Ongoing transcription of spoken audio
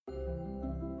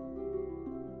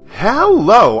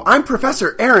Hello, I'm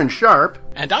Professor Aaron Sharp.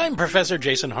 And I'm Professor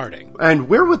Jason Harding. And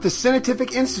we're with the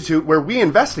Cinetific Institute, where we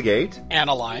investigate,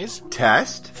 analyze,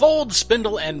 test, fold,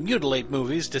 spindle, and mutilate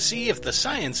movies to see if the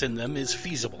science in them is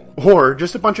feasible. Or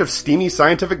just a bunch of steamy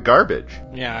scientific garbage.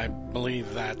 Yeah, I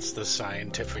believe that's the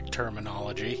scientific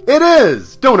terminology. It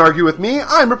is! Don't argue with me,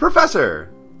 I'm a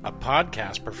professor. A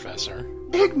podcast professor.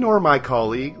 Ignore my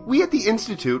colleague. We at the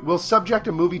Institute will subject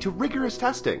a movie to rigorous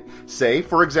testing. Say,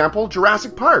 for example,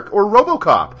 Jurassic Park, or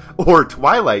RoboCop, or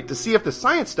Twilight, to see if the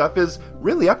science stuff is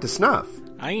really up to snuff.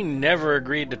 I never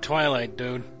agreed to Twilight,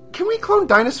 dude. Can we clone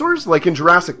dinosaurs like in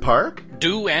Jurassic Park?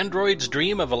 Do androids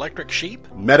dream of electric sheep?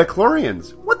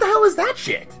 Metachlorians. What the hell is that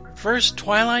shit? First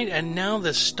Twilight and now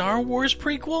the Star Wars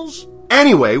prequels?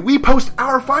 Anyway, we post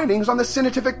our findings on the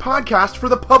Cinetific podcast for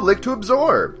the public to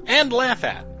absorb. And laugh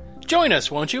at. Join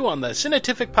us, won't you, on the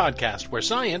Cinetific Podcast, where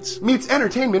science meets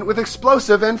entertainment with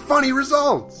explosive and funny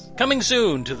results. Coming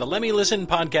soon to the Lemmy Listen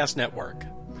Podcast Network.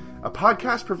 A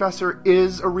podcast professor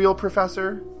is a real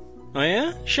professor. Oh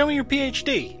yeah? Show me your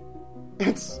PhD.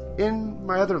 It's in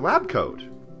my other lab coat.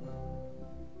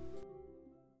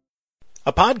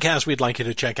 A podcast we'd like you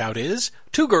to check out is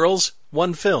Two Girls,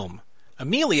 One Film.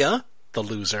 Amelia, the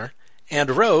loser, and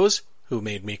Rose, who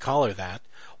made me call her that,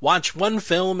 watch one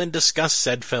film and discuss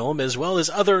said film as well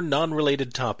as other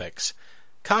non-related topics.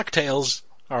 Cocktails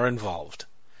are involved.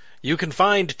 You can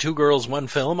find Two Girls, One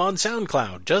Film on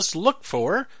SoundCloud. Just look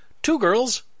for Two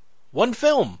Girls, One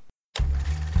Film.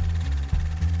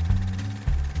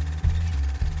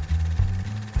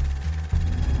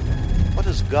 What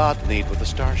does God need with a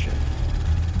starship?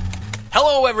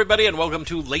 Hello, everybody, and welcome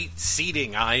to Late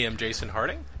Seating. I am Jason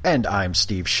Harding. And I'm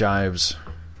Steve Shives.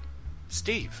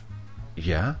 Steve.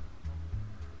 Yeah?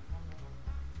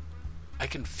 I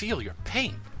can feel your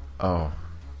pain. Oh.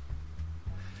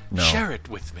 No. Share it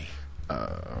with me.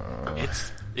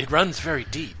 It runs very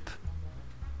deep.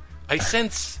 I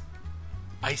sense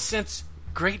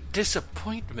great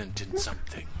disappointment in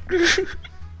something.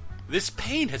 This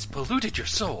pain has polluted your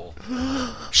soul.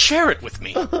 Share it with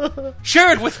me.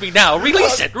 Share it with me now.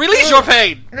 Release it. Release your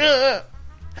pain.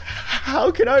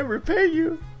 How can I repay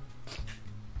you?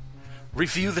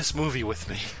 Review this movie with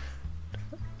me.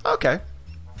 Okay.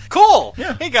 Cool!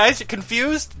 Yeah. Hey guys, you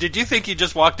confused? Did you think you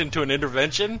just walked into an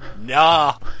intervention?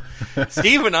 Nah.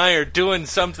 Steve and I are doing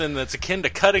something that's akin to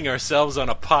cutting ourselves on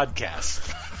a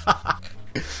podcast.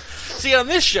 See, on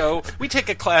this show, we take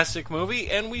a classic movie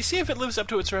and we see if it lives up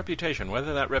to its reputation,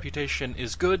 whether that reputation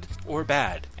is good or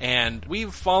bad. And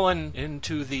we've fallen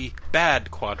into the bad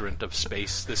quadrant of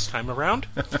space this time around.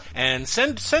 And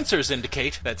sensors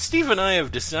indicate that Steve and I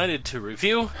have decided to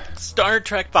review Star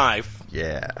Trek V.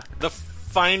 Yeah. The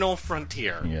Final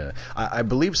Frontier. Yeah. I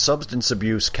believe substance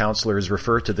abuse counselors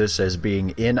refer to this as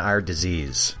being in our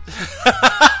disease.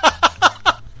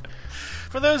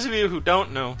 For those of you who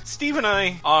don't know, Steve and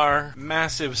I are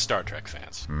massive Star Trek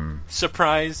fans.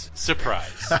 Surprise,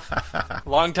 surprise.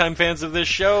 Longtime fans of this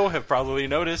show have probably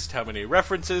noticed how many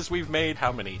references we've made,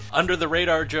 how many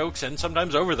under-the-radar jokes and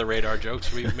sometimes over-the-radar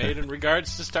jokes we've made in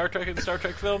regards to Star Trek and Star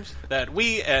Trek films that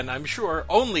we, and I'm sure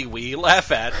only we,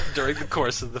 laugh at during the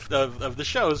course of the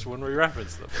shows when we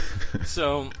reference them.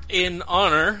 So, in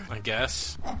honor, I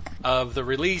guess, of the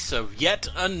release of yet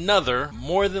another,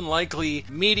 more than likely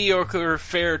mediocre,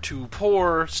 fair to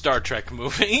poor Star Trek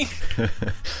movie.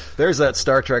 There's that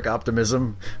Star Trek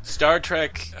optimism. Star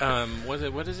Trek,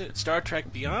 what is it? Star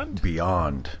Trek Beyond?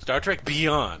 Beyond. Star Trek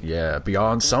Beyond. Yeah,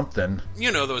 beyond something.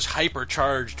 You know, those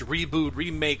hypercharged reboot,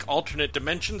 remake, alternate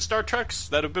dimension Star Treks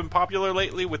that have been popular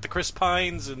lately with the Chris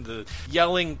Pines and the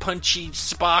yelling, punchy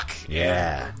Spock.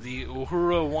 Yeah. And the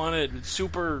Uhura wanted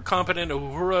super competent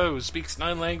Uhura who speaks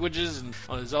 9 languages and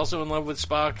is also in love with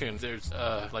Spock, and there's,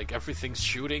 like, everything's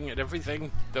shooting at everything.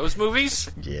 Those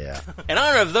movies? Yeah. In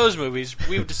honor of those movies,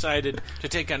 we've decided to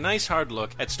take a nice hard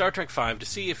look at Star Trek V to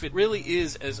see if it really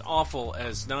is as awful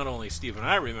as not only Steve and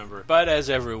I remember, but as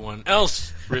everyone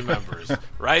else remembers.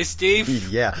 Right, Steve?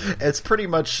 Yeah. It's pretty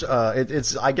much,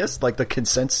 it's, I guess, like the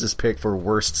consensus pick for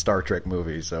worst Star Trek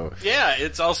movie, so. Yeah,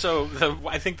 it's also,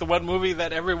 I think, the one movie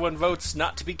that everyone votes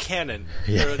not to be canon.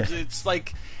 Yeah.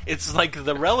 It's like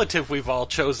the relative we've all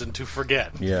chosen to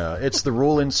forget. Yeah, it's the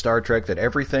rule in Star Trek that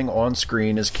everything on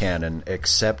screen is canon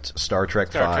except Star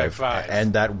Trek V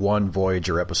and that one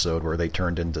Voyager episode where they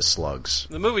turned into slugs.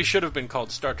 The movie should have been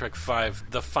called Star Trek V: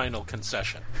 The Final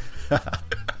Concession.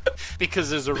 Because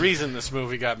there's a reason this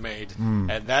movie got made,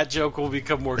 and that joke will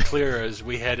become more clear as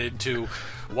we head into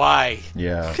why.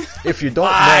 Yeah. If you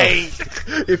don't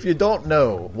know, if you don't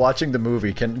know, watching the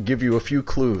movie can give you a few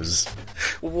clues.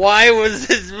 Why was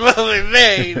this movie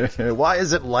made? Why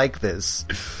is it like this?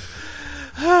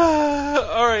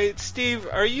 All right, Steve,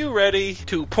 are you ready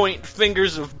to point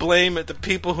fingers of blame at the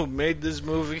people who made this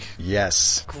movie?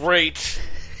 Yes. Great.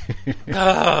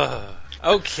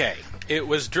 Okay. It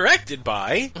was directed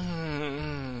by...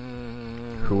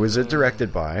 Who is it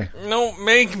directed by? Don't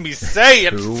make me say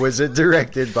it. Who was it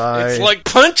directed by? It's like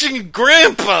punching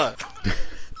Grandpa.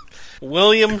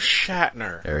 William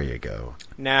Shatner. There you go.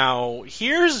 Now,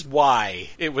 here's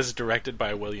why it was directed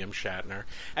by William Shatner.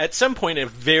 At some point, a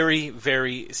very,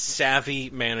 very savvy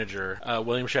manager,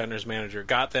 William Shatner's manager,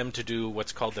 got them to do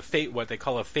what's called what they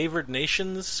call a favored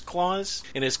nations clause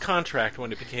in his contract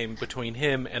when it became between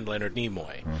him and Leonard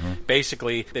Nimoy. Mm-hmm.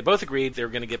 Basically, they both agreed they were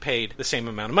going to get paid the same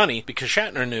amount of money because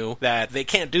Shatner knew that they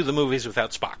can't do the movies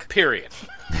without Spock. Period.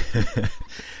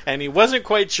 And he wasn't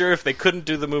quite sure if they couldn't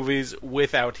do the movies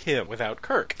without him, without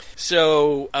Kirk.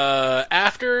 So,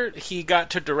 after he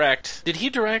got to direct... Did he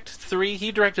direct 3?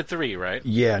 He directed 3, right?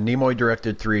 Yeah, Nimoy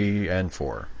directed 3 and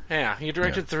 4. Yeah, he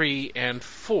directed 3 and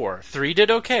 4. 3 did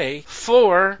okay.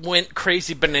 4 went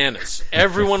crazy bananas.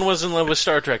 Everyone was in love with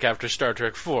Star Trek after Star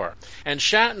Trek 4. And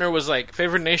Shatner was like,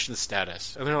 favored nation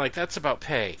status. And they're like, that's about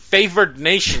pay. Favored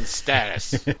nation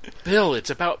status. Bill, it's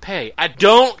about pay. I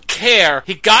don't care.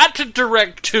 He got to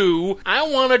direct 2. I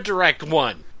want to direct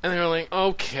 1. And they were like,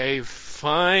 okay,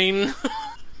 fine.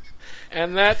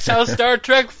 And that's how Star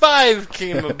Trek 5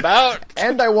 came about.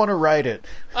 And I want to write it.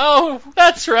 Oh,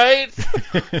 that's right.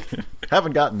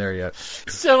 Haven't gotten there yet.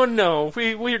 So no,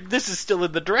 we this is still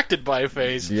in the directed by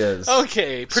phase. Yes.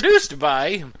 Okay, produced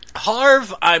by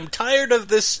Harv. I'm tired of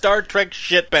this Star Trek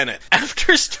shit, Bennett.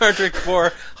 After Star Trek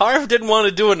 4, Harv didn't want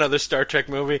to do another Star Trek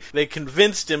movie. They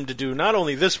convinced him to do not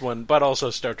only this one, but also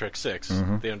Star Trek 6,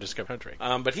 The Undiscovered Country.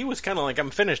 But he was kind of like, I'm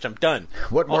finished, I'm done.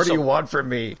 What more do you want from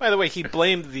me? By the way, he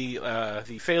blamed the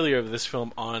failure of this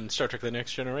film on Star Trek The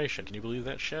Next Generation. Can you believe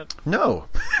that shit? No.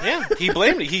 Yeah, he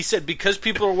blamed it. He said, because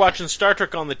people were watching Star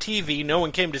Trek on the TV, no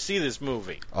one came to see this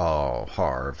movie. Oh,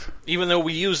 Harv. Even though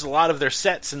we used a lot of their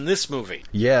sets in this movie.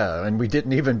 Yeah, and we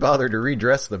didn't even bother to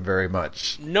redress them very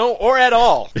much. No, or at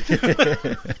all.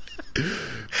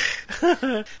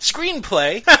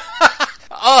 Screenplay.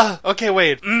 Okay,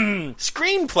 wait.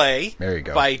 Screenplay. There you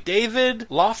go. By David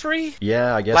Lowery?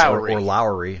 Yeah, I guess. Lowery. Or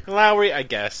Lowery. Lowery, I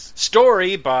guess.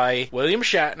 Story by William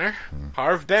Shatner,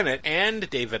 Harv Bennett, and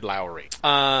David Lowery.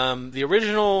 The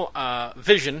original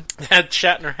vision that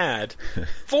Shatner had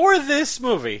for this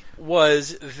movie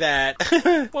was that,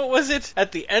 what was it?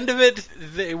 At the end of it,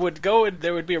 they would go and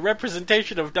there would be a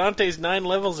representation of Dante's 9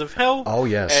 levels of hell. Oh,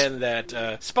 yes. And that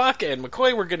Spock and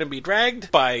McCoy were going to be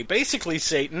dragged by basically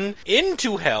Satan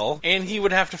into hell, and he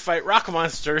would have to fight rock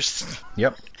monsters.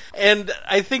 Yep. And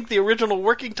I think the original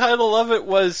working title of it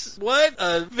was, what?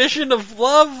 A Vision of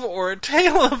Love or a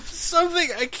Tale of something?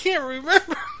 I can't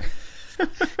remember.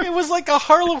 It was like a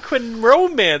Harlequin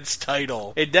romance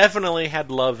title. It definitely had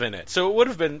love in it. So it would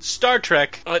have been Star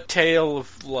Trek, A Tale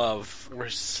of Love, or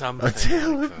something. A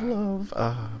Tale like of Love.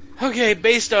 Okay,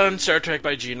 based on Star Trek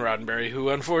by Gene Roddenberry, who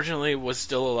unfortunately was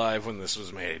still alive when this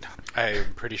was made.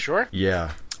 I'm pretty sure.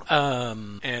 Yeah.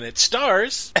 And it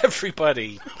stars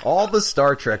everybody. All the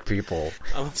Star Trek people.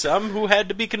 Some who had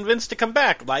to be convinced to come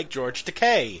back, like George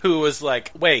Takei, who was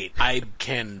like, wait, I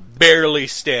can barely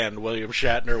stand William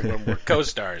Shatner when we're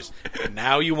co-stars.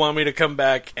 Now you want me to come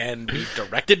back and be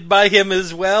directed by him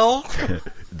as well?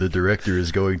 The director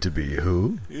is going to be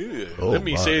who? Let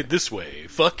me say it this way.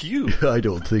 Fuck you. I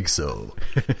don't think so.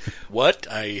 What?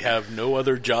 I have no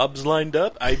other jobs lined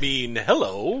up? I mean,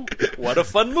 hello. What a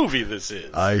fun movie this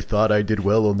is. I thought I did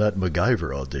well on that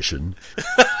MacGyver audition.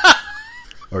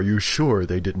 Are you sure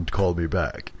they didn't call me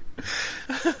back?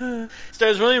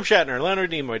 Stars William Shatner,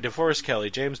 Leonard Nimoy, DeForest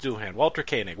Kelley, James Doohan, Walter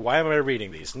Koenig. Why am I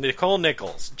reading these? Nicole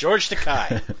Nichols, George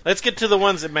Takei. Let's get to the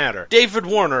ones that matter. David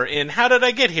Warner in How Did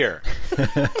I Get Here?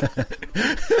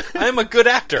 I'm a good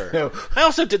actor. No. I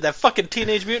also did that fucking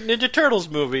Teenage Mutant Ninja Turtles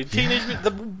movie.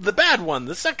 The bad one,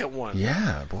 the second one.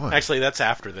 Yeah, boy. Actually, that's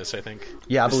after this, I think.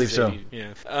 Yeah, I believe so.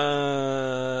 Yeah.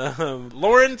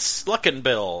 Lawrence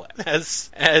Luckinbill as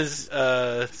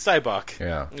Sybok.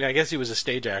 Yeah. I guess he was a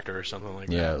stage actor or something like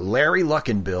that. Yeah, Larry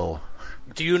Luckinbill.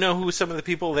 Do you know who some of the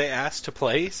people they asked to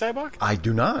play Sybok? I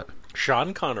do not.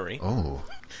 Sean Connery. Oh,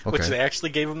 okay. Which they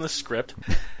actually gave him the script.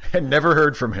 And never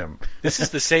heard from him. This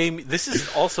is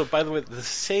also, by the way, the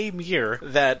same year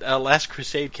that Last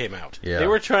Crusade came out. Yeah. They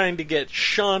were trying to get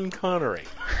Sean Connery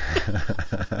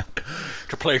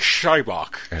to play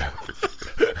Sybok.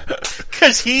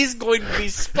 Because he's going to be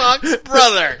Spock's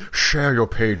brother. Share your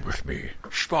pain with me.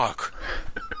 Spock.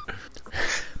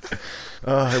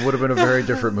 It would have been a very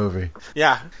different movie.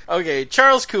 Yeah. Okay,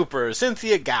 Charles Cooper,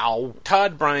 Cynthia Gow,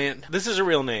 Todd Bryant, this is a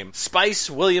real name, Spice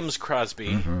Williams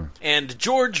Crosby, and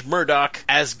George Murdoch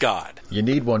as God. You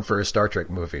need one for a Star Trek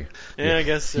movie. Yeah, I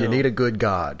guess so. You need a good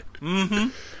God. Mm-hmm.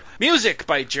 Music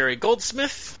by Jerry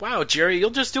Goldsmith. Wow, Jerry, you'll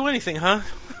just do anything, huh?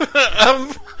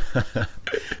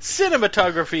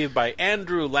 Cinematography by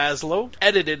Andrew Laszlo.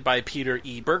 Edited by Peter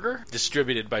E. Berger.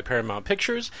 Distributed by Paramount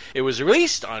Pictures. It was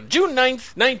released on June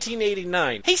 9th,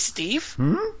 1989. Hey, Steve.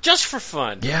 Just for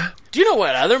fun. Yeah? Do you know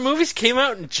what other movies came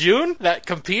out in June that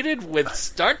competed with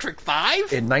Star Trek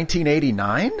V? In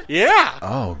 1989? Yeah.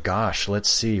 Oh, gosh, let's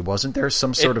see. Wasn't there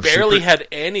some sort of... It barely had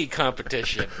any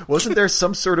competition. Wasn't there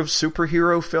some sort of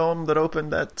superhero film that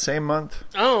opened that same month?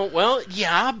 Oh, well,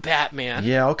 yeah, Batman.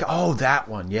 Yeah, okay. Oh, that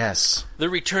one, yes. The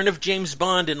Return of James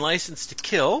Bond in License to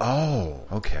Kill. Oh,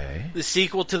 okay. The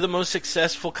sequel to the most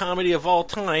successful comedy of all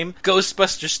time,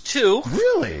 Ghostbusters 2.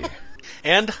 Really?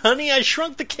 And Honey, I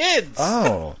Shrunk the Kids.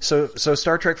 Oh, so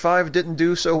Star Trek V didn't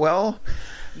do so well?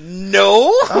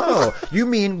 No. Oh, you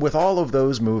mean with all of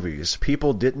those movies,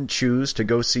 people didn't choose to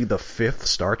go see the 5th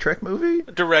Star Trek movie?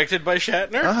 Directed by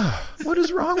Shatner? What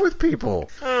is wrong with people?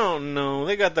 Oh, no.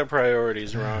 They got their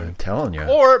priorities wrong. I'm telling you.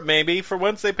 Or maybe, for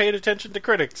once, they paid attention to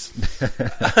critics.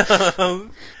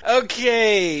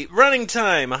 Okay. Running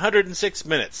time, 106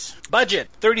 minutes. Budget,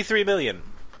 $33 million.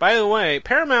 By the way,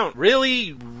 Paramount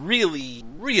really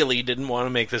didn't want to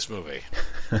make this movie.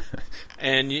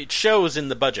 And it shows in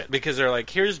the budget, because they're like,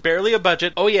 here's barely a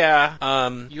budget. Oh yeah,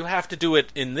 you have to do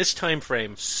it in this time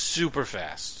frame super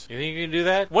fast. You think you can do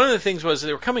that? One of the things was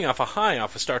they were coming off a high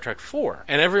off of Star Trek 4,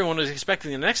 and everyone was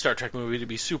expecting the next Star Trek movie to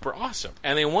be super awesome.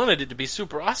 And they wanted it to be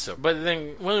super awesome. But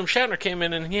then William Shatner came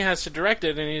in and he has to direct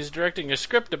it, and he's directing a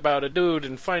script about a dude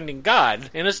and finding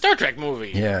God in a Star Trek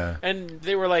movie. Yeah. And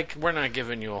they were like, we're not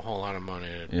giving you a whole lot of money.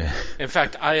 Yeah. In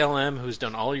fact, ILM, who's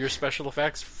done all your special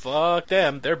effects, fuck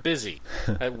them. They're busy.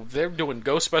 They're doing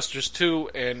Ghostbusters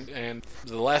 2 and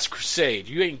The Last Crusade.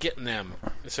 You ain't getting them.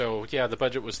 So, yeah, the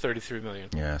budget was $33 million.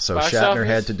 Yeah, so Box Shatner office?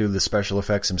 had to do the special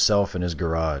effects himself in his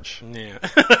garage. Yeah.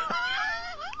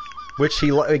 Which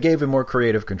it gave him more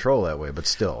creative control that way, but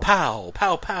still. Pow,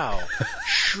 pow, pow.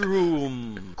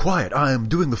 Shroom. Quiet, I am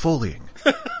doing the Foleying.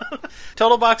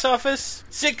 Total box office,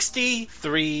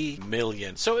 $63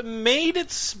 million. So it made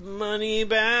its money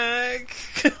back.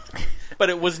 But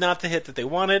it was not the hit that they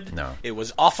wanted. No. It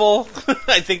was awful.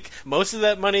 I think most of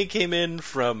that money came in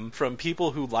from people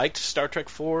who liked Star Trek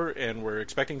 4 and were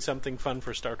expecting something fun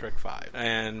for Star Trek 5.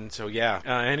 And so, yeah,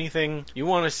 anything you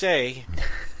want to say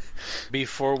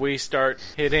before we start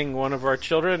hitting one of our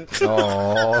children?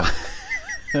 Oh.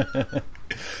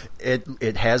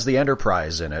 It has the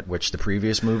Enterprise in it, which the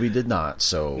previous movie did not.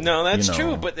 So no, that's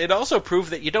true, but it also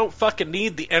proved that you don't fucking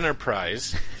need the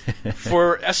Enterprise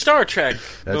for a Star Trek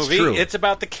movie. True. It's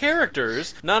about the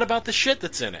characters, not about the shit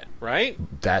that's in it, right?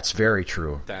 That's very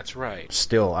true. That's right.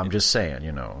 Still, I'm just saying,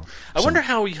 I wonder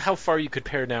how far you could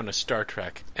pare down a Star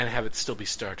Trek and have it still be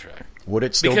Star Trek. Would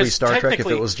it still be Star Trek if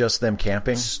it was just them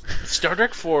camping? Star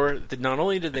Trek 4, not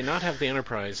only did they not have the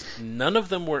Enterprise, none of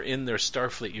them were in their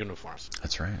Starfleet uniforms.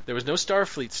 That's right. There was no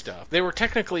Starfleet stuff. They were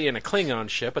technically in a Klingon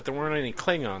ship, but there weren't any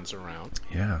Klingons around.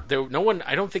 Yeah.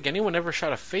 I don't think anyone ever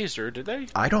shot a phaser, did they?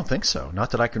 I don't think so. Not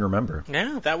that I can remember.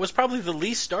 Yeah, that was probably the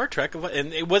least Star Trek,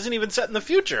 and it wasn't even set in the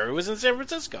future. It was in San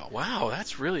Francisco. Wow,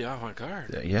 that's really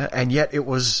avant-garde. Yeah, and yet it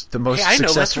was the most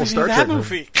successful Star Trek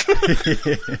movie.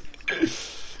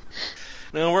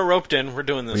 No, we're roped in. We're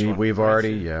doing this one. We've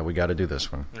already, we got to do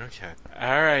this one. Okay.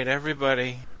 All right,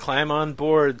 everybody. Climb on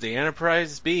board the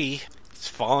Enterprise B. It's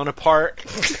falling apart.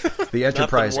 The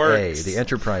Enterprise A. The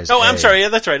Enterprise A. Oh, I'm sorry. Yeah,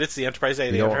 that's right. It's the Enterprise A.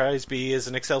 The Enterprise B is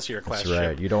an Excelsior-class ship. That's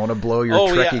right. You don't want to blow your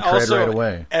Trekkie cred also, right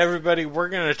away. Everybody, we're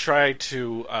going to try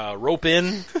to rope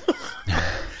in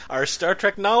our Star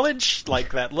Trek knowledge,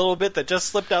 like that little bit that just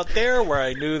slipped out there where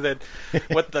I knew that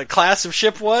what the class of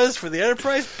ship was for the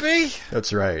Enterprise B.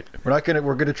 That's right. We're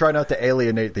going to try not to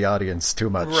alienate the audience too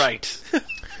much. Right.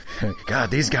 God,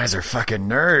 these guys are fucking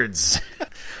nerds.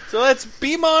 So let's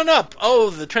beam on up. Oh,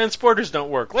 the transporters don't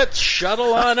work. Let's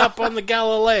shuttle on up on the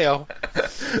Galileo.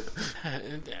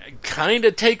 Kind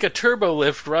of take a turbo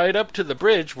lift right up to the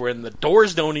bridge when the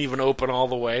doors don't even open all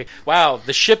the way. Wow,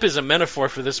 the ship is a metaphor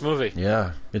for this movie.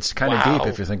 Yeah, it's kind of deep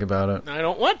if you think about it. I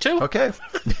don't want to. Okay.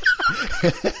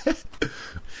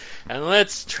 And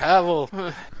let's travel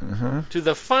to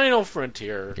the final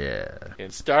frontier in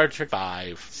Star Trek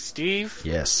V. Steve?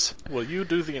 Yes. Will you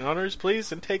do the honors,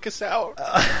 please, and take us out?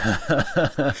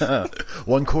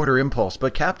 1/4 impulse.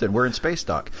 But, Captain, we're in space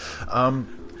dock.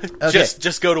 Okay.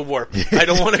 Just go to warp. I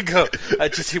don't want to go.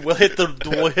 We'll hit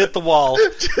the wall.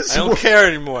 I don't care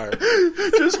anymore.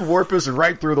 Just warp us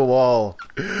right through the wall.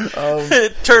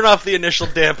 Turn off the initial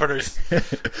dampeners.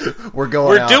 We're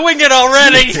going. We're doing it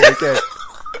already. Okay.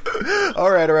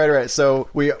 All right. So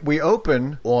we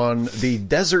open on the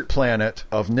desert planet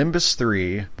of Nimbus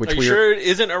 3, which Are you sure it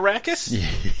isn't Arrakis?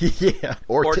 Yeah,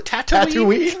 or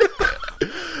Tatooine?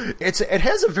 It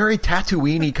has a very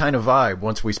Tatooine-y kind of vibe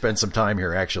once we spend some time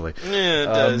here, actually. Yeah, it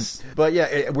does. But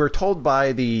yeah, we're told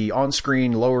by the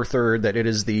on-screen lower third that it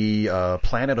is the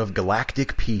planet of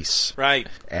galactic peace. Right.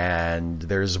 And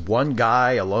there's one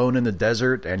guy alone in the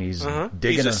desert, and he's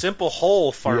digging. He's a simple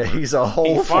hole farmer. Yeah, he's a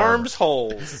hole farmer. Farms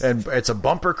holes. And it's a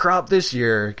bumper crop this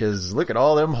year, because look at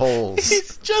all them holes.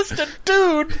 He's just a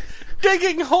dude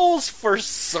digging holes for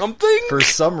something? For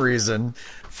some reason.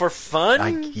 For fun?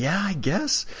 I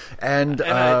guess. And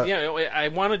I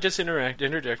want to just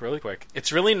interject really quick.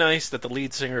 It's really nice that the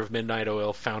lead singer of Midnight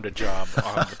Oil found a job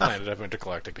on the planet of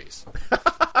intergalactic peace.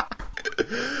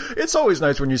 It's always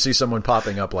nice when you see someone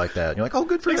popping up like that. You're like, oh,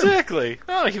 good for him. Exactly.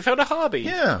 Oh, he found a hobby.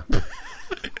 Yeah.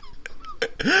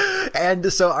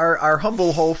 And so our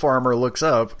humble hole farmer looks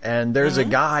up, and there's a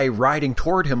guy riding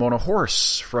toward him on a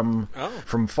horse from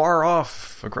far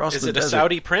off across the desert. Is it a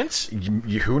Saudi prince?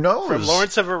 Who knows? From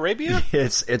Lawrence of Arabia?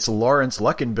 It's Lawrence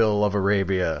Luckenbill of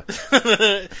Arabia.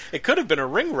 It could have been a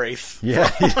ring wraith.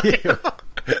 Yeah.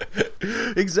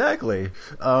 Exactly.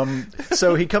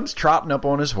 So he comes trotting up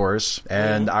on his horse,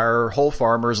 and our hole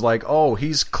farmer's like, "Oh,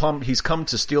 he's come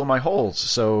to steal my holes."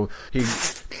 So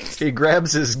he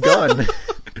grabs his gun.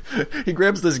 He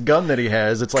grabs this gun that he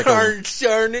has. It's like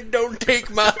darn it! Don't take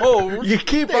my holes. You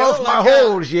keep off my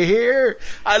holes. You hear?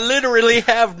 I literally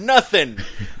have nothing.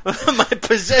 My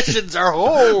possessions are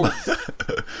holes.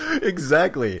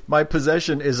 Exactly. My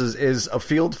possession is a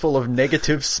field full of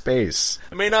negative space.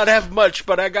 I may not have much,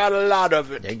 but I got a lot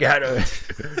of it. You gotta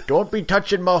don't be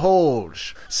touching my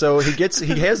holes. So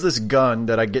he has this gun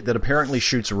that apparently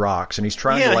shoots rocks, and he's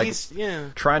trying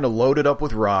to load it up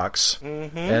with rocks.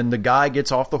 Mm-hmm. And the guy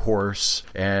gets off the horse,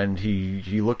 and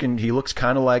he looks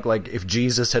kind of like if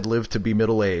Jesus had lived to be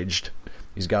middle-aged.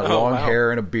 He's got long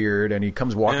hair and a beard, and he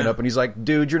comes walking up, and he's like,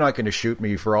 "Dude, you're not going to shoot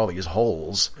me for all these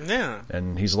holes." Yeah.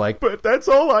 And he's like, "But that's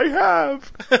all I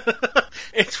have."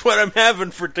 It's what I'm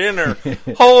having for dinner.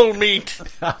 Whole meat.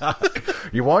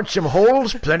 You want some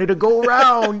holes? Plenty to go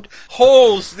around.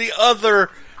 Holes, the other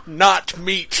not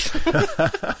meat.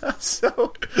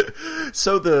 So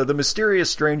the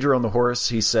mysterious stranger on the horse,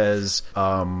 he says,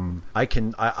 I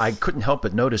couldn't help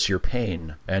but notice your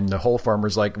pain. And the hole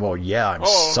farmer's like, well, yeah, I'm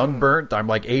sunburnt. I'm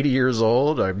like 80 years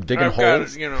old. I'm digging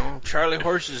holes. I've got, Charlie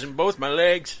horses in both my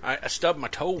legs. I stubbed my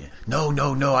toe.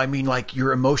 No. I mean, like,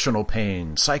 your emotional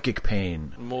pain, psychic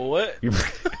pain. What?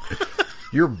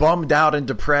 You're bummed out and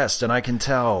depressed, and I can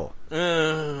tell.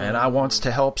 And I wants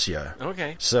to help you.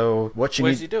 Okay. So what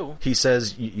does he do? He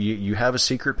says you have a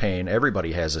secret pain.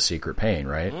 Everybody has a secret pain,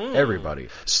 right? Everybody.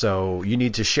 So you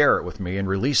need to share it with me and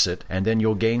release it, and then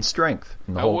you'll gain strength.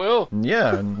 I will.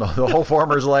 Yeah, and the whole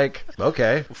farmer's like,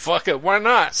 okay. Fuck it, why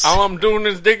not? All I'm doing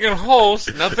is digging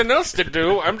holes. Nothing else to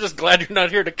do. I'm just glad you're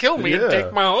not here to kill me and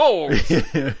take my holes.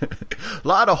 A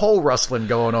lot of hole rustling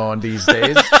going on these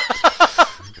days.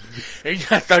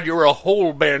 I thought you were a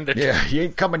hole bandit. Yeah, you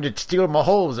ain't coming to steal my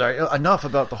holes. Enough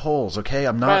about the holes, okay?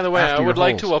 I'm not. By the way, after I would your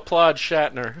like holes. to applaud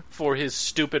Shatner for his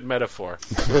stupid metaphor.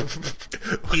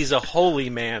 He's a holy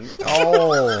man.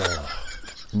 Oh,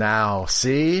 now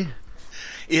see,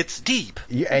 it's deep.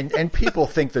 Yeah, and people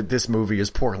think that this movie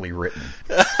is poorly written.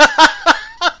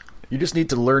 You just need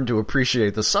to learn to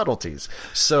appreciate the subtleties.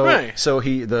 So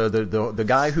the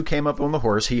guy who came up on the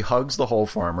horse, he hugs the hole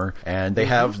farmer, and they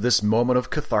have this moment of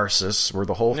catharsis where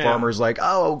the hole farmer's like,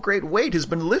 "Oh, great weight has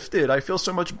been lifted. I feel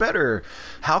so much better.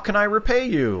 How can I repay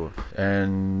you?"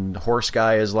 And horse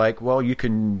guy is like, "Well, you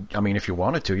can. I mean, if you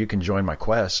wanted to, you can join my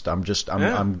quest. I'm just on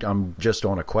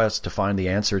a quest to find the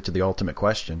answer to the ultimate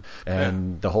question."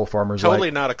 And the hole farmer's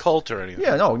totally not a cult or anything.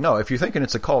 Yeah, no. If you're thinking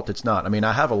it's a cult, it's not. I mean,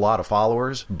 I have a lot of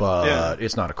followers, but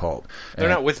it's not a cult. They're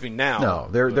not with me now. No,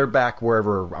 they're back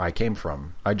wherever I came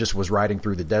from. I just was riding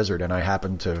through the desert, and I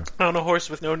happened to... on a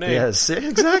horse with no name. Yes,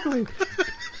 exactly.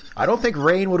 I don't think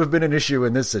rain would have been an issue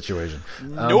in this situation.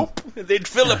 Nope. They'd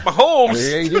fill up my holes.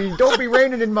 Don't be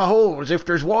raining in my holes. If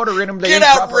there's water in them, they get ain't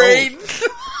out, rain.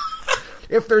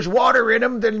 If there's water in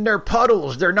them, then they're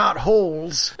puddles. They're not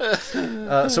holes.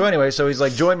 So anyway, he's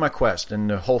like, join my quest. And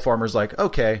the hole farmer's like,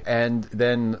 okay. And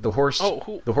then the horse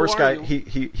guy,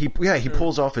 he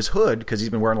pulls off his hood because he's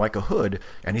been wearing like a hood,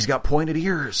 and he's got pointed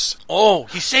ears. Oh,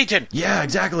 he's Satan. Yeah,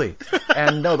 exactly.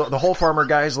 And no, the hole farmer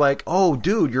guy's like, oh,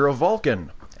 dude, you're a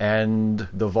Vulcan. And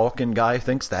the Vulcan guy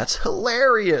thinks that's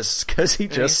hilarious because he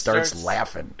just starts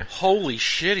laughing. Holy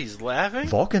shit, he's laughing?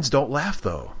 Vulcans don't laugh,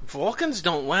 though. Vulcans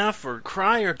don't laugh or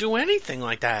cry or do anything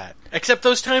like that. Except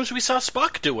those times we saw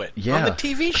Spock do it on the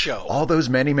TV show. All those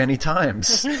many, many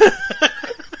times.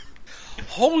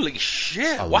 Holy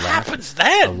shit, what happens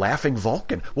then? A laughing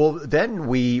Vulcan. Well, then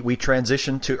we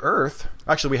transition to Earth.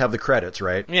 Actually, we have the credits,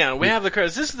 right? Yeah, we have the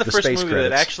credits. This is the first movie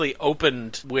that actually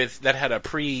opened that had a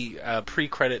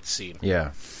pre-credit scene.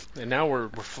 Yeah. And now we're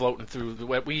floating through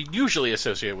what we usually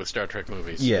associate with Star Trek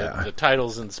movies. Yeah. The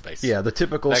titles in space. Yeah, the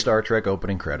typical Star Trek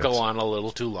opening credits. Go on a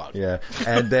little too long. Yeah.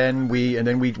 And then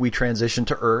we transition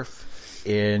to Earth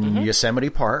in Yosemite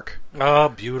Park. Oh,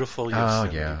 beautiful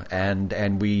Yosemite. Oh, yeah.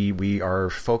 And we are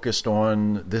focused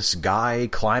on this guy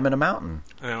climbing a mountain.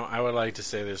 Now, I would like to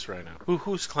say this right now.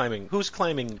 Who's climbing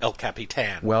El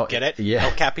Capitan? Well, get it? Yeah.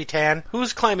 El Capitan?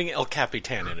 Who's climbing El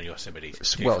Capitan in Yosemite?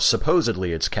 Well,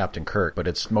 supposedly it's Captain Kirk, but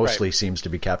it's mostly seems to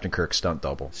be Captain Kirk's stunt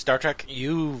double. Star Trek,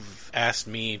 you've asked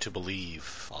me to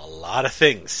believe a lot of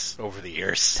things over the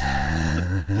years.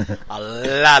 A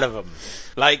lot of them.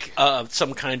 Like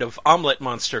some kind of omelet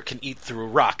monster can eat through a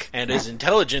rock and is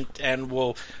intelligent and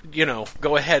will,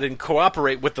 go ahead and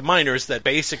cooperate with the miners that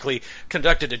basically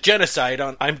conducted a genocide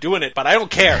on... I'm doing it, but I don't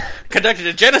care. Conducted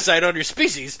a genocide on your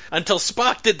species until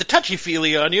Spock did the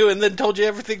touchy-feely on you and then told you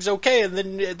everything's okay, and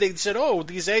then they said, oh,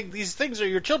 these things are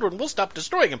your children, we'll stop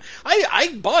destroying them.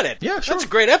 I bought it. Yeah, sure. That's a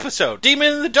great episode.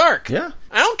 Demon in the Dark. Yeah.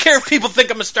 I don't care if people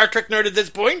think I'm a Star Trek nerd at this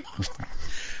point.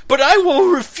 But I will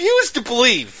refuse to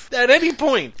believe at any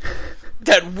point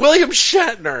that William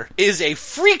Shatner is a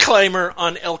free climber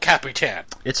on El Capitan.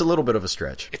 It's a little bit of a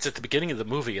stretch. It's at the beginning of the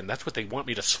movie, and that's what they want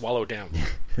me to swallow down.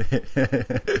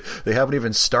 They haven't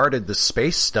even started the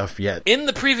space stuff yet. In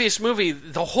the previous movie,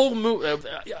 the whole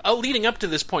leading up to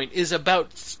this point is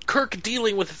about Kirk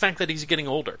dealing with the fact that he's getting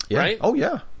older, right? Oh,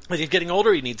 yeah. He's getting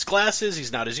older, he needs glasses,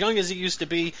 he's not as young as he used to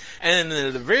be, and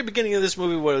at the very beginning of this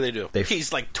movie, what do?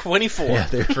 He's like 24. Yeah,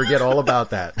 they forget all about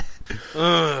that.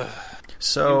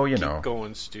 So, keep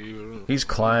going, Steve. He's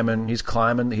climbing, he's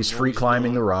free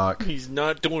climbing the rock. He's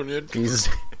not doing it.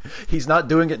 He's not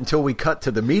doing it until we cut to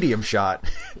the medium shot.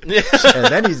 And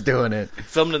then he's doing it.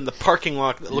 Filmed in the parking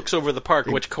lot that looks over the park,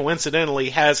 which coincidentally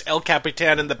has El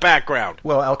Capitan in the background.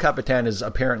 Well, El Capitan is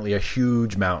apparently a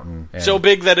huge mountain. So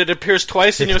big that it appears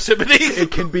twice in Yosemite?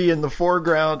 It can be in the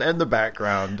foreground and the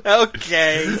background.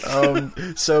 Okay.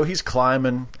 So he's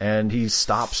climbing, and he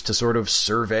stops to sort of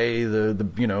survey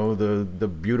the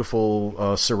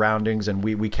beautiful surroundings, and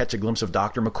we catch a glimpse of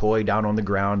Dr. McCoy down on the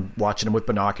ground, watching him with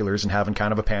binoculars and having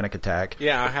kind of a panic attack.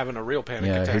 Yeah, having a real panic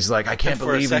attack. He's like, I can't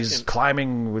believe he's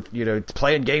climbing with,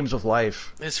 playing games with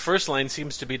life. His first line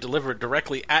seems to be delivered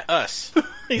directly at us.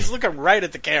 He's looking right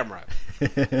at the camera.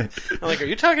 I'm like, are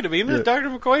you talking to me, Dr.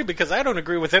 McCoy? Because I don't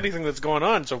agree with anything that's going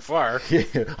on so far.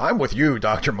 I'm with you,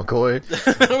 Dr.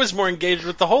 McCoy. I was more engaged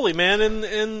with the holy man and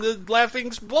the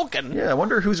laughing Vulcan. Yeah, I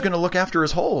wonder who's going to look after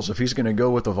his holes if he's going to go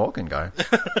with the Vulcan guy.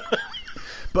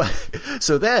 But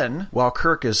so then, while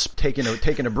Kirk is taking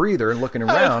a breather and looking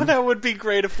around, that would be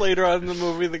great if later on in the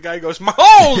movie the guy goes, "My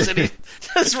holes!" and he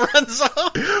just runs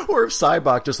off. Or if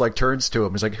Sybok just turns to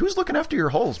him, he's like, "Who's looking after your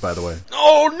holes, by the way?"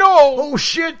 Oh no! Oh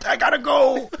shit! I gotta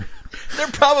go. They're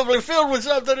probably filled with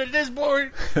something at this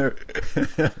point.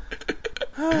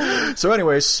 So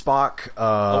anyway, Spock...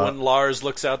 when Lars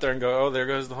looks out there and go, oh, there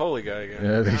goes the holy guy again.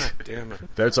 Yeah, God damn it.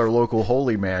 That's our local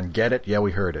holy man. Get it? Yeah,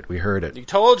 we heard it. He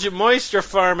told you moisture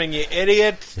farming, you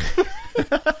idiot.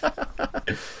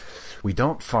 We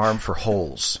don't farm for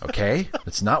holes, okay?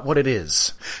 That's not what it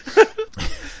is.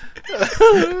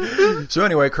 So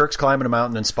anyway, Kirk's climbing a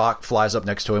mountain and Spock flies up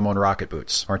next to him on rocket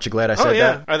boots. Aren't you glad I said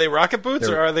that? Are they rocket boots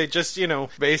or are they just,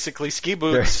 basically ski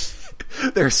boots?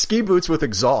 They're ski boots with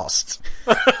exhausts.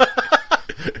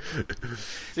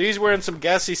 So he's wearing some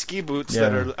gassy ski boots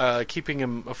that are keeping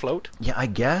him afloat? Yeah, I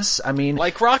guess. I mean...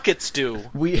 like rockets do.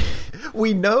 We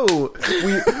know...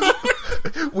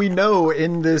 We know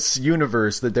in this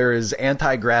universe that there is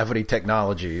anti-gravity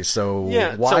technology, so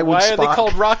why are they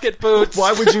called rocket boots?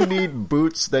 Why would you need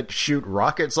boots that shoot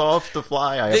rockets off to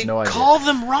fly? I have no idea. They call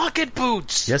them rocket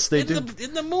boots. Yes, they do.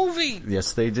 In the movie.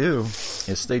 Yes, they do.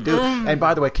 Yes, they do. And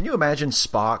by the way, can you imagine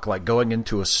Spock going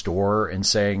into a store and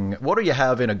saying, "What do you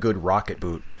have in a good rocket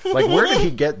boot?" Where did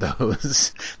he get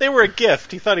those? They were a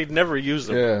gift. He thought he'd never use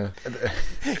them. Yeah.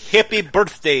 Happy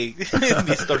birthday,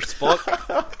 Mr.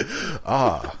 Spock.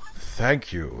 Ah,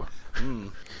 thank you.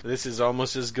 This is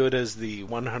almost as good as the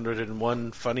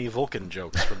 101 funny Vulcan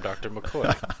jokes from Dr.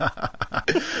 McCoy.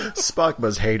 Spock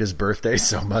must hate his birthday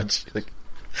so much.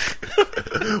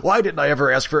 Why didn't I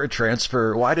ever ask for a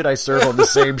transfer? Why did I serve on the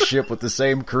same ship with the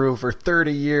same crew for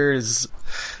 30 years?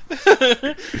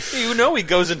 You know he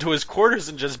goes into his quarters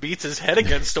and just beats his head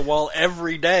against a wall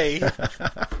every day.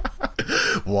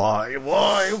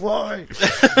 Why?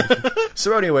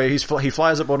 So anyway, he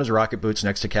flies up on his rocket boots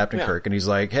next to Captain Kirk, and he's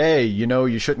like, hey,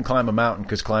 you shouldn't climb a mountain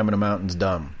because climbing a mountain's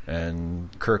dumb. And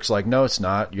Kirk's like, no, it's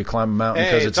not. You climb a mountain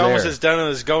because it's almost there. as dumb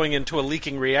as going into a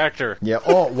leaking reactor. Yeah.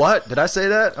 Oh, what? Did I say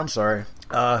that? I'm sorry.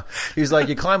 He's like,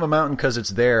 you climb a mountain because it's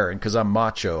there and because I'm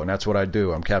macho, and that's what I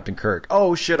do. I'm Captain Kirk.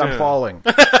 Oh, shit, I'm falling.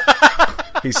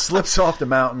 He slips off the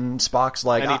mountain. Spock's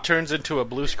like... And he turns into a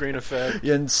blue screen effect.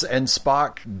 And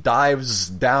Spock dives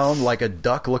down like a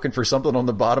duck looking for something on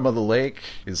the bottom of the lake.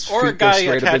 Or a guy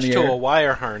attached to a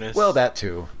wire harness. Well, that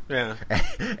too. Yeah.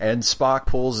 And Spock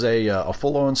pulls a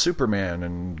full-on Superman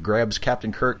and grabs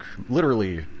Captain Kirk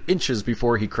literally inches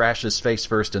before he crashes face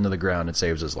first into the ground and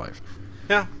saves his life.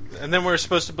 Yeah. And then we're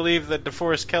supposed to believe that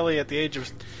DeForest Kelley, at the age of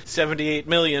 78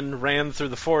 million, ran through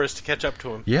the forest to catch up to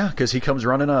him. Yeah, because he comes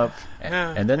running up,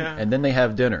 and then they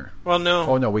have dinner. Well, no.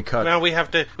 Oh no, we cut. Now we have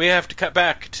to cut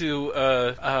back to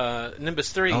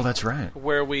Nimbus 3. Oh, that's right.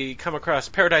 Where we come across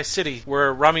Paradise City,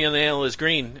 where Romulan ale is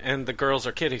green and the girls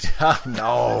are kitties.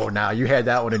 No, you had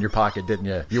that one in your pocket, didn't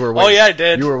you? You were. Oh yeah, I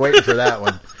did. You were waiting for that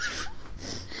one.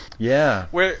 Yeah.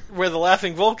 Where the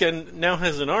Laughing Vulcan now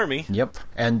has an army. Yep.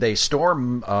 And they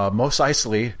storm Mos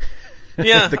Eisley.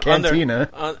 Yeah, the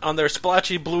cantina. On their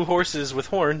splotchy blue horses with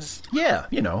horns. Yeah,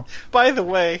 By the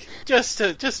way, just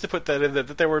to put that in,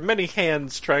 that there were many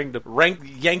hands trying to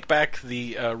yank back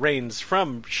the reins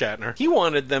from Shatner. He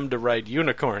wanted them to ride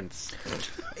unicorns.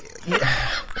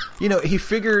 He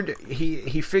figured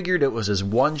it was his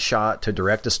one shot to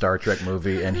direct a Star Trek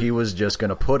movie, and he was just going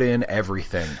to put in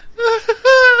everything.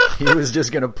 He was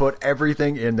just going to put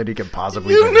everything in that he could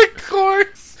possibly do.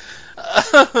 Unicorns!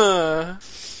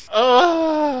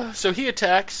 So he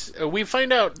attacks. We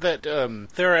find out that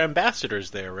there are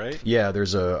ambassadors there, right? Yeah,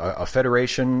 there's a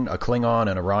Federation, a Klingon,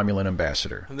 and a Romulan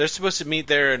ambassador. And they're supposed to meet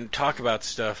there and talk about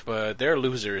stuff, but they're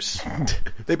losers.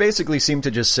 They basically seem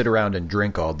to just sit around and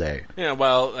drink all day. Yeah,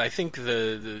 well, I think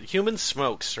the human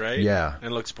smokes, right? Yeah.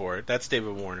 And looks bored. That's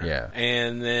David Warner. Yeah.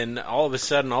 And then all of a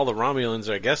sudden, all the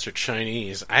Romulans, I guess, are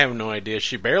Chinese. I have no idea.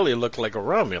 She barely looked like a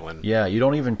Romulan. Yeah, you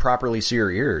don't even properly see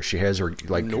her ears. She has her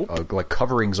like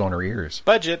coverings on her ears.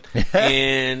 Budget.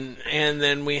 and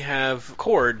then we have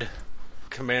Cord.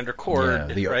 Commander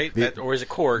Cord, right? Or is it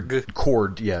Korg?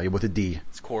 Cord, yeah, with a D.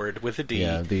 It's Cord with a D.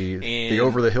 Yeah, the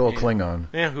over-the-hill Klingon.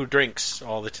 Yeah, who drinks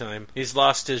all the time. He's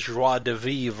lost his joie de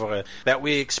vivre that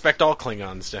we expect all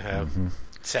Klingons to have. Mm-hmm.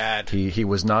 Sad. He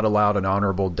was not allowed an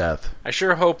honorable death. I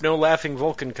sure hope no Laughing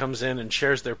Vulcan comes in and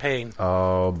shares their pain.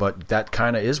 Oh, but that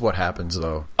kind of is what happens,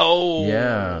 though. Oh,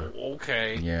 yeah.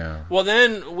 Okay. Yeah. Well,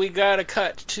 then we gotta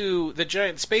cut to the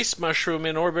giant space mushroom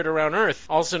in orbit around Earth,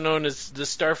 also known as the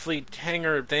Starfleet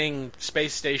hangar thing,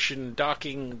 space station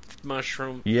docking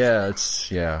mushroom. Yeah,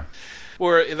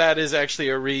 Or that is actually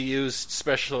a reused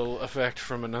special effect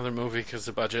from another movie because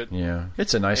of budget. Yeah.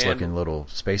 It's a nice-looking little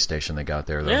space station they got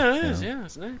there, though. Yeah, it is. Yeah,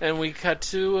 it's nice. And we cut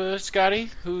to Scotty,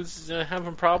 who's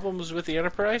having problems with the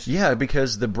Enterprise. Yeah,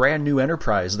 because the brand new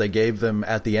Enterprise they gave them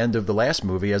at the end of the last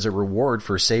movie as a reward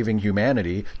for saving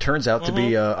humanity turns out to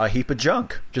be a heap of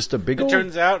junk. Just a big old... It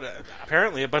turns out,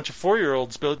 apparently, a bunch of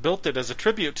 4-year-olds built it as a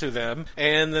tribute to them,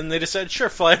 and then they decided, sure,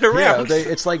 fly it around. Yeah,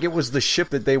 it's like it was the ship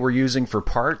that they were using for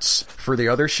parts for the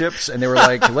other ships, and they were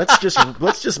like, let's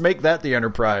just make that the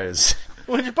Enterprise.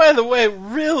 Which, by the way,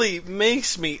 really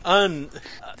makes me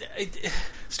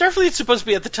Starfleet's supposed to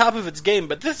be at the top of its game,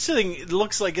 but this thing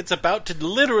looks like it's about to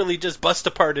literally just bust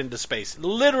apart into space.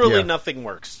 Literally nothing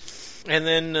works. And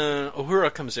then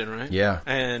Uhura comes in, right? Yeah.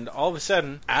 And all of a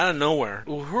sudden, out of nowhere,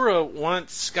 Uhura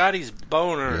wants Scotty's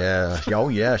boner. Yeah. Oh,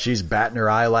 yeah. She's batting her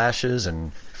eyelashes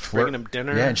and bringing him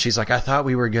dinner. Yeah, and she's like, I thought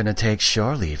we were going to take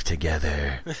shore leave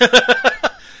together.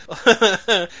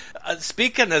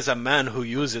 Speaking as a man who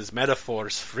uses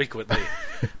metaphors frequently,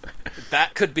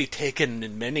 that could be taken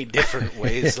in many different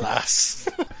ways, lass.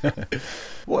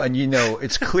 Well, and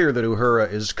it's clear that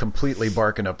Uhura is completely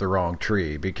barking up the wrong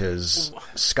tree because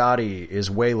Scotty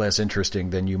is way less interesting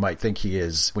than you might think he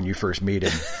is when you first meet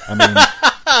him. I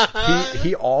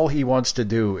mean, all he wants to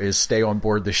do is stay on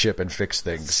board the ship and fix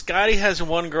things. Scotty has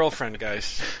one girlfriend,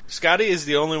 guys. Scotty is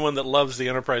the only one that loves the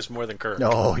Enterprise more than Kirk.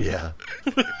 Oh, yeah.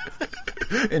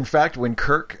 In fact, when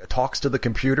Kirk talks to the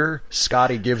computer,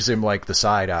 Scotty gives him, like, the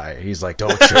side eye. He's like,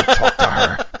 don't you talk to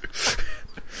her.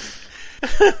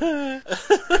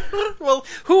 Well,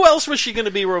 who else else was she going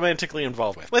to be romantically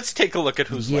involved with? Let's take a look at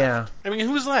who's left. I mean,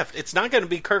 who's left? It's not going to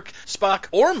be Kirk, Spock,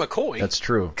 or McCoy. That's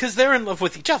true. Because they're in love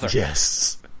with each other.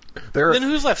 Yes. Then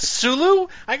who's left? Sulu?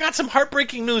 I got some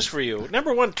heartbreaking news for you.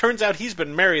 Number one, turns out he's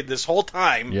been married this whole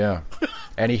time. Yeah.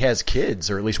 And he has kids,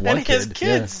 or at least one kid. And he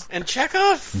has kids. Yeah. And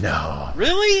Chekhov? No.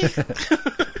 Really?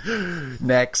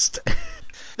 Next.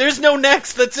 There's no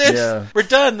next. That's it. Yeah. We're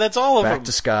done. That's all of them. Back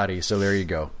to Scotty. So there you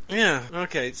go. Yeah.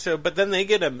 Okay. So, but then they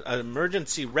get an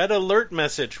emergency red alert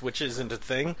message, which isn't a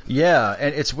thing. Yeah,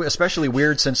 and it's especially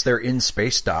weird since they're in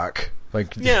space dock.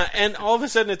 Yeah, and all of a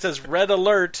sudden it says red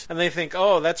alert, and they think,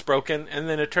 oh, that's broken, and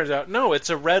then it turns out, no, it's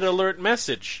a red alert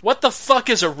message. What the fuck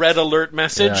is a red alert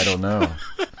message? Yeah, I don't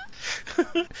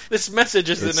know. This message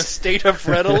is in a state of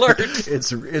red alert.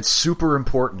 It's super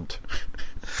important.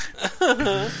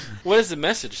 What does the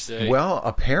message say? Well,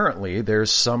 apparently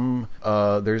there's some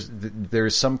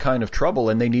there's some kind of trouble,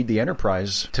 and they need the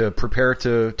Enterprise to prepare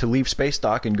to leave space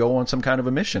dock and go on some kind of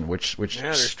a mission. Which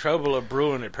there's trouble a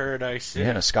brewing at Paradise City.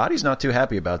 Yeah, Scotty's not too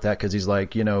happy about that because he's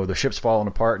like, the ship's falling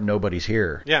apart and nobody's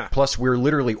here. Yeah. Plus, we're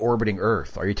literally orbiting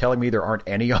Earth. Are you telling me there aren't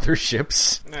any other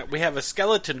ships? We have a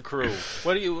skeleton crew.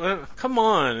 What do you? Come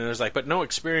on! And it was like, but no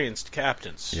experienced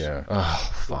captains. Yeah.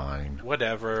 Oh, fine.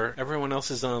 Whatever. Everyone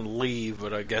else is on leave,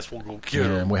 but I guess we'll go get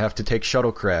them. And we have to take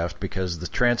shuttlecraft because the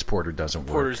transporter doesn't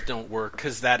work. Transporters don't work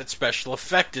because that special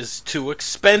effect is too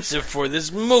expensive for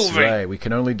this movie. That's right. We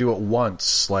can only do it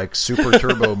once, like Super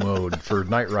Turbo mode for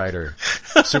Knight Rider.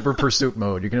 Super Pursuit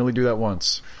mode. You can only do that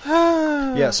once.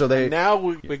 Yeah, so they... Now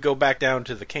we go back down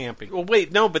to the camping. Well,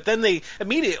 wait, no, but then they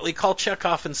immediately call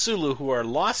Chekhov and Sulu, who are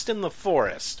lost in the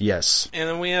forest. Yes. And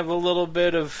then we have a little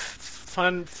bit of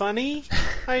funny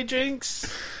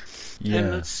hijinks. Yeah.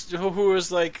 And who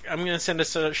was like, I'm going to send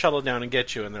a shuttle down and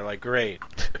get you. And they're like, great.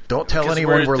 Don't tell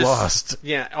anyone we're lost.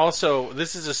 Yeah, also,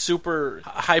 this is a super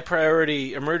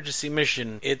high-priority emergency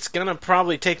mission. It's going to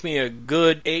probably take me a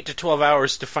good 8 to 12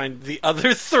 hours to find the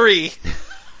other 3.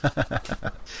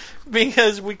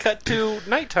 Because we cut to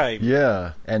nighttime.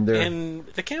 Yeah, and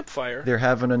the campfire. They're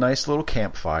having a nice little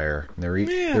campfire. And they're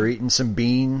eating some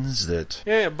beans that...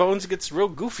 Yeah, Bones gets real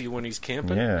goofy when he's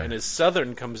camping. Yeah. And his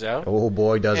Southern comes out. Oh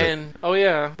boy, does it. And, oh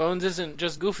yeah, Bones isn't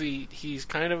just goofy, he's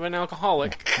kind of an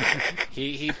alcoholic.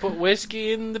 he put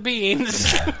whiskey in the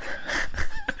beans.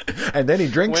 And then he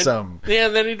drinks some. Yeah,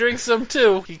 and then he drinks some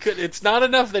too. It's not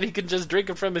enough that he can just drink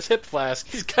it from his hip flask.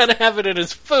 He's got to have it in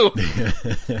his food.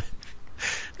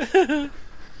 And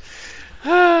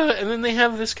then they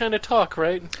have this kind of talk,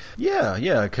 right?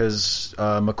 Yeah, because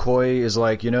McCoy is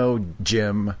like,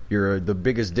 Jim, you're the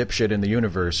biggest dipshit in the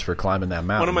universe for climbing that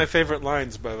mountain. One of my favorite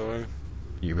lines, by the way.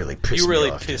 You really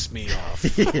pissed me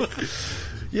off.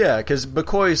 Yeah, because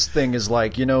McCoy's thing is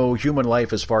like, human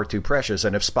life is far too precious,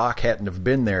 and if Spock hadn't have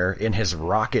been there in his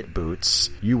rocket boots,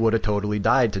 you would have totally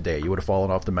died today. You would have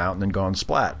fallen off the mountain and gone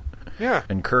splat. Yeah.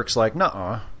 And Kirk's like,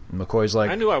 nuh-uh. And McCoy's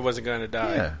like... I knew I wasn't going to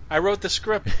die. Yeah. I wrote the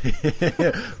script.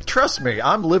 Trust me,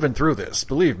 I'm living through this.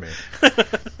 Believe me.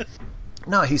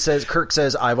 No, Kirk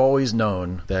says, I've always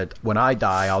known that when I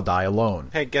die, I'll die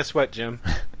alone. Hey, guess what, Jim?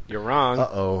 You're wrong.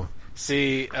 Uh-oh.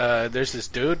 See, there's this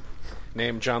dude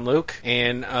named John Luke,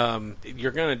 and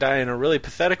you're going to die in a really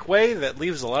pathetic way that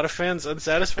leaves a lot of fans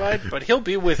unsatisfied, but he'll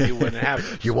be with you when it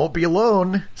happens. You won't be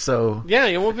alone, so... Yeah,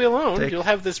 you won't be alone. You'll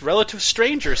have this relative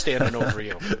stranger standing over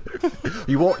you.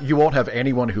 You won't have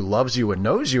anyone who loves you and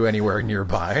knows you anywhere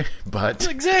nearby, but...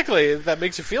 Exactly, that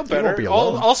makes you feel better. You won't be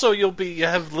alone. Also, you'll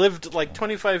have lived like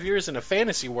 25 years in a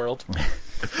fantasy world.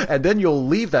 And then you'll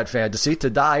leave that fantasy to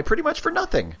die pretty much for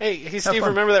nothing. Hey, Steve,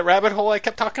 remember that rabbit hole I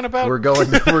kept talking about? We're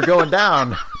going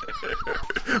down.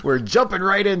 We're jumping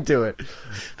right into it.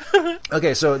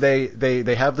 Okay, so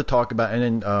they have the talk about,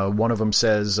 and then one of them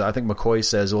says, I think McCoy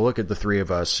says, well, look at the three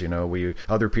of us,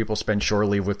 other people spend shore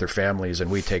leave with their families and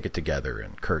we take it together.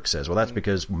 And Kirk says, well, that's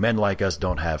because men like us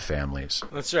don't have families.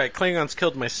 That's right. Klingons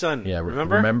killed my son. Yeah,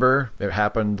 remember? Remember? It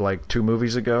happened like 2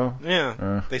 movies ago.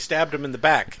 Yeah, they stabbed him in the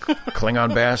back.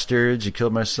 Klingon bastards, you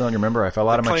killed my son. Remember, I fell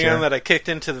out of my chair. Klingon that I kicked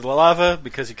into the lava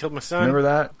because he killed my son. Remember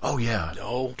that? Oh, yeah.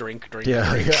 No, drink.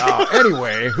 Yeah.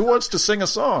 Anyway, who wants to sing a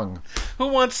song? Who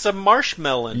wants some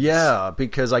marshmallows? Yeah,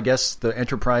 because I guess the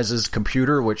Enterprise's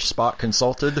computer, which Spock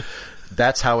consulted,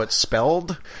 that's how it's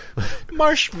spelled.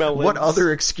 Marshmallows. What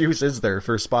other excuse is there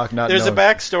for Spock not There's knowing? a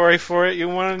backstory for it. You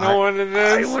want to know what it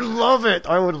is? I would love it.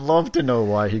 I would love to know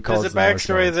why he calls it. There's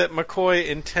a backstory that McCoy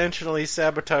intentionally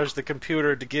sabotaged the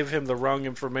computer to give him the wrong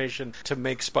information to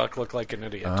make Spock look like an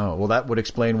idiot. Oh, well, that would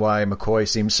explain why McCoy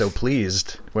seems so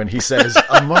pleased when he says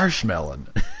a marshmallow.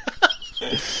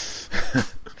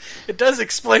 It does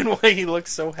explain why he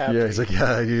looks so happy. Yeah, he's like,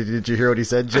 did you hear what he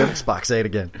said, Jim? Spock, say it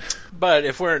again. But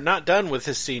if we're not done with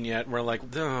this scene yet, we're like,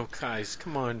 oh, guys,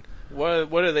 come on. What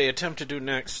do they attempt to do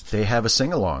next? They have a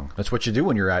sing-along. That's what you do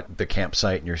when you're at the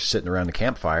campsite and you're sitting around the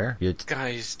campfire.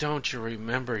 Guys, don't you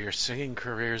remember your singing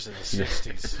careers in the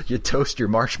 60s? You toast your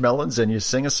marshmallows and you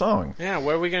sing a song. Yeah,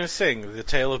 what are we going to sing? The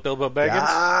Tale of Bilbo Baggins?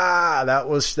 Ah, that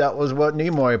was what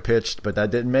Nimoy pitched, but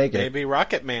that didn't make it. Maybe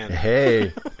Rocket Man.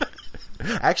 Hey.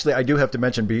 Actually, I do have to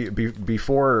mention,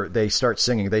 before they start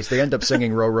singing, they end up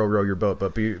singing Row, Row, Row Your Boat,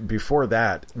 but before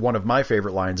that, one of my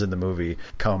favorite lines in the movie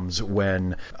comes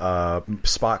when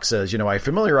Spock says, I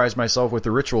familiarized myself with the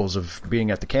rituals of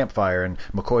being at the campfire, and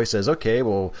McCoy says, okay,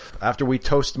 well, after we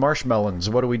toast marshmallows,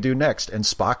 what do we do next? And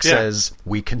Spock says,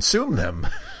 we consume them.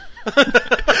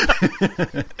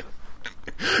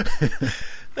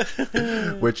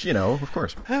 Which, of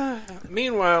course.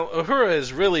 Meanwhile, Uhura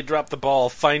has really dropped the ball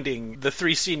finding the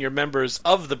 3 senior members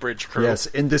of the bridge crew. Yes,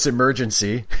 in this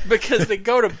emergency. Because they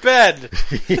go to bed.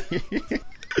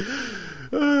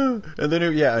 And then,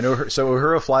 so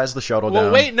Uhura flies the shuttle down.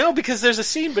 Well, wait, no, because there's a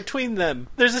scene between them.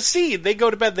 There's a scene. They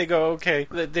go to bed, they go, okay.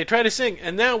 They try to sing,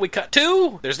 and now we cut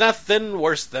to, there's nothing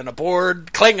worse than a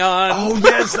bored Klingon. Oh,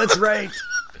 yes, that's right.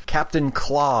 Captain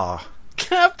Claw.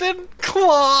 Captain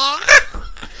Claw!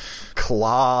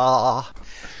 Claw.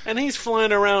 And he's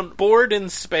flying around bored in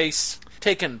space,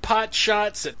 taking pot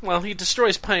shots at, he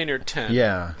destroys Pioneer 10.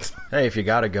 Yeah. Hey, if you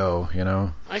gotta go,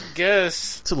 I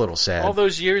guess. It's a little sad. All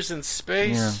those years in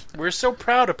space. Yeah. We're so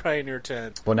proud of Pioneer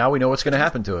 10. Well, now we know what's going to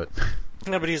happen to it.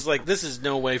 No, but he's like, this is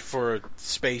no way for a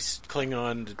space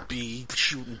Klingon to be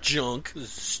shooting junk. This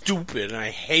is stupid, and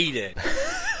I hate it.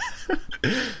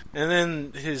 And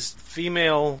then his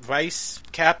female vice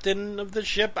captain of the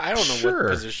ship, I don't know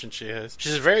what position she has.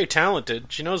 She's very talented.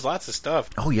 She knows lots of stuff.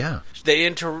 Oh, yeah. They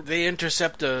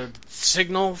intercept a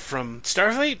signal from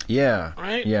Starfleet? Yeah.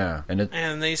 Right? Yeah.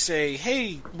 And they say,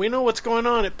 hey, we know what's going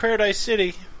on at Paradise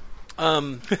City.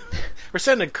 We're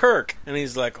sending Kirk. And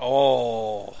he's like,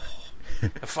 oh...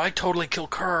 If I totally kill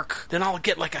Kirk, then I'll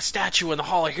get like a statue in the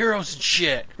Hall of Heroes and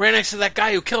shit. Right next to that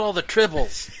guy who killed all the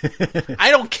Tribbles.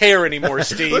 I don't care anymore,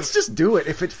 Steve. Let's just do it.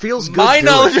 If it feels good, my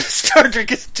knowledge of Star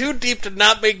Trek is too deep to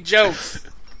not make jokes.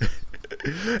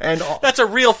 And that's a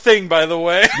real thing, by the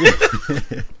way.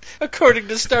 According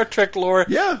to Star Trek lore,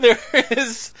 there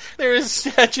is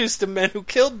statues to men who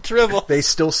killed Tribble. They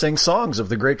still sing songs of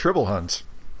the Great Tribble Hunt.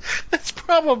 That's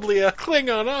probably a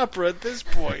Klingon opera at this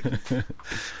point.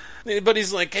 But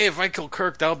he's like, hey, if I kill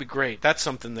Kirk, that'll be great. That's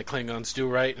something that Klingons do,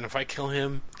 right? And if I kill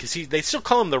him... Because they still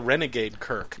call him the Renegade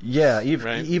Kirk. Yeah,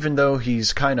 even though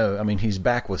he's kind of... he's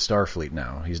back with Starfleet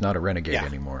now. He's not a renegade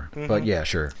anymore. Mm-hmm. But yeah,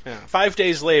 sure. Yeah. 5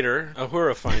 days later,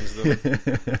 Uhura finds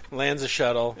them, lands a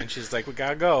shuttle, and she's like, we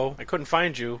gotta go. I couldn't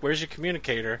find you. Where's your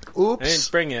communicator? Oops. I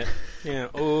didn't bring it.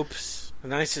 Yeah, oops.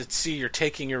 Nice to see you're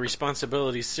taking your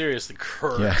responsibilities seriously,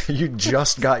 Kirk. Yeah, you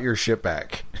just got your ship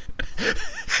back.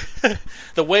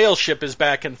 The whale ship is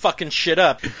back and fucking shit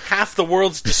up. Half the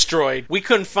world's destroyed. We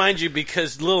couldn't find you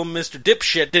because little Mr.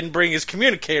 Dipshit didn't bring his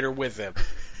communicator with him.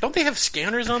 Don't they have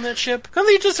scanners on that ship? Couldn't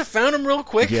they just have found him real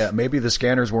quick? Yeah, maybe the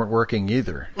scanners weren't working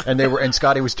either. And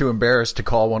Scotty was too embarrassed to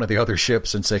call one of the other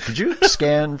ships and say, could you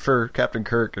scan for Captain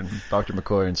Kirk and Dr.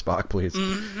 McCoy and Spock, please?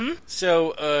 Mm-hmm.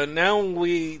 So now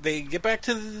they get back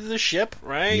to the ship,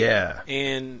 right? Yeah.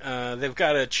 And they've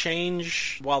got to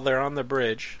change while they're on the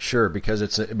bridge. Sure, because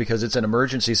it's an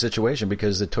emergency situation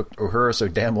because it took Uhura so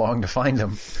damn long to find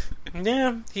them.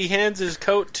 Yeah, he hands his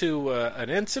coat to an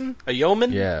ensign, a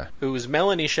yeoman, who's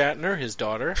Melanie Shatner, his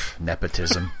daughter.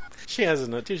 Nepotism. She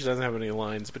doesn't have any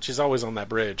lines, but she's always on that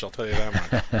bridge, I'll tell you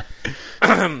that much.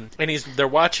 And they're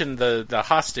watching the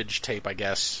hostage tape, I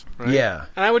guess. Right? Yeah.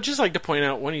 And I would just like to point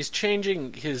out, when he's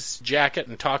changing his jacket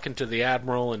and talking to the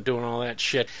Admiral and doing all that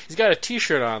shit, he's got a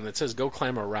t-shirt on that says, go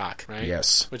climb a rock, right?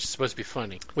 Yes. Which is supposed to be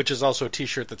funny. Which is also a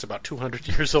t-shirt that's about 200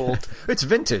 years old. It's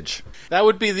vintage. That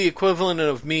would be the equivalent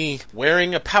of me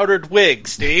wearing a powdered wig,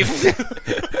 Steve.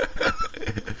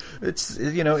 It's,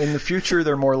 in the future,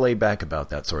 they're more laid back about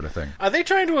that sort of thing. Are they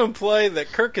trying to imply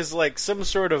that Kirk is like some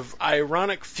sort of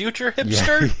ironic future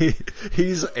hipster? Yeah,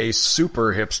 he's a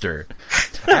super hipster.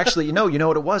 Actually, you know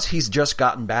what it was? He's just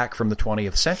gotten back from the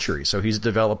 20th century, so he's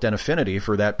developed an affinity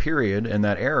for that period and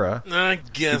that era. I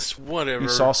guess, whatever. He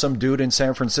saw some dude in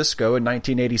San Francisco in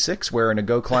 1986 wearing a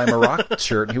Go Climb a Rock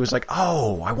shirt, and he was like,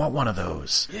 oh, I want one of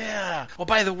those. Yeah. Well,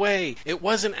 by the way, it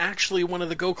wasn't actually one of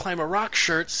the Go Climb a Rock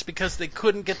shirts because they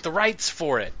couldn't get the rights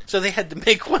for it. So they had to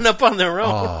make one up on their own.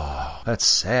 Oh, that's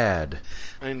sad.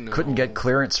 I know. Couldn't get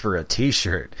clearance for a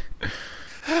t-shirt.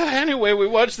 Anyway, we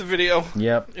watched the video.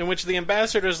 Yep. In which the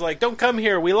ambassador's like, don't come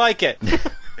here, we like it.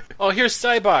 oh, here's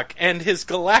Sybok and his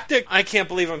galactic... I can't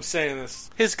believe I'm saying this.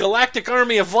 His galactic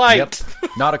army of light. Yep.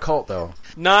 Not a cult, though.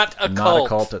 Not a cult. Not a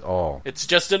cult at all. It's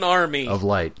just an army. Of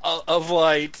light. Of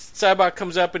light. Sybok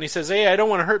comes up and he says, hey, I don't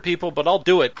want to hurt people, but I'll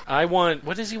do it. I want...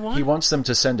 What does he want? He wants them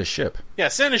to send a ship. Yeah,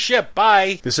 send a ship.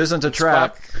 Bye. This isn't a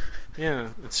trap. Yeah,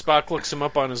 and Spock looks him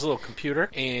up on his little computer,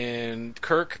 and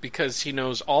Kirk, because he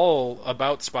knows all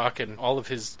about Spock and all of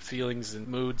his feelings and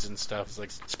moods and stuff, is like,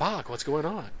 Spock, what's going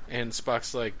on? And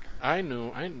Spock's like, I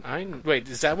know. Wait,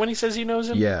 is that when he says he knows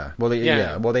him? Yeah. Well,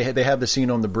 they have the scene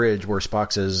on the bridge where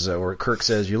Spock says, or Kirk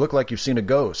says, you look like you've seen a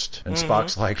ghost. And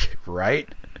Spock's like, right?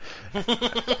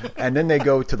 And then they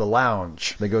go to the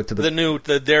lounge. They go to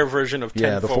their version of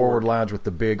 10 the forward lounge with the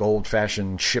big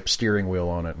old-fashioned ship steering wheel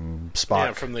on it, and Spock.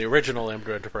 Yeah, from the original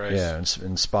Enterprise. Yeah,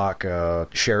 and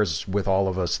Spock shares with all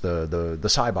of us the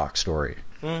Sybok story.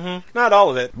 Mm-hmm. Not all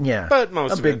of it. Yeah, but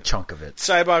most of it. A big chunk of it.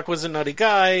 Sybok was a nutty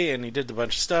guy, and he did a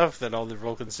bunch of stuff that all the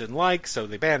Vulcans didn't like, so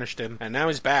they banished him, and now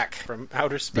he's back from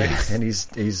outer space. Yeah, and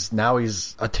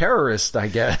he's a terrorist, I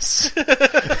guess.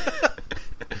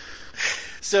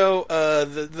 So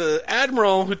the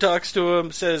admiral who talks to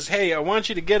him says, hey, I want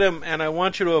you to get him, and I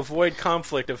want you to avoid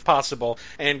conflict if possible.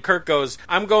 And Kirk goes,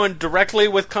 I'm going directly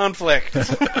with conflict.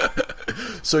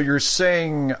 So you're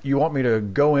saying you want me to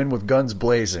go in with guns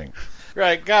blazing?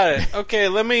 Right, got it. Okay,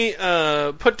 let me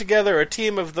put together a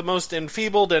team of the most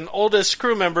enfeebled and oldest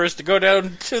crew members to go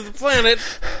down to the planet.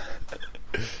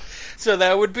 So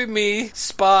that would be me,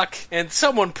 Spock, and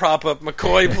someone prop up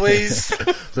McCoy, please.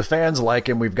 The fans like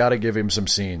him. We've got to give him some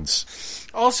scenes.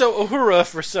 Also, Uhura,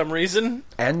 for some reason.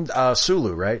 And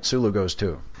Sulu, right? Sulu goes,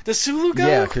 too. Does Sulu go?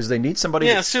 Yeah, because they need somebody...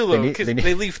 Yeah, Sulu, because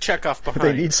they leave Chekhov behind.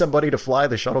 They need somebody to fly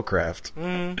the shuttlecraft.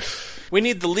 We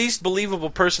need the least believable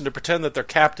person to pretend that they're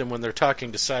captain when they're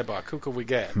talking to Sybok. Who could we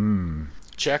get?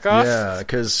 Chekhov? Yeah,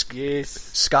 because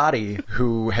Scotty,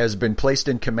 who has been placed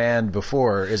in command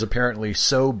before, is apparently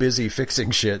so busy fixing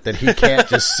shit that he can't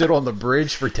just sit on the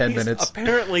bridge for 10 minutes.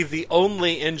 Apparently the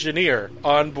only engineer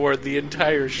on board the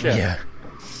entire ship. Yeah.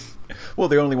 Well,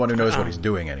 the only one who knows what he's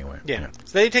doing anyway. Yeah.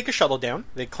 So they take a shuttle down.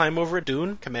 They climb over a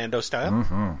dune, commando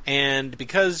style. And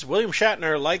because William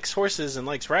Shatner likes horses and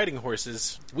likes riding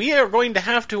horses, we are going to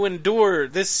have to endure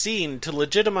this scene to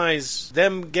legitimize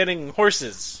them getting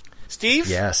horses. Steve?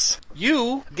 Yes.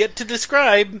 You get to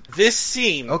describe this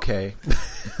scene. Okay.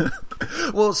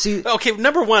 Well, see... Okay,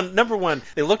 number one,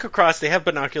 they look across, they have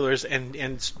binoculars, and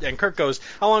Kirk goes,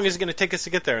 how long is it going to take us to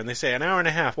get there? And they say, an hour and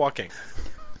a half walking.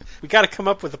 We got to come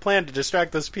up with a plan to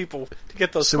distract those people to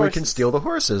get those horses. So we can steal the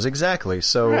horses, exactly.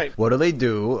 So What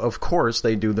do? Of course,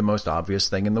 they do the most obvious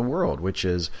thing in the world, which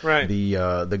is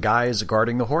the guys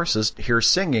guarding the horses hear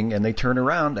singing, and they turn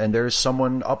around, and there's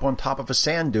someone up on top of a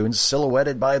sand dune,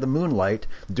 silhouetted by the moonlight,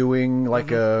 doing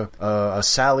like a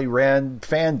Sally Rand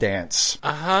fan dance.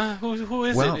 Who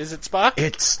is it? Is it Spock?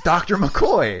 It's Dr.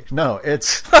 McCoy. No,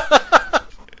 it's...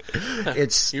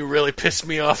 You really pissed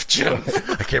me off, Jim.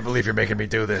 I can't believe you're making me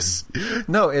do this.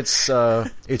 No, it's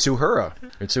Uhura.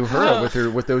 It's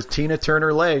Uhura with those Tina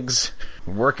Turner legs,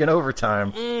 working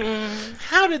overtime.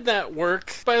 How did that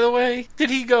work, by the way? Did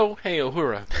he go, hey,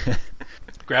 Uhura,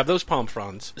 grab those palm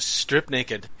fronds, strip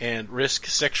naked, and risk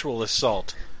sexual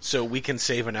assault so we can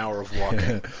save an hour of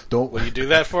walking? Will you do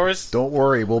that for us? Don't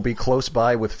worry, we'll be close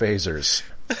by with phasers.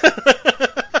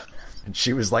 And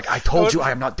she was like, I told you I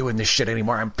am not doing this shit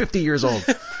anymore. I'm 50 years old.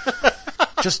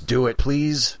 Just do it,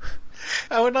 please.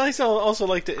 I would also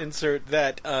like to insert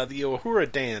that the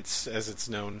Uhura dance, as it's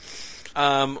known,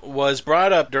 was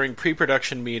brought up during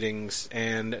pre-production meetings,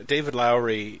 and David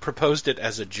Lowery proposed it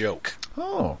as a joke.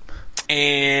 Oh.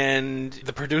 And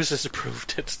the producers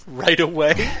approved it right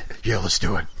away. Yeah, let's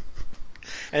do it.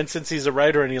 And since he's a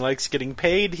writer and he likes getting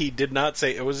paid, he did not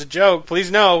say, it was a joke. Please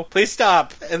no. Please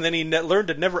stop. And then he learned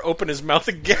to never open his mouth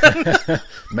again.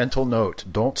 Mental note.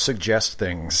 Don't suggest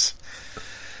things.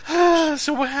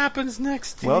 So what happens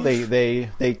next, Steve? Well, they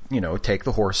take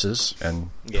the horses, and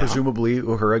presumably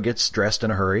Uhura gets dressed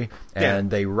in a hurry,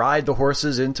 and they ride the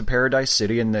horses into Paradise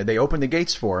City, and they open the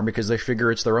gates for them because they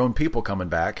figure it's their own people coming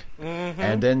back.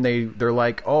 And then they're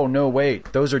like, oh, no,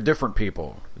 wait, those are different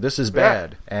people. This is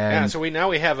bad. And so we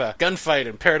have a gunfight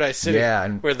in Paradise City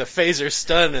where the phaser's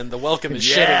stun and the welcome is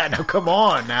shitting. Yeah, now come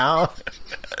on now.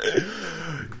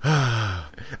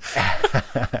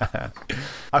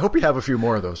 I hope you have a few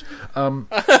more of those.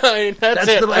 That's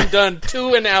it. I'm done.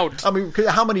 2 and out. I mean,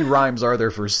 how many rhymes are there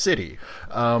for city?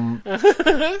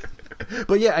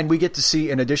 But yeah, and we get to see,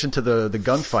 in addition to the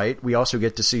gunfight, we also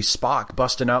get to see Spock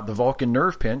busting out the Vulcan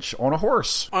nerve pinch on a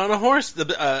horse. On a horse,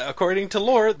 according to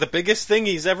lore, the biggest thing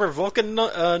he's ever Vulcan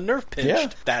nerve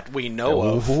pinched that we know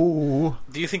of.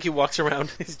 Do you think he walks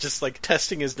around, he's just like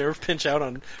testing his nerve pinch out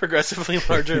on progressively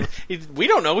larger... we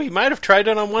don't know, he might have tried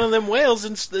it on one of them whales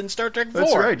in Star Trek 4.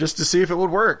 That's right, just to see if it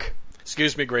would work.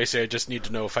 Excuse me, Gracie, I just need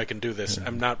to know if I can do this.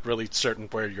 I'm not really certain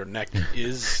where your neck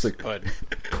is, but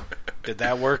did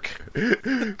that work?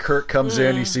 Kirk comes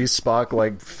in, he sees Spock,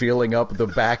 like, feeling up the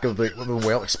back of the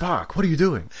whale. Like, Spock, what are you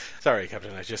doing? Sorry,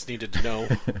 Captain, I just needed to know.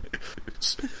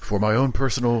 For my own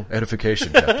personal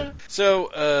edification, Captain.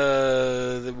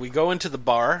 So, we go into the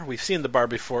bar. We've seen the bar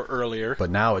before earlier.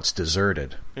 But now it's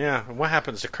deserted. Yeah, and what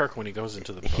happens to Kirk when he goes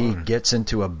into the bar? He gets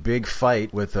into a big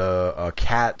fight with a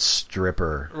cat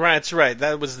stripper. Right, that's right.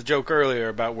 That was the joke earlier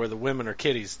about where the women are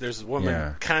kitties. There's a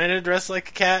woman kind of dressed like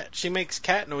a cat. She makes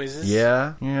cat noises.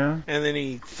 Yeah. And then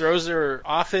he throws her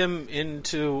off him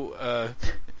into a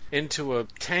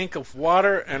tank of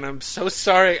water, and I'm so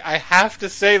sorry, I have to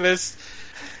say this.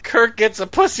 Kirk gets a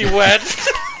pussy wet.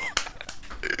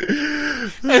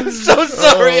 I'm so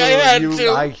sorry, I had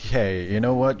to. Hey, you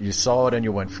know what? You saw it and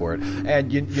you went for it.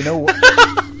 And you know what?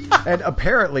 And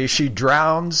apparently she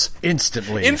drowns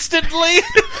instantly. Instantly?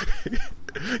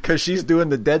 Because she's doing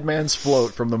the dead man's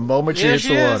float from the moment she hits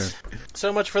the water.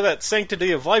 So much for that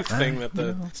sanctity of life thing that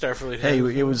the Starfleet had. Hey,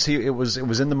 it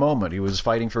was in the moment. He was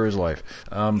fighting for his life.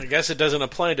 I guess it doesn't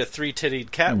apply to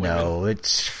three-tittied cat women. No,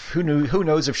 it's who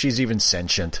knows if she's even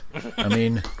sentient. I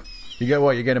mean, you're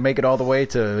going to make it all the way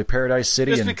to Paradise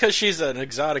City? Just because she's an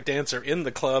exotic dancer in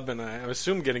the club, and I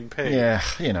assume getting paid. Yeah,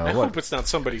 I hope it's not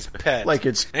somebody's pet. Like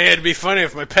it's. Hey, it'd be funny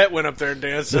if my pet went up there and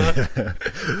danced.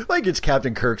 Like it's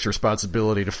Captain Kirk's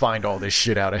responsibility to find all this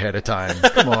shit out ahead of time.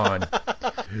 Come on.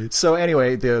 So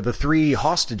anyway, the three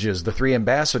hostages, the three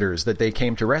ambassadors that they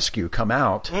came to rescue, come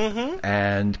out,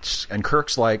 and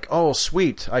Kirk's like, "Oh,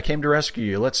 sweet, I came to rescue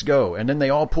you. Let's go." And then they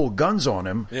all pull guns on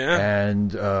him. Yeah.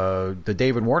 And the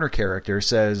David Warner character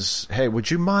says, "Hey,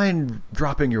 would you mind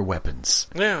dropping your weapons?"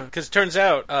 Yeah, because it turns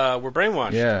out we're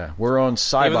brainwashed. Yeah, we're on Cybok's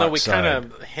side. Even though we kind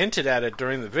of hinted at it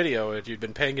during the video, if you'd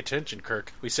been paying attention,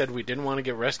 Kirk, we said we didn't want to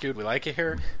get rescued. We like it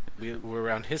here. We're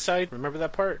on his side. Remember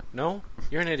that part? No?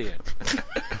 You're an idiot.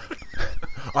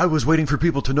 I was waiting for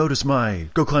people to notice my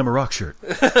Go Climb a Rock shirt.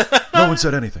 No one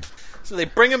said anything. So they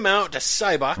bring him out to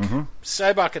Cybok.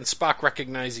 Cybok and Spock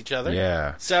recognize each other.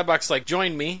 Yeah. Cybok's like,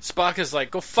 join me. Spock is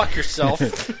like, go fuck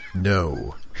yourself.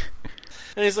 No.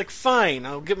 And he's like, fine,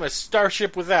 I'll get my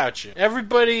starship without you.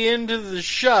 Everybody into the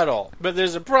shuttle. But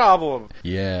there's a problem.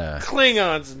 Yeah.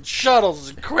 Klingons and shuttles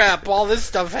and crap, all this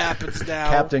stuff happens now.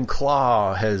 Captain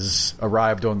Claw has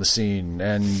arrived on the scene,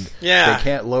 and they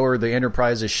can't lower the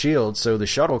Enterprise's shield so the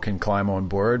shuttle can climb on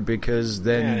board, because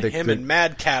then... him and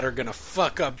Mad Cat are gonna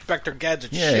fuck up Vector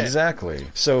Gadget's shit. Yeah, exactly.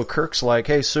 So Kirk's like,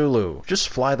 hey, Sulu, just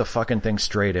fly the fucking thing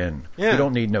straight in. Yeah. You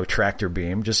don't need no tractor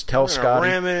beam. Just tell Scotty...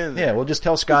 ram it in there. Yeah, we'll just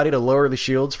tell Scotty to lower the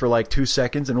shields for like 2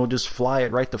 seconds, and we'll just fly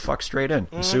it right the fuck straight in.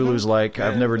 And Sulu's like,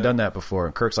 I've never done that before.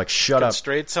 And Kirk's like, shut up.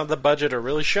 Constraints on the budget are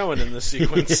really showing in this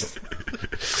sequence.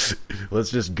 Let's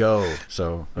just go.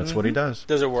 So that's what he does.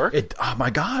 Does it work? Oh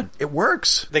my god, it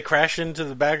works. They crash into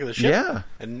the back of the ship? Yeah.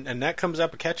 And that comes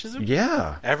up and catches him?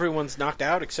 Yeah. Everyone's knocked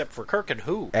out except for Kirk and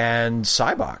who? And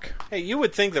Cybok. Hey, you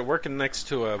would think that working next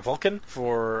to a Vulcan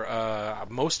for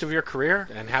most of your career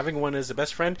and having one as a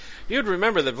best friend, you'd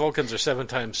remember that Vulcans are 7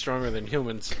 times stronger than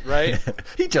humans, right?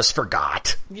 He just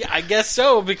forgot. Yeah, I guess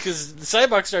so, because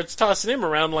Cybok starts tossing him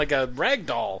around like a rag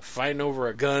doll, fighting over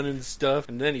a gun and stuff,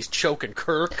 and then he's choking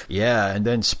Kirk. Yeah, and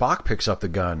then Spock picks up the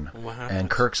gun, and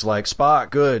Kirk's like, Spock,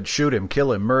 good, shoot him,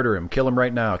 kill him, murder him, kill him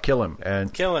right now, kill him.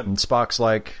 And Spock's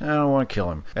like, I don't want to kill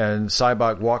him. And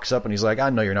Cybok walks up and he's like, I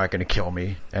know you're not going to kill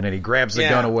me. And then he grabs the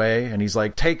gun away, and he's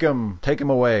like, take him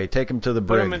away, take him to the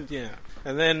brig.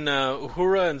 And then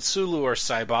Uhura and Sulu are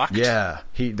Cybok'd. Yeah,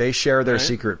 they share their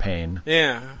secret pain.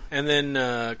 Yeah, and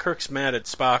then Kirk's mad at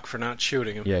Spock for not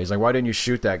shooting him. Yeah, he's like, why didn't you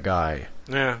shoot that guy?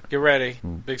 Yeah, get ready.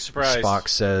 Big surprise. Spock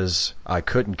says, I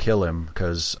couldn't kill him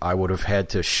because I would have had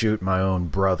to shoot my own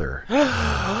brother.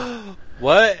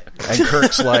 What? And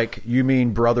Kirk's like, you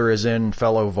mean brother as in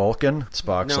fellow Vulcan?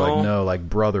 Spock's like, no, like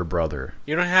brother.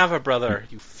 You don't have a brother,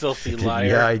 you filthy liar.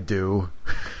 Yeah, I do.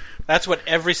 That's what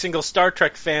every single Star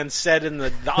Trek fan said in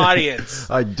the audience.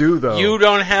 I do, though. You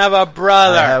don't have a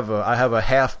brother. I have a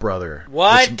half brother.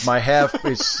 What? My half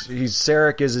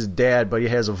Sarek is his dad, but he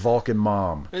has a Vulcan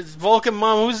mom. It's Vulcan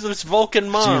mom. Who's this Vulcan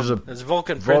mom? It's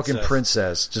Vulcan princess. Vulcan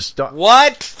princess. Just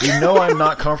what? You know I'm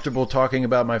not comfortable talking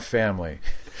about my family.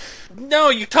 No,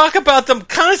 you talk about them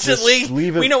constantly. Just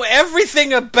leave it. We know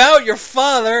everything about your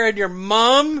father and your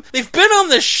mom. They've been on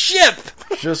the ship.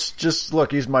 Just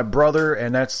look, he's my brother,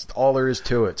 and that's all there is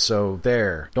to it. So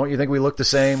there. Don't you think we look the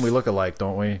same? We look alike,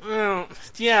 don't we? Well,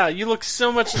 yeah, you look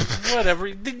so much...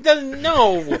 Whatever.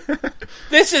 No.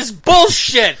 This is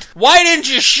bullshit. Why didn't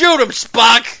you shoot him,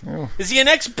 Spock? Is he an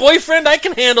ex-boyfriend? I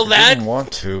can handle that. I didn't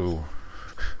want to.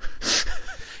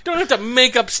 Don't have to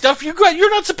make up stuff. You're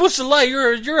not supposed to lie.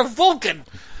 You're a Vulcan.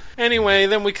 Anyway,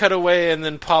 then we cut away, and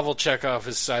then Pavel Chekhov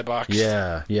is Sybok.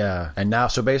 Yeah. And now,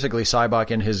 so basically,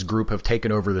 Sybok and his group have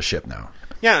taken over the ship now.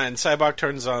 Yeah, and Sybok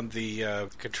turns on the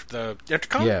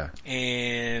intercom. Yeah.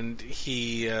 And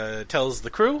he tells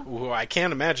the crew, who I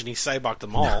can't imagine he Syboked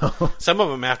them all. No. Some of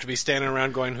them have to be standing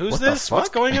around going, "Who's this? What's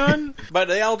going on?" But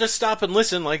they all just stop and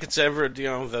listen like it's ever,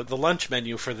 the lunch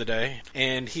menu for the day.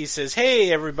 And he says,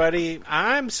 "Hey, everybody,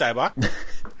 I'm Sybok.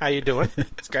 How you doing?"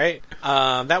 It's great.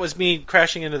 That was me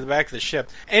crashing into the back of the ship.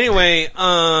 Anyway,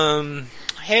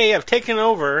 hey, I've taken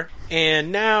over,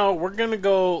 and now we're going to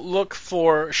go look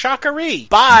for Shakari.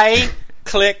 Bye!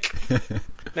 Click.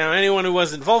 Now, anyone who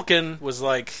wasn't Vulcan was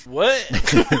like, what?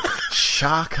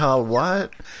 Shaka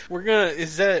what? We're going to...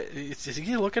 Is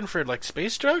he looking for, like,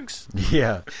 space drugs?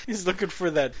 Yeah. He's looking for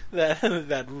that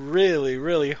really,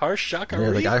 really harsh Shakari. Yeah,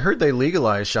 like, I heard they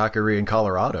legalized Shakari in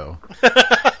Colorado.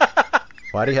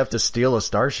 Why do you have to steal a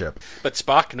starship? But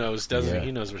Spock knows, doesn't he?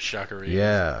 He knows what Shakari is.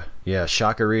 Yeah.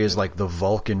 Shakari is like the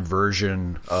Vulcan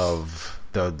version of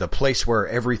the place where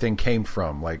everything came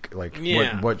from, like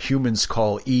what humans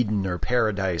call Eden or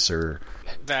paradise or...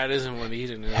 That isn't what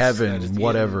Eden is. Heaven,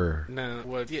 whatever. No,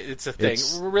 it's a thing.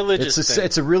 Religious thing.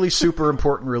 It's a really super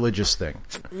important religious thing.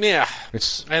 Yeah.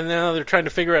 And now they're trying to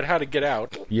figure out how to get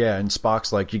out. Yeah, and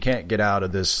Spock's like, you can't get out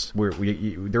of this.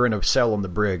 They're in a cell on the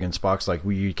brig, and Spock's like,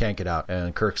 you can't get out.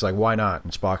 And Kirk's like, why not?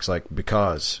 And Spock's like,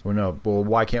 because. Well,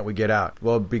 why can't we get out?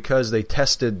 Well, because they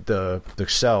tested the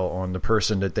cell on the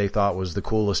person that they thought was the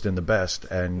coolest and the best,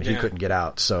 and he couldn't get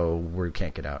out, so we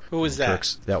can't get out. Who was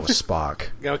that? That was Spock.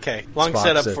 Okay. Long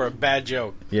set up for a bad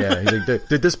joke. Yeah, he's like,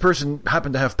 did this person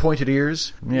happen to have pointed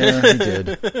ears? Yeah, he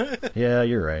did. Yeah,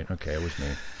 you're right. Okay, it was me.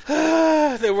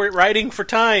 They were riding for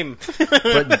time.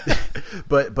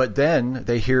 but then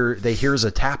hears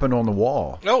a tapping on the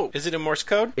wall. Oh, is it in Morse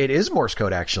code? It is Morse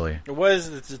code, actually. What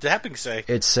does the tapping say?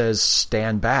 It says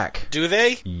 "stand back." Do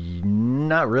they?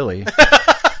 Not really.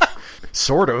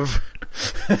 Sort of.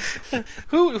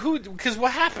 Who? Because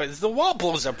what happens? The wall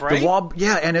blows up, right? The wall,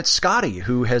 yeah, and it's Scotty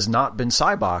who has not been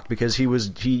Sybok because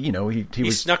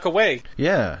he snuck away.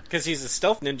 Yeah, because he's a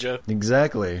stealth ninja.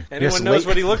 Exactly. Anyone knows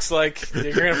what he looks like?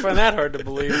 You're going to find that hard to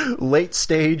believe. Late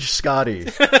stage Scotty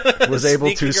was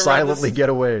able to silently get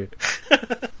away.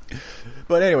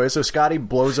 But anyway, so Scotty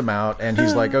blows him out, and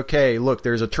he's like, okay, look,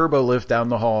 there's a turbo lift down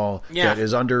the hall that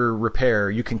is under repair.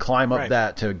 You can climb up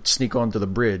that to sneak onto the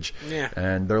bridge. Yeah.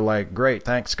 And they're like, great,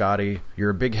 thanks, Scotty.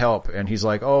 You're a big help. And he's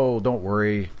like, oh, don't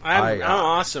worry. I'm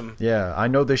awesome. Yeah, I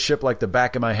know this ship like the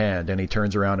back of my hand. And he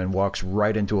turns around and walks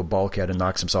right into a bulkhead and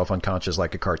knocks himself unconscious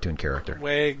like a cartoon character.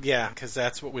 Yeah, because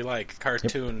that's what we like,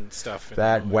 cartoon stuff.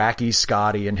 That wacky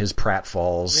Scotty and his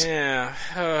pratfalls. Yeah.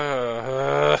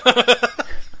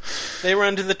 They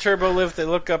run to the turbo lift, they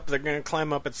look up, they're going to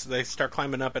climb up, they start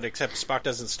climbing up it, except Spock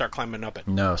doesn't start climbing up it.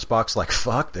 No, Spock's like,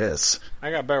 fuck this. I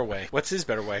got a better way. What's his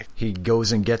better way? He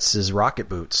goes and gets his rocket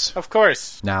boots. Of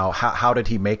course. Now, how did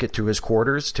he make it to his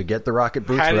quarters to get the rocket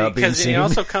boots without being seen? Because he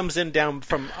also comes in down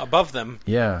from above them.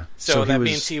 Yeah. So that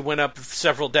means he went up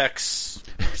several decks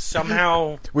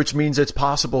somehow. Which means it's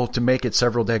possible to make it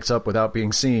several decks up without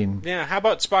being seen. Yeah, how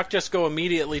about Spock just go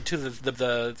immediately to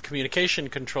the communication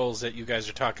controls that you guys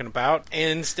are talking about,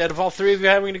 instead of all three of you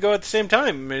having to go at the same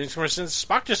time? It makes more sense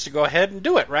Spock just to go ahead and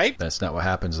do it, right? That's not what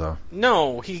happens, though.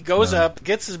 No, he goes up,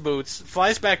 gets his boots,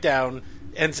 flies back down,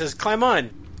 and says, climb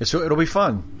on. So it'll be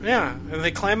fun. Yeah, and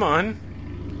they climb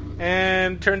on,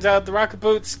 and turns out the rocket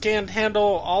boots can't handle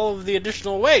all of the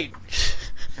additional weight.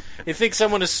 You think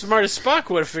someone as smart as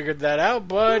Spock would have figured that out,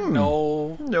 but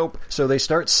no. Nope. So they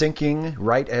start sinking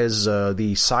right as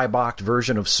the Sybok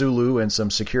version of Sulu and some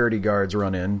security guards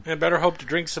run in. I better hope to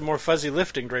drink some more fuzzy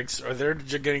lifting drinks, or they're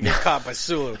going to get caught by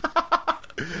Sulu.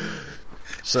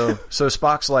 So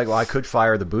Spock's like, well, I could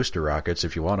fire the booster rockets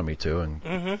if you wanted me to.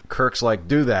 And Kirk's like,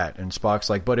 do that. And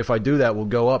Spock's like, but if I do that, we'll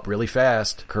go up really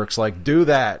fast. Kirk's like, do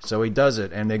that. So he does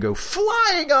it. And they go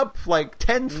flying up like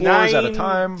 10 floors at a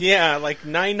time. Yeah, like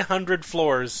 900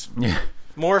 floors. Yeah.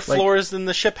 More floors than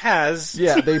the ship has.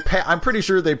 Yeah, I'm pretty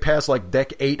sure they pass like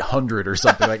deck 800 or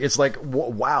something. Like it's like,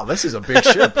 wow, this is a big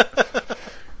ship.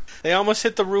 They almost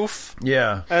hit the roof.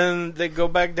 Yeah. And they go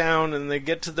back down and they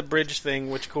get to the bridge thing,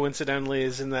 which coincidentally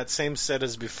is in that same set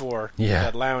as before. Yeah.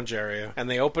 That lounge area. And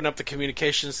they open up the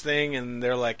communications thing and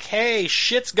they're like, hey,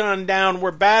 shit's gone down.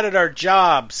 We're bad at our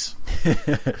jobs.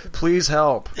 Please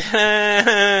help.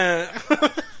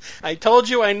 I told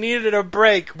you I needed a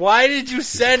break. Why did you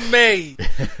send me?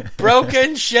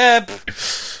 Broken ship.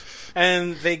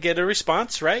 And they get a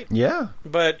response, right? Yeah.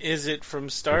 But is it from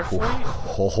Starfleet?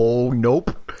 Oh,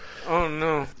 nope. Oh,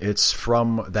 no. It's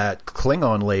from that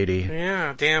Klingon lady.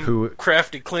 Yeah, damn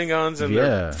crafty Klingons and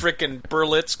their frickin'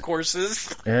 Berlitz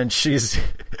courses. And she's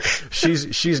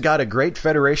got a great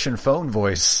Federation phone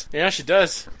voice. Yeah, she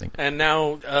does. And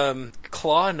now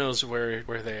Claw knows where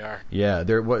they are. Yeah,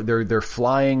 they're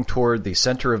flying toward the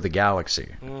center of the galaxy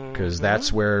because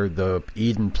that's where the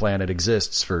Eden planet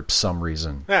exists for some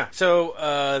reason. Yeah,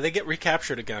 so they get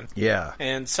recaptured again. Yeah.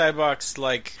 And Cybok's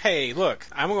like, hey, look,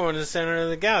 I'm going to the center of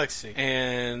the galaxy.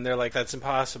 And they're like, that's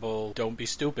impossible. Don't be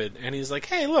stupid. And he's like,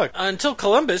 hey, look, until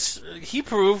Columbus, he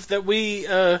proved that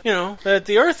that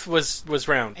the Earth was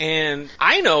round. And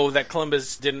I know that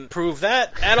Columbus didn't prove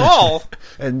that at all.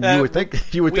 And you would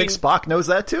think Spock knows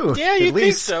that too. Yeah, you'd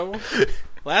think so.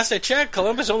 Last I checked,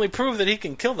 Columbus only proved that he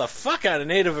can kill the fuck out of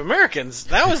Native Americans.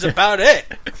 That was about it.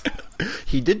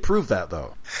 He did prove that,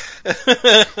 though.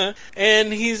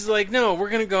 And he's like, no,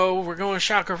 we're going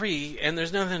Shakari, and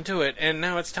there's nothing to it. And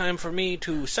now it's time for me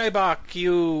to Cybok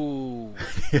you.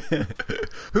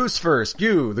 Who's first?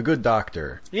 You, the good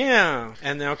doctor. Yeah.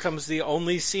 And now comes the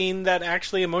only scene that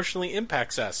actually emotionally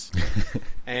impacts us.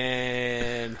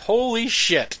 And holy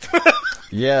shit.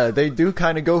 Yeah, they do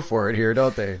kind of go for it here,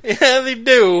 don't they? Yeah, they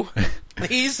do.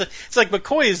 It's like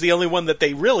McCoy is the only one that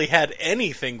they really had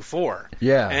anything for.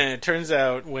 Yeah. And it turns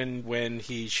out when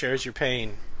he shares your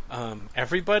pain,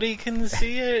 everybody can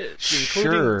see it,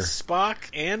 including Spock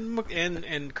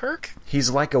and Kirk. He's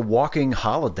like a walking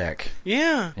holodeck.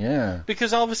 Yeah. Yeah.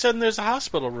 Because all of a sudden there's a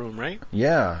hospital room, right?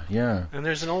 Yeah, yeah. And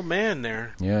there's an old man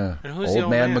there. Yeah. And who's the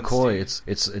old man? McCoy.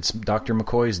 It's Dr.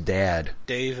 McCoy's dad.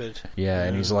 David. Yeah,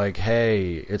 and he's like,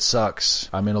 hey, it sucks.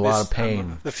 I'm in a lot of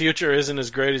pain. The future isn't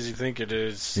as great as you think it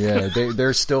is. Yeah,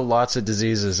 there's still lots of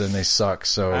diseases and they suck,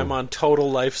 so... I'm on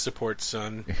total life support,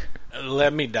 son.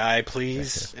 Let me die,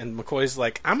 please. And McCoy's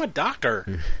like, I'm a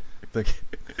doctor.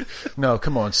 No,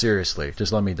 come on, seriously.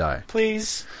 Just let me die.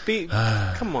 Please.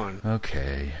 Come on.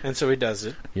 Okay. And so he does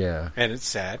it. Yeah. And it's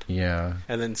sad. Yeah.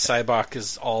 And then Cybok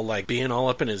is all like being all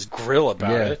up in his grill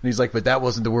about it. And he's like, but that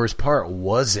wasn't the worst part,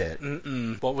 was it?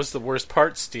 Mm-mm. What was the worst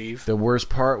part, Steve? The worst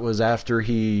part was after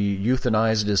he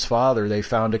euthanized his father, they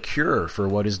found a cure for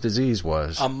what his disease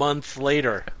was. A month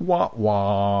later. Wah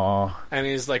wah. And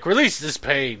he's like, release this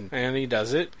pain. And he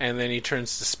does it. And then he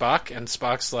turns to Spock, and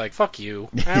Spock's like, fuck you.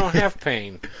 I don't have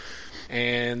pain.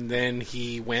 And then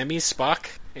he whammies Spock,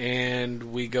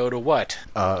 and we go to what?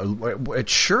 It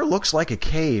sure looks like a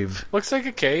cave. Looks like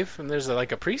a cave, and there's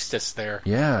like a priestess there.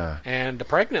 Yeah. And a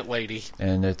pregnant lady.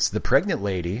 And it's the pregnant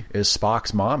lady is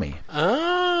Spock's mommy.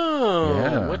 Oh.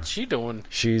 Yeah. What's she doing?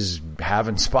 She's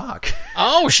having Spock.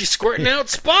 Oh, she's squirting out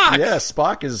Spock. Yeah,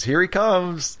 Spock is, here he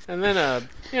comes. And then a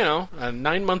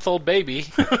 9-month-old baby.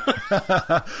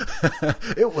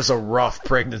 It was a rough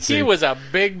pregnancy. He was a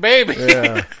big baby.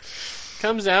 Yeah.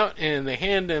 Comes out and they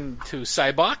hand him to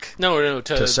Cybok. No,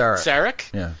 to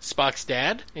Sarek. Yeah. Spock's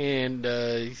dad. And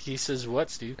he says,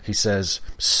 what, Steve? He says,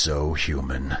 so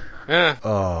human.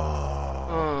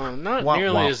 Oh, not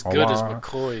nearly as good as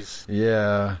McCoy's.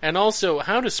 Yeah. And also,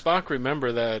 how does Spock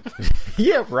remember that?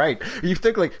 Yeah, right. You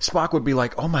think like Spock would be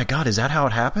like, oh my god, is that how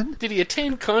it happened? Did he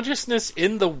attain consciousness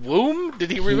in the womb?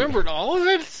 Did he remember all of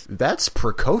it? That's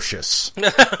precocious.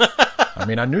 I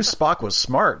mean, I knew Spock was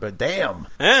smart, but damn.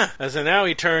 Yeah. So now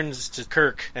he turns to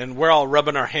Kirk, and we're all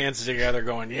rubbing our hands together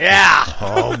going, yeah!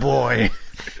 Oh boy.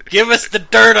 Give us the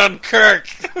dirt on Kirk!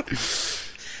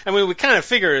 I mean, we kind of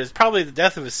figure it's probably the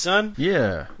death of his son.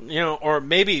 Yeah. Or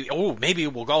maybe we'll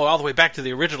go all the way back to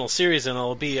the original series and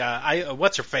it'll be,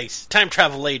 what's her face? Time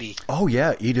travel lady. Oh,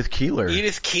 yeah, Edith Keeler.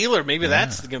 Maybe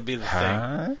that's going to be the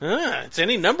thing. It's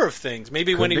any number of things.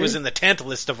 Maybe when he was in the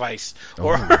Tantalus device.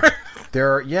 Or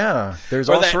there's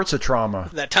all sorts of trauma.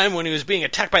 That time when he was being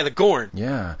attacked by the Gorn.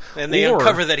 Yeah. And they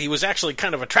uncover that he was actually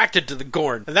kind of attracted to the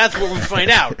Gorn. And that's what we find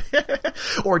out.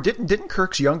 Or didn't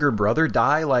Kirk's younger brother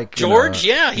die like... George?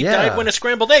 He died when a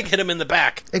scrambled egg hit him in the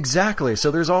back. Exactly.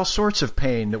 So there's all sorts of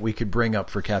pain that we could bring up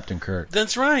for Captain Kirk.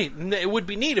 That's right. And it would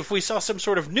be neat if we saw some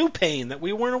sort of new pain that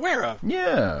we weren't aware of.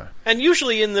 Yeah. And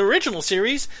usually in the original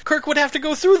series, Kirk would have to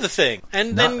go through the thing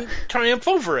and then triumph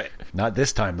over it. Not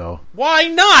this time, though. Why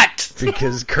not?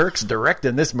 Because Kirk's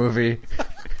directing this movie.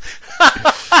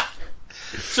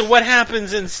 So what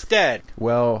happens instead?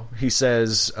 Well, he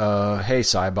says, hey,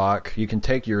 Cybok, you can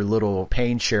take your little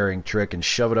pain-sharing trick and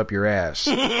shove it up your ass.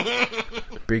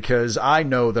 Because I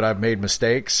know that I've made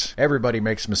mistakes. Everybody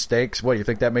makes mistakes. What, you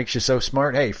think that makes you so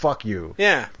smart? Hey, fuck you.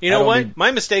 Yeah. You know what? My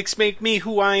mistakes make me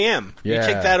who I am. Yeah.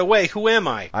 You take that away, who am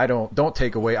I? Don't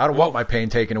take away. I don't want my pain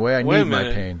taken away. I need my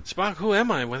pain. Spock, who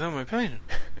am I without my pain?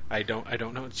 I don't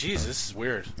know. Jeez, this is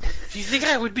weird. Do you think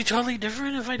I would be totally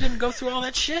different if I didn't go through all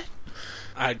that shit?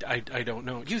 I don't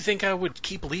know. You think I would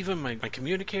keep leaving my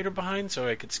communicator behind so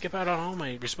I could skip out on all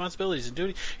my responsibilities and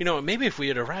duty? You know, maybe if we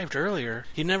had arrived earlier,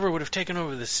 he never would have taken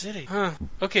over the city. Huh.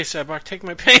 Okay, Cybok, take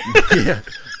my pain. Yeah.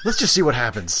 Let's just see what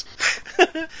happens.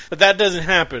 But that doesn't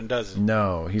happen, does it?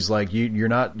 No. He's like, you're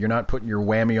not putting your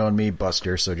whammy on me,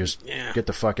 Buster, so just get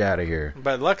the fuck out of here.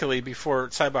 But luckily, before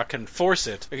Cybok can force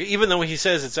it, even though he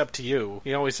says it's up to you,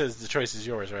 he always says the choice is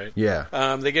yours, right?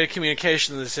 Yeah. They get a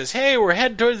communication that says, hey, we're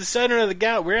heading towards the center of the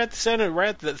we're at the center. We're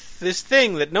at this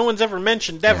thing that no one's ever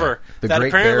mentioned ever. The that Great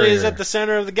apparently Barrier. is at the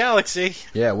center of the galaxy.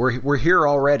 Yeah, we're here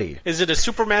already. Is it a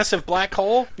supermassive black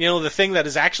hole? You know, the thing that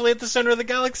is actually at the center of the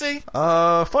galaxy?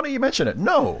 Funny you mention it.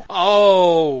 No.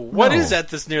 Oh, what is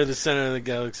at near the center of the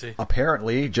galaxy?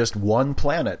 Apparently, just one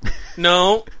planet.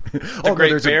 No, the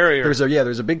Great Barrier.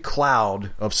 There's a big cloud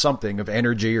of something, of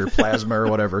energy or plasma or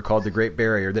whatever, called the Great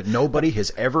Barrier that nobody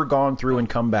has ever gone through and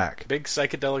come back. Big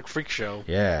psychedelic freak show.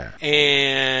 Yeah.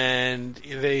 And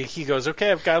he goes,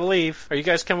 okay, I've got to leave. Are you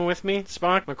guys coming with me?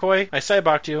 Spock, McCoy? I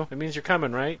Cybok'd you. That means you're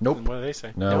coming, right? Nope. And what do they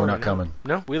say? No, we're not coming.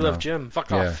 No, we love Jim.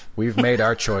 Fuck off. We've made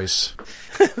our choice.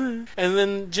 And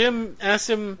then Jim asks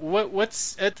him,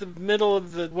 what's at the middle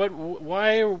of the,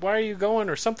 why are you going,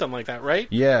 or something like that, right?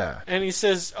 Yeah. And he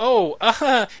says,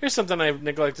 here's something I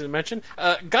neglected to mention.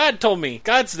 God told me.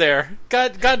 God's there.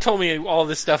 God told me all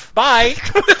this stuff. Bye.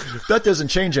 That doesn't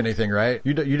change anything, right?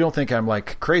 You don't think I'm,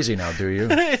 like, crazy now, do you?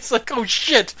 It's like, oh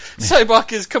shit,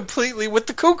 Cybok is completely with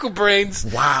the cuckoo brains.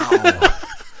 Wow.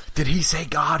 Did he say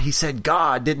God? He said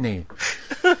God, didn't he?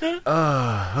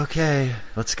 Okay,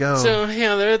 let's go. So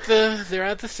yeah, they're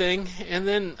at the thing, and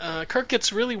then Kirk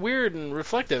gets really weird and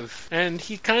reflective, and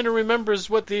he kind of remembers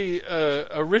what the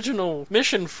original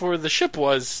mission for the ship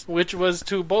was, which was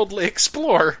to boldly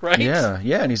explore, right? Yeah,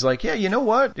 and he's like, yeah, you know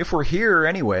what? If we're here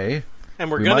anyway. And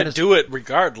we're going to do it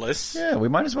regardless. Yeah, we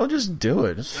might as well just do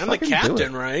it. I'm the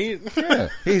captain, right? Yeah,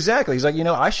 exactly. He's like,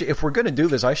 if we're going to do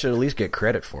this, I should at least get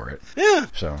credit for it. Yeah.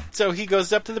 So he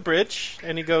goes up to the bridge,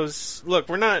 and he goes, look,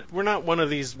 we're not one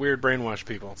of these weird brainwashed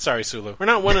people. Sorry, Sulu. We're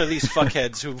not one of these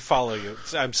fuckheads who follow you.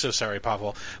 I'm so sorry,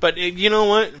 Pavel. But you know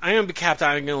what? I'm going to be captain.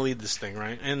 I'm going to lead this thing,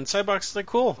 right? And Cybok's like,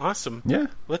 cool, awesome. Yeah.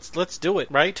 Let's do it,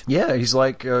 right? Yeah, he's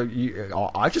like,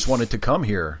 I just wanted to come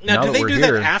here. Now do they do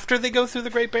here. that after they go through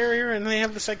the Great Barrier and they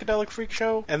have the psychedelic freak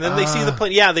show, and then they see the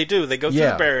plane? Yeah, they do. They go through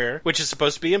the barrier, which is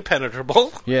supposed to be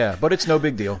impenetrable. Yeah, but it's no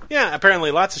big deal. Yeah,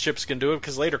 apparently lots of ships can do it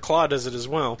because later Claw does it as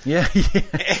well. Yeah.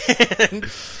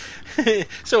 And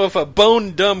so if a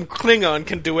bone dumb Klingon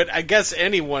can do it, I guess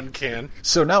anyone can.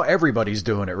 So now everybody's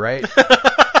doing it, right?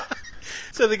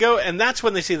 So they go, and that's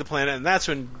when they see the planet, and that's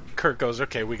when Kirk goes,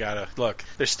 okay, we gotta, look,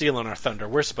 they're stealing our thunder.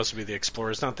 We're supposed to be the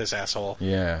explorers, not this asshole.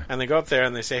 Yeah. And they go up there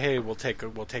and they say, hey, we'll take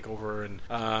over, and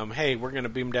hey, we're gonna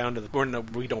beam down to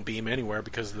we don't beam anywhere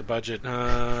because of the budget.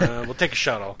 We'll take a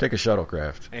shuttle. Take a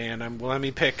shuttlecraft. And let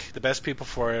me pick the best people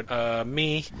for it.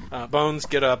 Me, Bones,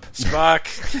 get up, Spock,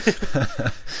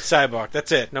 Cybok.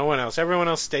 That's it. No one else. Everyone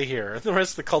else stay here. The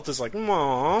rest of the cult is like,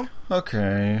 aww.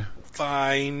 Okay.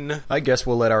 Fine. I guess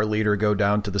we'll let our leader go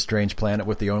down to the strange planet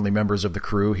with the only members of the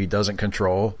crew he doesn't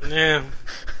control. Yeah.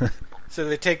 So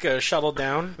they take a shuttle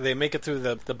down. They make it through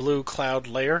the blue cloud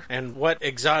layer. And what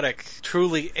exotic,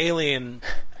 truly alien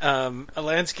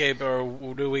landscape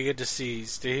do we get to see,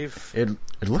 Steve?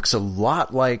 It looks a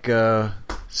lot like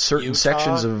certain Utah?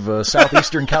 sections of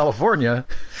southeastern California.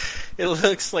 It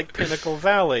looks like Pinnacle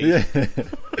Valley. Yeah.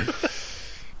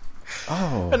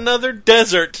 Oh. Another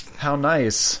desert. How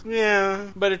nice. Yeah,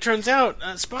 but it turns out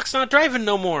Spock's not driving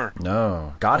no more.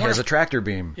 No. God has a tractor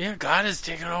beam. Yeah, God has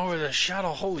taken over the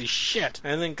shuttle. Holy shit.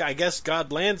 And then I guess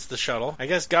God lands the shuttle. I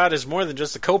guess God is more than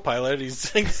just a co-pilot.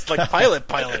 He's like pilot.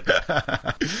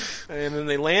 And then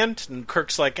they land, and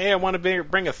Kirk's like, hey, I want to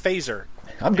bring a phaser.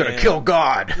 I'm going to kill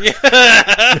God.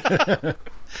 Yeah.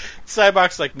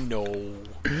 Cybok's like, no.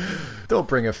 Don't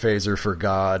bring a phaser for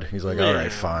God. He's like, all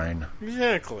right, fine.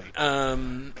 Exactly.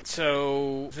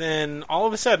 So then all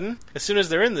of a sudden, as soon as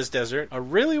they're in this desert, a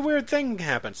really weird thing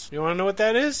happens. You want to know what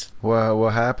that is?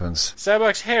 What happens?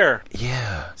 Cybok's hair.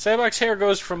 Yeah. Cybok's hair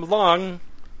goes from long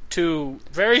to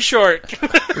very short.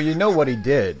 Well, you know what he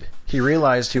did. He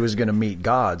realized he was going to meet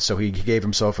God, so he gave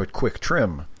himself a quick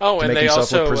trim. Oh, to and make they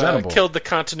himself look also presentable. killed the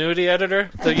continuity editor.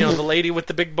 The the lady with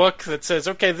the big book that says,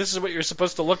 okay, this is what you're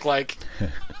supposed to look like.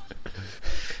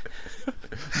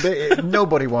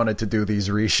 Nobody wanted to do these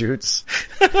reshoots.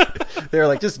 They're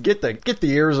like, just get the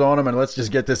ears on them and let's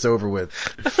just get this over with.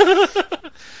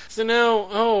 So now,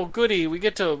 oh, goody, we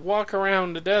get to walk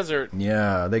around the desert.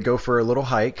 Yeah, they go for a little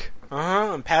hike.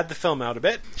 And pad the film out a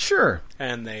bit. Sure.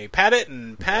 And they pat it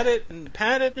and pat it and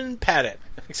pat it and pat it.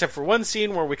 Except for one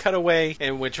scene where we cut away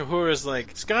in which Uhura's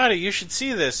like, Scotty, you should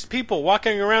see this. People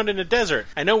walking around in a desert.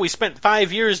 I know we spent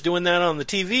 5 years doing that on the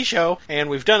TV show, and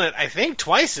we've done it, I think,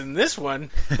 twice in this one,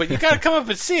 but you gotta come up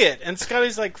and see it. And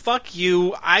Scotty's like, fuck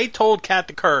you. I told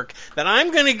Captain Kirk that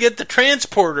I'm gonna get the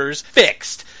transporters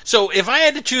fixed. So if I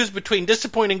had to choose between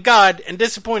disappointing God and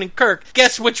disappointing Kirk,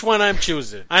 guess which one I'm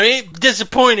choosing? I mean,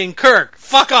 disappointing Kirk.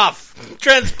 Fuck off.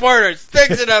 Transporters.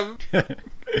 Fixing them.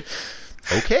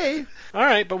 Okay. All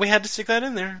right, but we had to stick that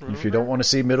in there. If you don't want to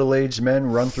see middle-aged men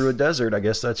run through a desert, I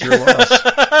guess that's your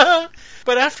loss.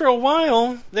 But after a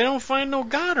while, they don't find no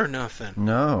God or nothing.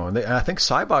 No, I think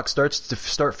Cybok starts to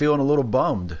start feeling a little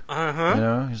bummed. Uh-huh. You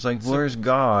know, he's like, "Where's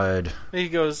God?" He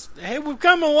goes, "Hey, we've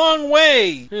come a long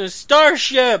way.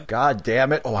 Starship. God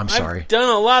damn it! Oh, I'm sorry. I've done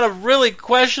a lot of really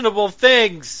questionable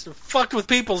things. Fucked with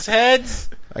people's heads.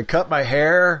 I cut my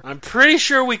hair. I'm pretty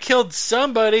sure we killed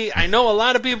somebody. I know a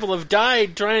lot of people have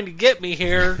died trying to get me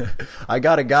here. I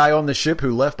got a guy on the ship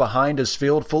who left behind his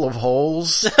field full of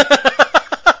holes."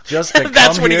 Just to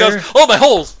That's come when here. he goes, "Oh, my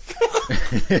holes!"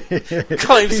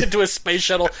 Climbs into a space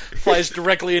shuttle, flies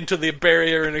directly into the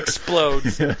barrier, and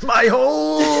explodes. My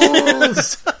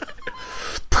holes!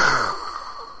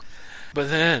 But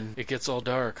then it gets all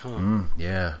dark, huh?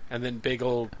 Yeah. And then big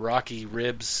old rocky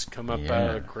ribs come up out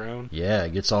of the ground. Yeah,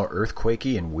 it gets all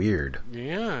earthquakey and weird.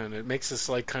 Yeah, and it makes this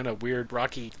like kind of weird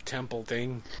rocky temple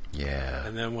thing. Yeah.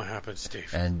 And then what happens,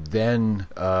 Steve? And then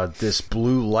this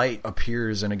blue light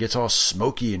appears and it gets all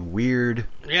smoky and weird.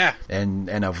 Yeah. And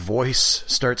a voice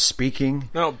starts speaking.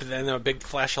 No, but then a big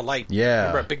flash of light. Yeah.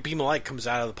 Remember, a big beam of light comes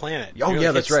out of the planet. Oh,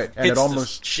 yeah, that's right. And it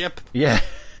almost... the ship. Yeah.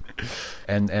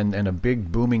 And a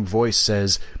big booming voice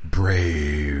says,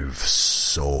 "Brave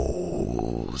souls."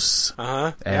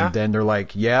 Uh-huh. And then they're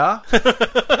like, "Yeah?"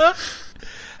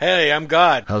 Hey, I'm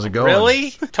God. How's it going?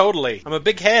 Really? Totally. I'm a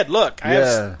big head. Look, I Yeah.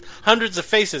 have hundreds of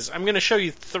faces. I'm going to show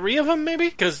you 3 of them, maybe?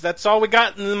 Because that's all we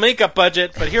got in the makeup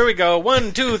budget. But here we go.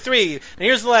 1, 2, 3. And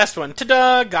here's the last one.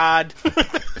 Ta-da, God.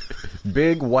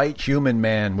 Big white human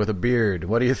man with a beard.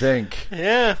 What do you think?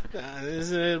 Yeah.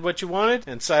 Isn't it what you wanted?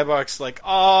 And Cybok's like,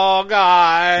 oh,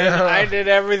 God. Yeah. I did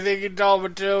everything you told me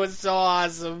to. It's so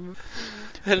awesome.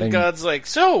 And God's like,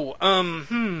 so,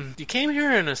 you came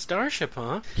here in a starship,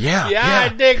 huh? Yeah. Yeah, I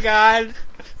did, God.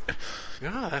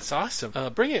 Oh, that's awesome.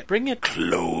 Bring it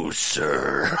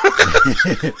closer.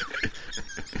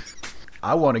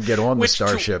 I want to get on the Which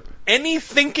starship. Any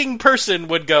thinking person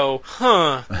would go,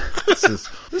 huh?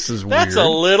 This is weird. That's a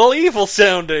little evil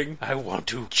sounding. I want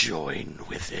to join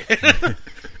with it.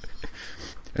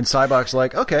 And Cybok's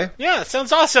like, okay. Yeah,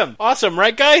 sounds awesome. Awesome,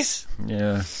 right, guys?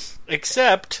 Yeah.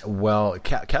 Except... Well,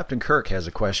 Captain Kirk has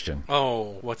a question.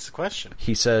 Oh, what's the question?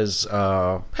 He says,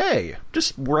 hey,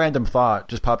 just random thought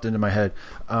just popped into my head.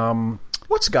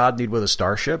 What's God need with a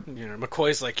starship? You know,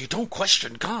 McCoy's like, you don't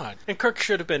question God. And Kirk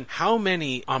should have been, how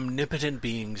many omnipotent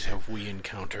beings have we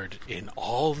encountered in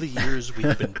all the years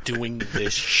we've been doing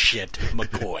this shit,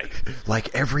 McCoy?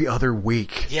 Like every other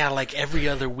week. Yeah, like every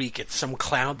other week, it's some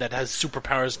clown that has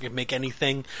superpowers and can make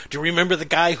anything. Do you remember the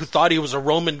guy who thought he was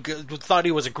who thought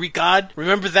he was a Greek god?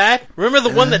 Remember that? Remember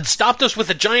the one that stopped us with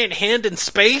a giant hand in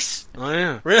space? Oh,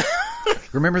 yeah.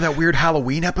 Remember that weird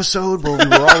Halloween episode where we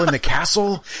were all in the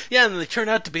castle? Yeah, and they turned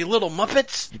out to be little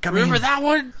Muppets. Come Remember in. that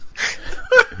one?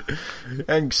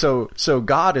 And so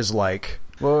God is like,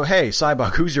 well, hey,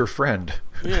 Cybok, who's your friend?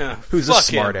 Yeah. Who's a fuck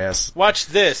smart him. ass? Watch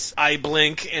this. I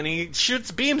blink, and he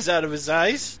shoots beams out of his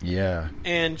eyes. Yeah.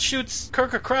 And shoots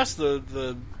Kirk across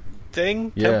the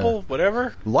thing, Yeah. temple,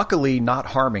 whatever. Luckily not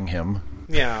harming him.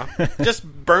 Yeah. Just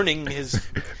burning his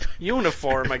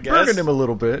uniform, I guess. Burning him a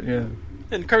little bit, yeah.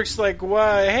 And Kirk's like,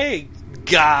 why, hey,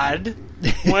 God,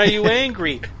 why are you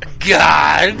angry?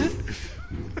 God!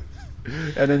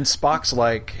 And then Spock's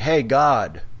like, hey,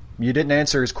 God, you didn't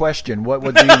answer his question. What do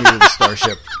you need with the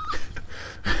starship?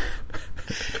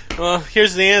 Well,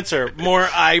 here's the answer. More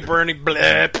eye-burning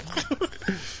blip.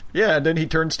 Yeah, and then he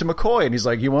turns to McCoy, and he's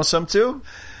like, you want some too?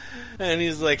 And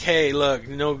he's like, hey, look,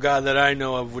 no God that I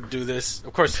know of would do this.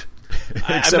 Of course,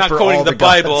 I'm Except not for quoting all the the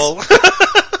gods. Bible.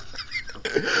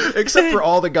 Except for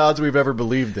all the gods we've ever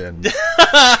believed in.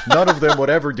 None of them would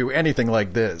ever do anything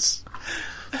like this.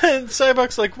 And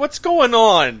Sybok's like, what's going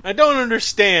on? I don't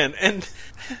understand. And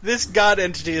this god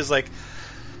entity is like,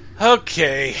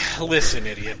 okay, listen,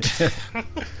 idiot.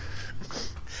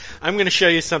 I'm going to show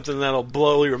you something that'll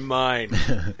blow your mind.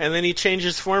 And then he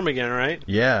changes form again, right?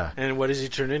 Yeah. And what does he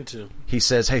turn into? He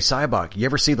says, hey, Sybok, you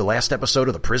ever see the last episode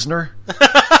of The Prisoner?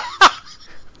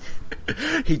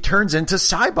 He turns into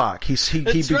Sybok. He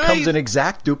becomes an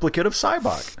exact duplicate of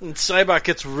Sybok. And Sybok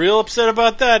gets real upset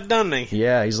about that, doesn't he?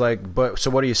 Yeah, he's like, but so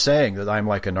what are you saying? That I'm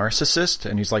like a narcissist?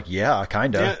 And he's like, yeah,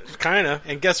 kind of. Yeah, kind of.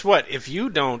 And guess what? If you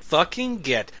don't fucking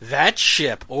get that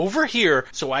ship over here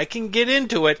so I can get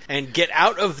into it and get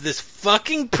out of this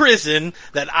fucking prison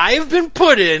that I've been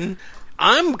put in...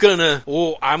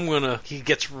 he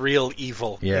gets real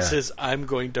evil. Yeah. He says, I'm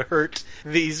going to hurt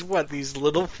these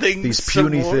little things. These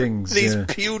puny things. These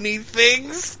puny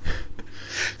things.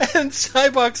 And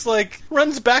Sybok's like,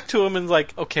 runs back to him and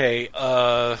like, okay,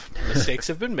 mistakes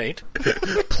have been made.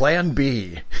 Plan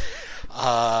B.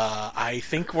 I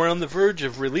think we're on the verge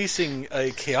of releasing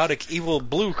a chaotic, evil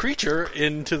blue creature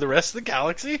into the rest of the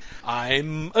galaxy.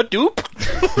 I'm a dupe.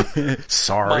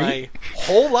 Sorry. My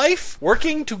whole life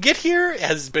working to get here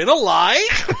has been a lie.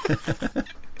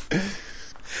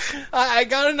 I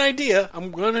got an idea.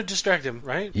 I'm going to distract him,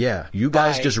 right? Yeah, you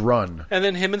guys just run. And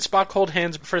then him and Spock hold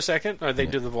hands for a second, or they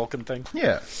do the Vulcan thing.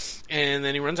 Yeah. And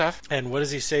then he runs off. And what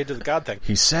does he say to the God thing?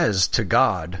 He says to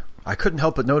God, I couldn't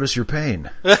help but notice your pain.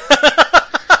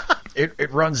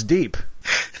 It runs deep.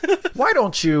 Why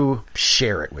don't you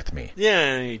share it with me? Yeah,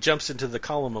 and he jumps into the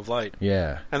column of light.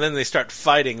 Yeah. And then they start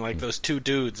fighting like those two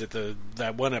dudes at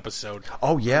that one episode.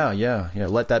 Oh, yeah.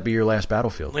 Let that be your last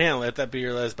battlefield. Yeah, let that be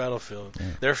your last battlefield. Yeah.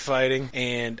 They're fighting,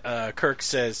 and Kirk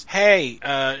says, hey,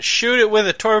 shoot it with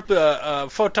a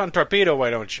photon torpedo,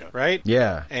 why don't you? Right?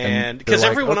 Yeah. And because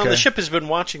everyone on the ship has been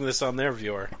watching this on their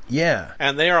viewer. Yeah.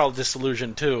 And they are all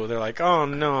disillusioned, too. They're like, oh,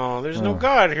 no, there's no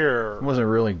God here. It wasn't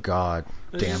really God.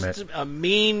 Damn it. A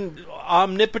mean,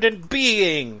 omnipotent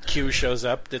being. Q shows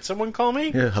up. Did someone call me?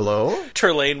 Yeah, hello?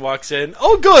 Terlane walks in.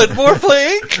 Oh, good. More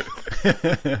playing?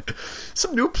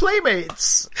 Some new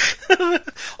playmates.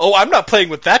 Oh, I'm not playing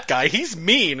with that guy. He's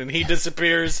mean. And he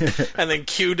disappears. And then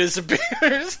Q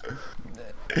disappears.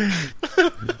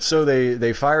 So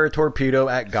they fire a torpedo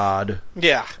at God.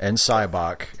 Yeah. And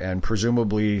Sybok. And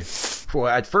presumably... Well,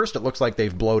 at first, it looks like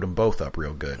they've blowed them both up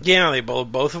real good. Yeah, they blow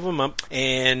both of them up.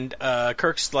 And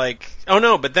Kirk's like, oh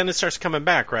no, but then it starts coming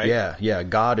back, right? Yeah,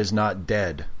 God is not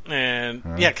dead. And,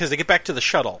 yeah, because they get back to the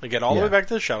shuttle. They get all the way back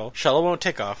to the shuttle. Shuttle won't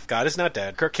take off. God is not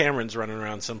dead. Kirk Cameron's running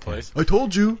around someplace. I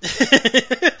told you.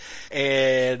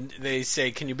 And they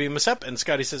say, can you beam us up? And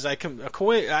Scotty says, I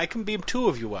can beam two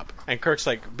of you up. And Kirk's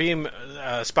like, beam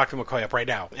Spock and McCoy up right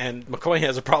now. And McCoy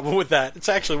has a problem with that. It's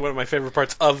actually one of my favorite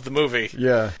parts of the movie.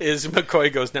 Yeah. Is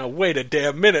McCoy goes, now wait a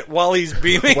damn minute while he's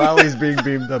beaming. While he's being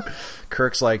beamed up.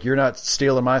 Kirk's like, you're not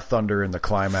stealing my thunder in the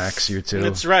climax, you two.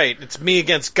 That's right. It's me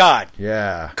against God.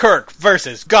 Yeah. Kirk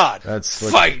versus God.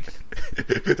 Fight.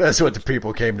 That's what the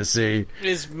people came to see.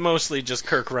 It's mostly just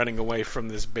Kirk running away from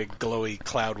this big glowy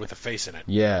cloud with a face in it.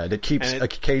 Yeah, that keeps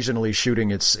occasionally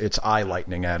shooting its eye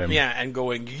lightning at him. Yeah, and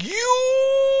going, you!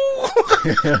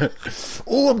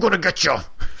 Oh, I'm gonna get you!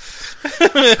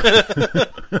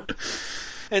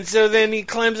 And so then he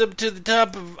climbs up to the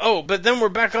top of... Oh, but then we're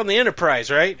back on the Enterprise,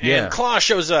 right? Yeah. And Claw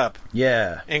shows up.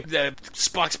 Yeah. And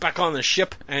Spock's back on the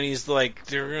ship, and he's like,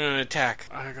 they're going to attack.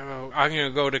 I'm going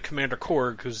to go to Commander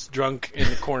Korg, who's drunk in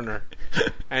the corner.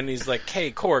 And he's like,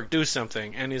 hey, Korg, do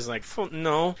something. And he's like,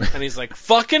 no. And he's like,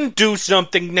 fucking do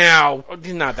something now.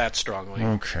 Not that strongly.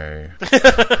 Okay.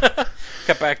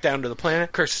 Cut back down to the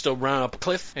planet. Kirk's still running up a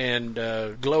cliff, and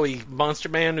glowy monster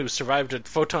man who survived a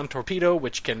photon torpedo,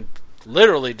 which can...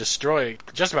 literally destroy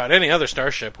just about any other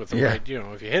starship with the right, if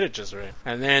you hit it just right.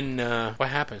 And then what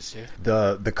happens? Yeah?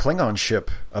 The Klingon ship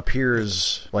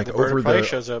appears like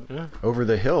shows up over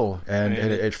the hill, and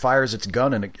it fires its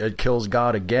gun and it kills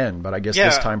God again. But I guess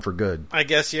this time for good. I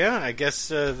guess those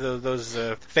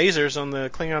phasers on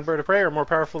the Klingon bird of prey are more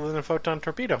powerful than a photon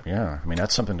torpedo. Yeah, I mean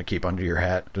that's something to keep under your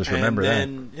hat. Just remember that.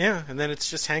 Yeah, and then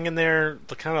it's just hanging there,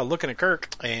 kind of looking at Kirk,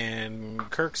 and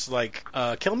Kirk's like,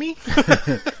 "Kill me."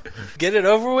 Get it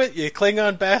over with, you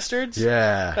Klingon bastards.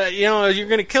 Yeah. You're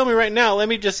going to kill me right now. Let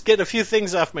me just get a few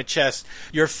things off my chest.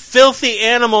 You're filthy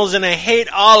animals, and I hate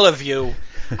all of you.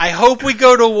 I hope we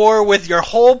go to war with your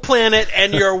whole planet,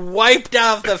 and you're wiped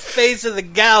off the face of the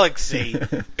galaxy.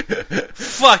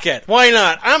 Fuck it. Why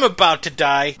not? I'm about to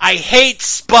die. I hate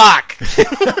Spock.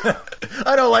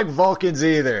 I don't like Vulcans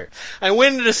either. I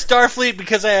went into Starfleet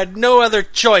because I had no other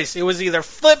choice. It was either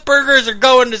flip burgers or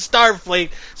go into Starfleet.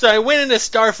 So I went into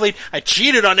Starfleet. I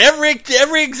cheated on every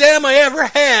exam I ever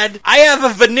had. I have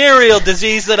a venereal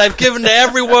disease that I've given to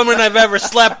every woman I've ever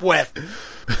slept with.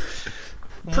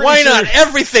 Why not?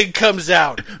 Everything comes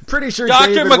out. Pretty sure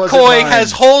Dr. David McCoy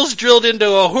has holes drilled into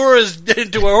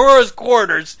Uhura's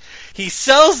quarters. He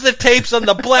sells the tapes on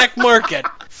the black market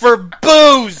for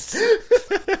booze.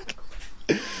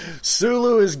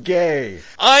 Sulu is gay.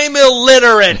 I'm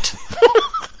illiterate.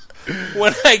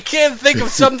 When I can't think of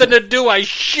something to do, I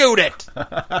shoot it.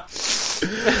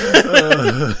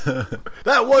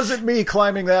 That wasn't me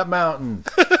climbing that mountain.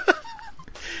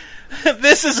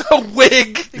 This is a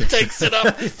wig. He takes it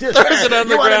up, throws it on the ground.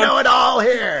 You want to know it all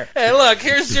here. Hey, look,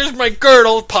 here's my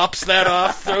girdle. Pops that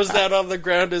off, throws that on the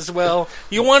ground as well.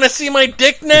 You want to see my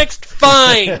dick next?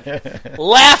 Fine.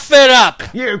 Laugh it up.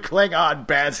 You Klingon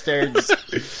bastards.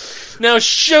 Now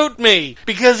shoot me,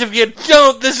 because if you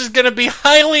don't, this is going to be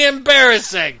highly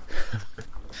embarrassing.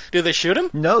 Do they shoot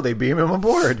him? No, they beam him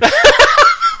aboard.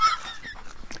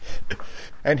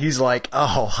 And he's like,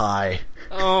 oh, hi.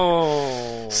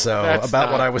 Oh. So,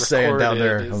 about what I was saying down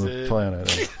there on the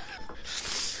planet.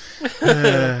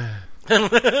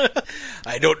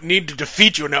 I don't need to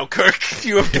defeat you now, Kirk.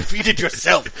 You have defeated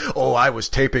yourself. Oh, I was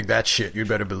taping that shit. You'd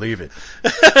better believe it.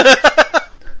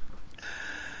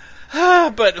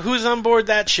 But who's on board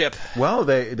that ship? Well,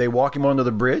 they walk him onto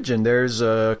the bridge, and there's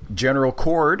General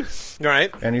Cord.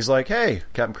 Right. And he's like, hey,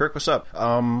 Captain Kirk, what's up?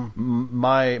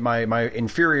 My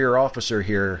inferior officer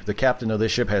here, the captain of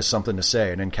this ship, has something to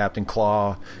say. And then Captain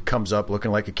Claw comes up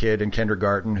looking like a kid in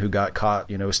kindergarten who got caught,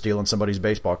 stealing somebody's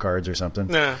baseball cards or something.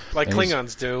 Yeah, like and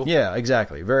Klingons do. Yeah,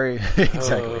 exactly. Very,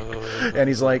 exactly. And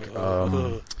he's like,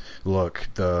 look,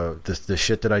 the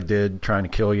shit that I did trying to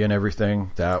kill you and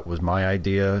everything, that was my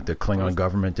idea. The Klingon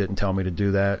government didn't tell me to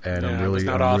do that, and it was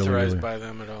not authorized by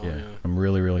them at all. Yeah, I'm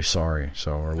really, really sorry.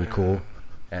 So are we cool?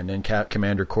 And then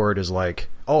Commander Cord is like,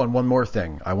 oh, and one more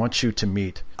thing. I want you to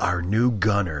meet our new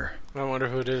gunner. I wonder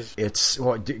who it is. It's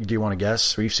do you want to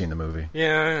guess? We've seen the movie.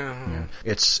 Yeah.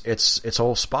 It's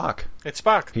old Spock. It's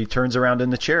Spock. He turns around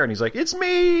in the chair and he's like, "It's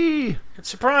me!" It's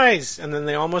surprise, and then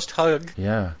they almost hug.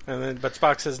 Yeah. But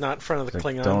Spock says, "Not in front of the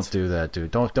Klingons." Don't do that, dude.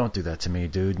 Don't do that to me,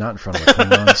 dude. Not in front of the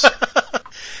Klingons.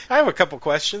 I have a couple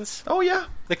questions. Oh, yeah.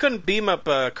 They couldn't beam up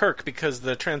Kirk because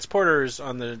the transporters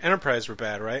on the Enterprise were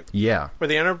bad, right? Yeah. Were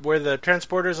the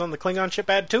transporters on the Klingon ship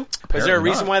bad, too? Apparently Was there a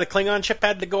reason not. why the Klingon ship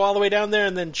had to go all the way down there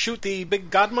and then shoot the big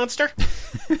god monster?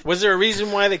 Was there a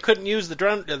reason why they couldn't use the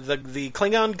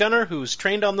Klingon gunner who's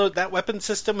trained on that weapon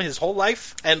system his whole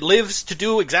life and lives to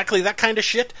do exactly that kind of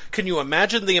shit? Can you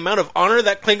imagine the amount of honor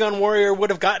that Klingon warrior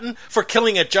would have gotten for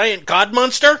killing a giant god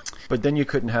monster? But then you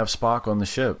couldn't have Spock on the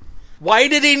ship. Why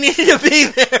did he need to be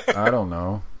there? I don't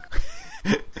know.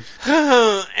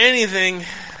 Anything.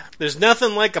 There's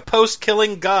nothing like a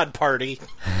post-killing god party.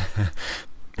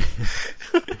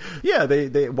 Yeah,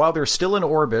 they while they're still in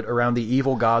orbit around the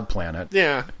evil god planet,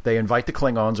 they invite the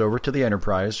Klingons over to the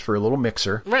Enterprise for a little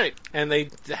mixer. Right, and they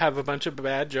have a bunch of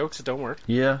bad jokes that don't work.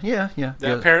 Yeah.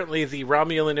 Apparently the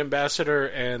Romulan ambassador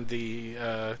and the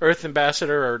Earth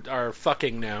ambassador are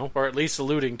fucking now, or at least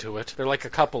alluding to it. They're like a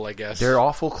couple, I guess. They're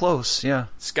awful close, yeah.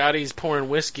 Scotty's pouring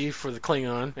whiskey for the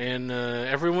Klingon, and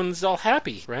everyone's all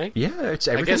happy, right? Yeah, it's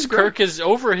everything's I guess great. Kirk is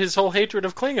over his whole hatred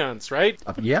of Klingons, right?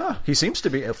 Yeah, he seems to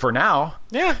be, for now.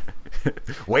 Yeah.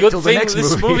 Wait Good till the thing next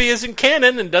this movie isn't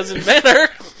canon and doesn't matter.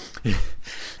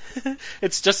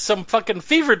 It's just some fucking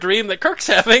fever dream that Kirk's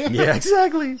having. Yeah,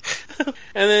 exactly.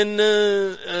 And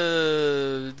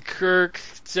then Kirk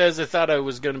says, I thought I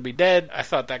was going to be dead. I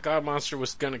thought that god monster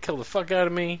was going to kill the fuck out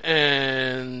of me.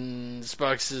 And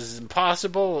Spock says,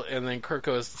 impossible. And then Kirk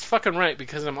goes, it's fucking right,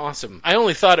 because I'm awesome. I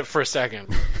only thought it for a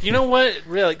second. You know what?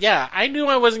 Really? Yeah, I knew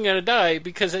I wasn't going to die,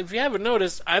 because if you haven't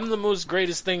noticed, I'm the most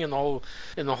greatest thing in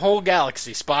the whole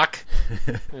galaxy, Spock.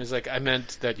 And he's like, I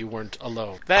meant that you weren't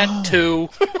alone. That too.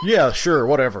 Yeah, sure,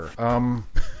 whatever.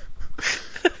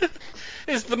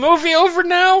 Is the movie over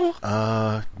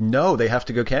now? No, they have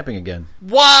to go camping again.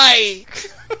 Why?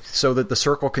 So that the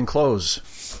circle can close.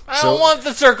 I don't want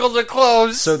the circle to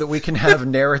close. So that we can have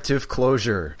narrative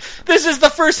closure. This is the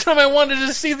first time I wanted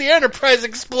to see the Enterprise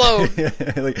explode.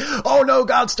 Like, oh no,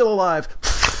 God's still alive.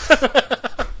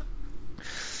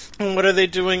 What are they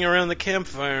doing around the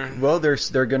campfire? Well,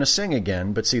 they're going to sing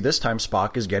again, but see, this time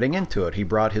Spock is getting into it. He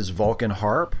brought his Vulcan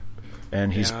harp,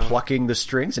 and he's plucking the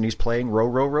strings, and he's playing Row,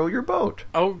 Row, Row Your Boat.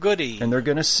 Oh, goody. And they're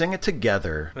going to sing it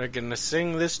together. They're going to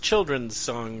sing this children's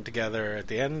song together at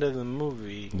the end of the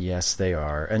movie. Yes, they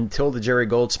are. Until the Jerry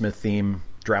Goldsmith theme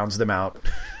drowns them out.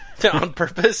 On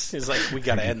purpose? He's like, we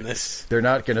gotta end this. They're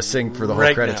not going to sing for the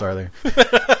whole credits, now. are they?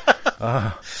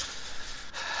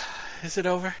 Is it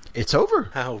over? It's over.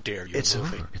 How dare you, It's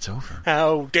movie? over. It's over.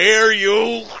 How dare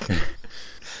you?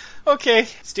 Okay,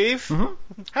 Steve,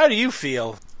 how do you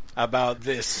feel about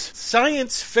this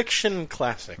science fiction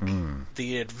classic?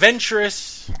 The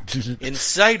adventurous,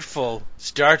 insightful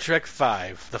Star Trek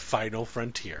V, The Final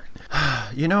Frontier.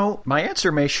 You know, my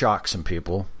answer may shock some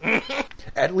people.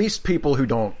 At least people who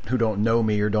don't know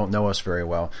me or don't know us very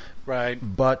well. Right.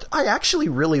 But I actually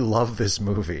really love this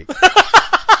movie.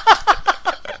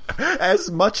 As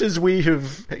much as we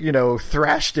have,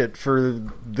 thrashed it for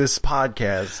this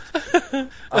podcast,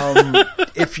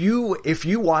 if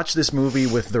you watch this movie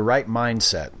with the right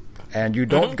mindset and you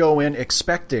don't go in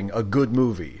expecting a good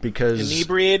movie because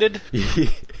inebriated,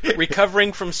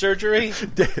 recovering from surgery,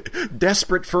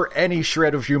 desperate for any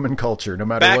shred of human culture, no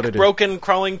matter what it is, broken,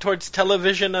 crawling towards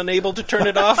television, unable to turn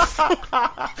it off,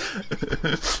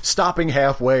 stopping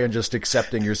halfway and just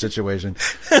accepting your situation.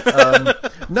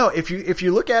 No, if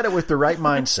you look at it with the right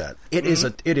mindset, it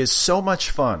is so much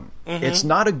fun. It's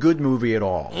not a good movie at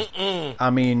all. I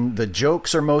mean, the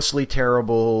jokes are mostly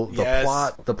terrible.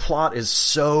 The plot is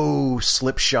so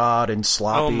slipshod and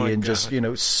sloppy, and just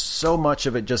so much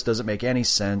of it just doesn't make any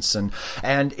sense.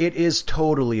 And it is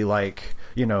totally like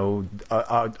a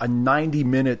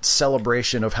 90-minute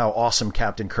celebration of how awesome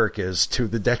Captain Kirk is to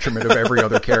the detriment of every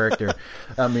other character.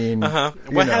 I mean,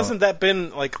 hasn't that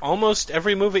been like almost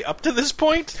every movie up to this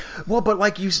point? Well, but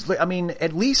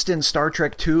at least in Star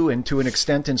Trek 2 and to an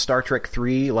extent in Star Trek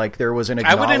 3, like there was an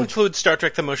I would include Star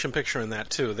Trek the Motion Picture in that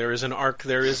too. There is an arc,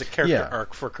 there is a character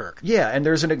arc for Kirk. Yeah, and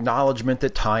there's an acknowledgement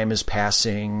that time is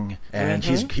passing and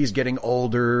he's getting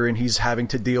older and he's having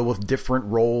to deal with different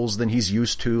roles than he's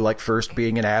used to, like first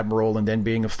being an admiral and then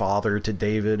being a father to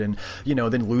David and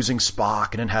then losing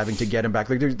Spock and then having to get him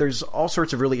back. Like there's all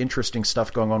sorts of really interesting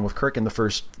stuff going on with Kirk in the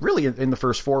first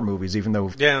 4 movies, even though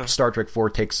Star Trek 4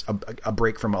 takes a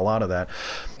break from a lot of that.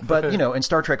 But in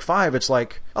Star Trek 5 it's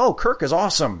like, oh, Kirk is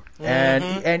awesome.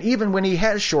 And even when he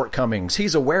has shortcomings,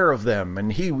 he's aware of them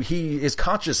and he is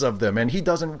conscious of them and he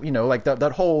doesn't like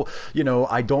that whole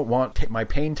I don't want my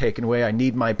pain taken away, I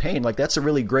need my pain. Like that's a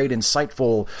really great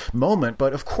insightful moment,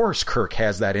 but of course Kirk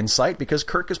has that insight because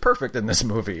Kirk is perfect in this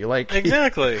movie. Like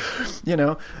exactly.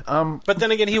 But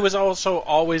then again, he was also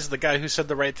always the guy who said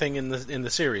the right thing in the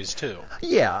series too.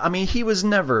 Yeah, I mean, he was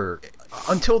never,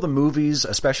 until the movies,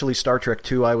 especially Star Trek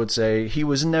 2, I would say, he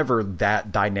was never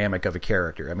that dynamic of a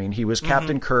character. I mean, he was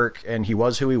Captain Kirk, and he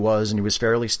was who he was, and he was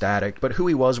fairly static, but who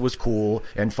he was cool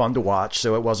and fun to watch,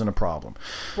 so it wasn't a problem.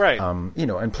 Right.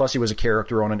 And plus he was a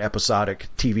character on an episodic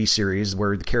TV series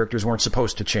where the characters weren't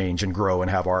supposed to change and grow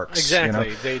and have arcs.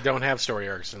 Exactly. They don't have story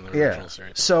arcs in the original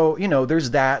series. So,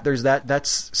 there's that.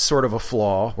 That's sort of a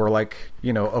flaw where, like,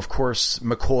 of course,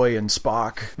 McCoy and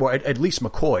Spock, well, at least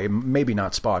McCoy, maybe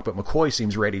not Spock, but McCoy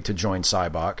seems ready to join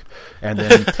Cybok. And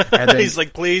then he's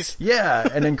like, please. Yeah.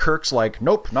 And then Kirk's like,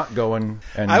 nope, not going.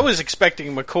 And I was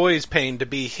expecting McCoy's pain to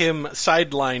be him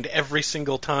sidelined every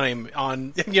single time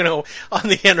on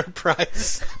the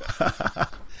Enterprise.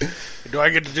 Do I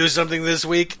get to do something this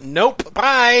week? Nope.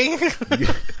 Bye.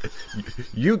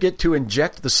 You get to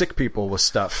inject the sick people with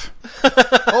stuff.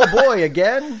 Oh boy,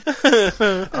 again?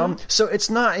 So it's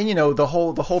not, the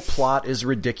whole plot is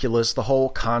ridiculous. The whole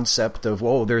concept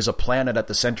of, there's a planet at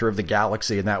the center of the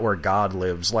galaxy and that's where God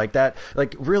lives. Like that,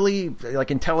 like really, like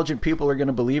intelligent people are going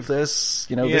to believe this.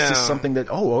 This is something that,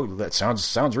 that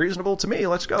sounds reasonable to me.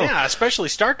 Let's go. Yeah, especially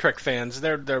Star Trek fans.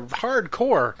 They're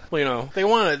hardcore.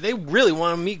 They really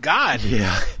want to meet God.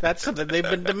 Yeah. That's something they've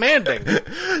been demanding.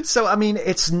 So, I mean,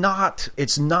 it's not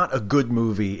a good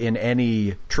movie in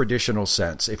any traditional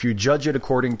sense. If you judge it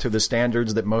according to the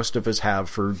standards that most of us have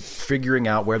for figuring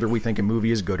out whether we think a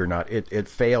movie is good or not, it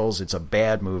fails. It's a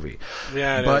bad movie.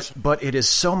 Yeah, it is. But it is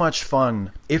so much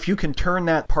fun if you can turn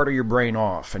that part of your brain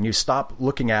off and you stop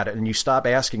looking at it and you stop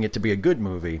asking it to be a good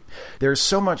movie. There's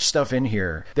so much stuff in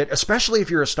here that, especially if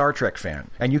you're a Star Trek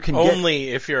fan, and you can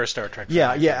if you're a Star Trek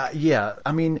fan. Yeah.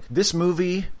 I mean, this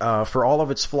movie, for all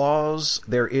of its flaws,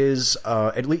 there is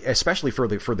at least, especially for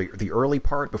the early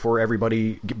part before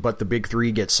everybody but the big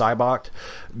three gets Cybok'd,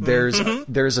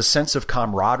 there's a sense of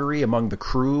camaraderie among the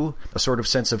crew, a sort of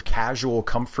sense of casual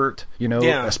comfort,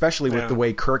 especially with the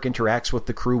way Kirk interacts with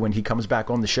the crew when he comes back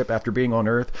on the ship after being on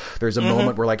Earth. There's a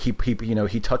moment where like he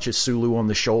touches Sulu on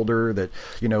the shoulder that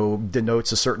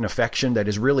denotes a certain affection that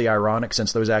is really ironic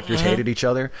since those actors hated each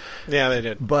other. Yeah, they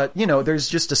did. But there's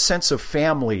just a sense of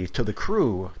family to the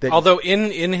crew. Although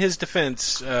in his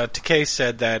defense, Takei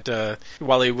said that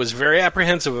While he was very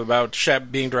apprehensive about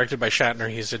being directed by Shatner,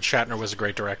 he said Shatner was a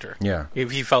great director. Yeah.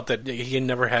 He felt that he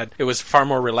never had... It was far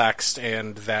more relaxed,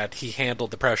 and that he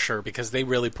handled the pressure, because they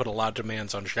really put a lot of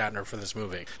demands on Shatner for this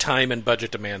movie. Time and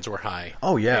budget demands were high.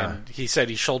 Oh, yeah. And he said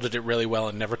he shouldered it really well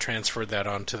and never transferred that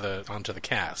onto the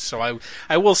cast. So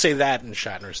I will say that in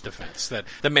Shatner's defense, that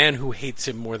the man who hates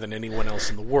him more than anyone else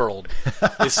in the world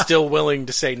is still willing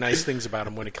to say nice things about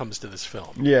him when it comes to this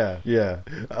film. Yeah.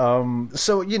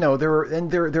 So,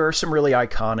 there are some really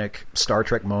iconic Star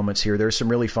Trek moments here. There's some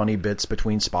really funny bits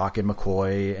between Spock and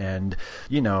McCoy, and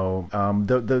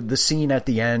the scene at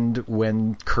the end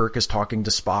when Kirk is talking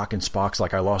to Spock, and Spock's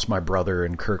like, "I lost my brother,"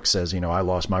 and Kirk says, "I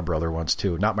lost my brother once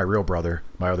too, not my real brother,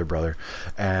 my other brother,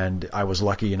 and I was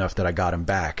lucky enough that I got him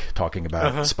back," talking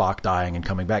about Spock dying and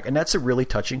coming back. And that's a really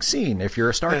touching scene if you're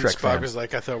a Star Trek fan. Spock was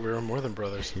like, "I thought we were more than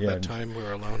brothers that time we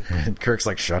were alone." And Kirk's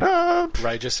like, "Shut up."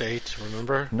 Rigis 8,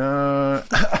 remember? No.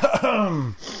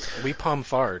 We palm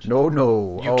fart.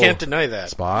 No. You can't deny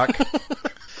that. Spock.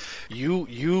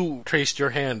 You traced your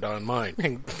hand on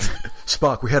mine.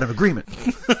 Spock, we had an agreement.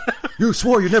 You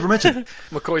swore you'd never mention it.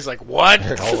 McCoy's like, "What?"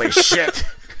 Holy shit.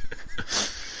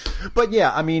 But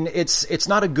yeah, I mean, it's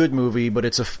not a good movie, but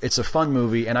it's a fun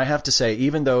movie, and I have to say,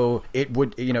 even though it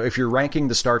would, if you're ranking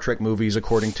the Star Trek movies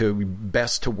according to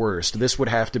best to worst, this would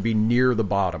have to be near the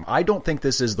bottom. I don't think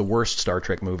this is the worst Star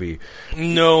Trek movie.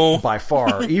 No. By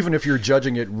far, even if you're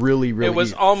judging it really, really... It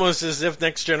was almost as if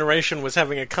Next Generation was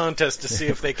having a contest to see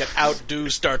if they could outdo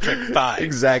Star Trek 5.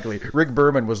 Exactly. Rick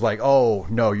Berman was like, "Oh,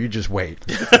 no, you just wait."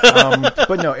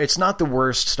 But no, it's not the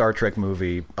worst Star Trek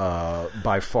movie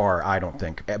by far, I don't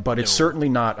think. But it's certainly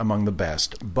not among the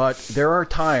best. But there are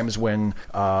times when,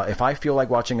 if I feel like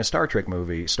watching a Star Trek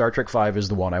movie, Star Trek V is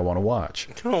the one I want to watch.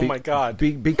 Oh my God.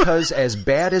 Because as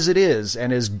bad as it is,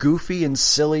 and as goofy and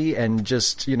silly and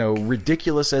just,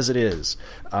 ridiculous as it is,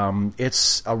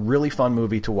 it's a really fun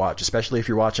movie to watch, especially if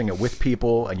you're watching it with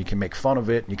people and you can make fun of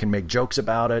it and you can make jokes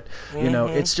about it.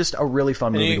 It's just a really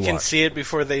fun movie to watch. You can see it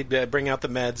before they bring out the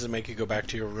meds and make you go back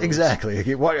to your room. Exactly.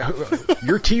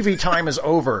 Your TV time is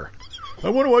over. I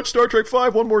want to watch Star Trek V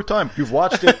one more time. You've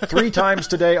watched it 3 times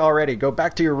today already. Go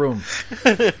back to your room.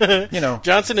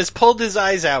 Johnson has pulled his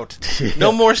eyes out. Yeah.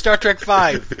 No more Star Trek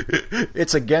V.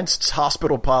 It's against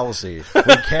hospital policy. We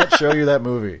can't show you that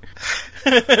movie.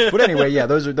 But anyway, yeah,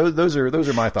 those are my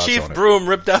thoughts on it. Chief Broom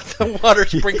ripped out the water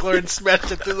sprinkler and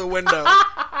smashed it through the window.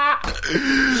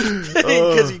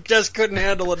 Because he just couldn't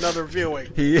handle another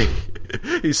viewing.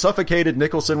 He suffocated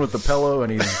Nicholson with the pillow,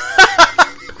 and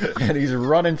he's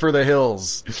running for the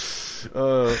hills.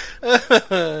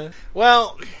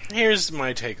 Well, here's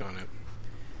my take on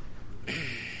it.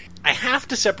 I have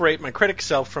to separate my critic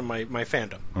self from my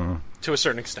fandom to a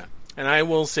certain extent. And I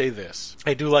will say this.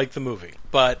 I do like the movie.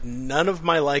 But none of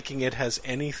my liking it has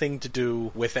anything to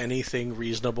do with anything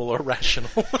reasonable or rational.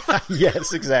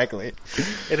 Yes, exactly.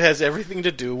 It has everything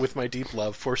to do with my deep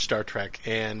love for Star Trek.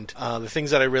 And the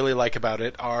things that I really like about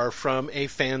it are from a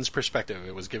fan's perspective.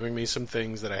 It was giving me some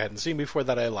things that I hadn't seen before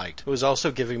that I liked. It was also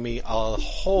giving me a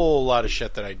whole lot of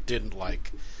shit that I didn't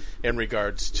like in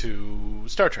regards to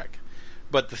Star Trek.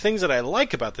 But the things that I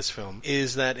like about this film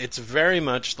is that it's very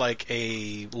much like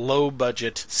a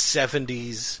low-budget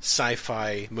 70s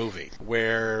sci-fi movie,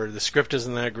 where the script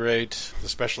isn't that great, the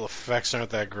special effects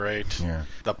aren't that great,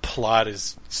 the plot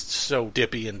is so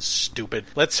dippy and stupid.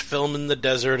 Let's film in the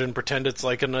desert and pretend it's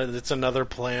like it's another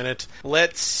planet.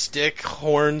 Let's stick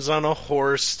horns on a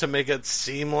horse to make it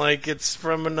seem like it's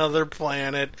from another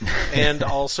planet, and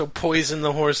also poison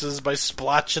the horses by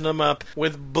splotching them up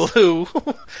with blue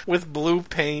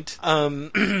paint.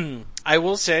 I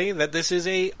will say that this is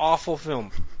a awful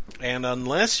film. And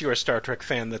unless you're a Star Trek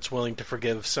fan that's willing to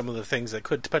forgive some of the things that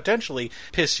could potentially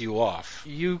piss you off,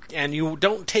 you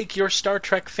don't take your Star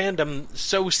Trek fandom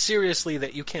so seriously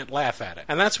that you can't laugh at it.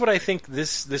 And that's what I think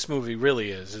this movie really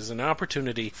is an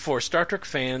opportunity for Star Trek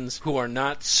fans who are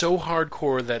not so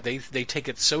hardcore that they take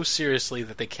it so seriously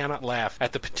that they cannot laugh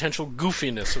at the potential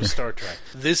goofiness of Star Trek.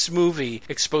 This movie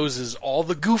exposes all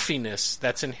the goofiness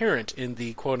that's inherent in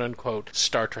the quote-unquote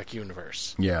Star Trek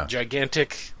universe. Yeah.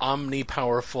 Gigantic,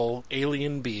 omnipowerful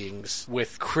alien beings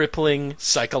with crippling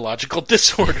psychological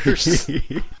disorders.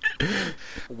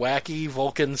 Wacky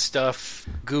Vulcan stuff,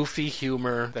 goofy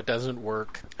humor that doesn't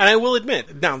work. And I will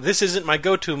admit, now, this isn't my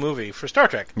go-to movie for Star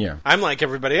Trek. Yeah. I'm like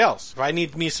everybody else. If I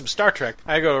need me some Star Trek,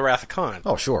 I go to Wrath of Khan.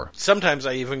 Oh, sure. Sometimes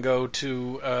I even go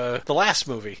to the last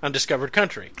movie, Undiscovered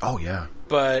Country. Oh, yeah.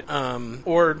 but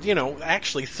or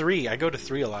actually 3. I go to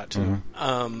 3 a lot too,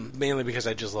 mainly because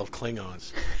I just love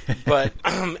Klingons. But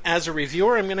as a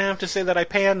reviewer, I'm going to have to say that I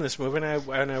pan this movie,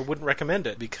 and I wouldn't recommend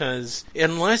it, because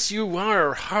unless you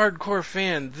are a hardcore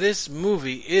fan, this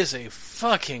movie is a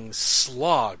fucking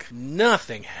slog.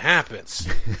 Nothing happens.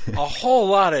 A whole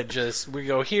lot of we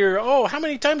go here, how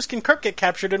many times can Kirk get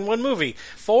captured in one movie?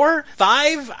 4?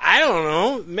 5? I don't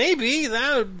know. Maybe.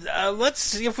 Let's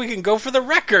see if we can go for the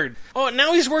record. Oh,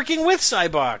 now he's working with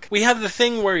Sybok. We have the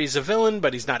thing where he's a villain,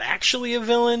 but he's not actually a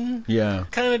villain. Yeah.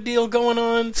 Kind of deal going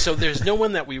on. So there's no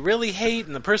one that we really hate,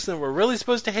 and the person that we're really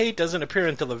supposed to hate doesn't appear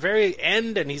until the very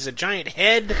end, and he's a giant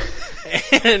head.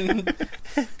 And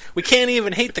we can't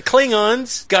even hate the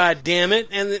Klingons. God damn it.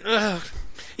 And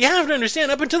you have to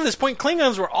understand, up until this point,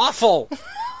 Klingons were awful.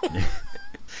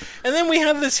 And then we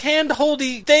have this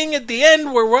hand-holdy thing at the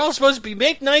end where we're all supposed to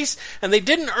be nice, and they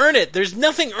didn't earn it. There's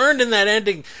nothing earned in that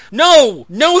ending. No,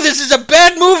 this is a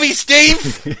bad movie,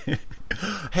 Steve!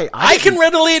 Hey, I can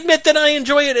readily admit that I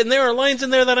enjoy it, and there are lines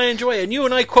in there that I enjoy, and you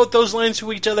and I quote those lines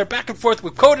to each other back and forth.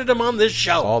 We've quoted them on this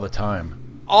show. All the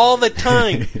time. All the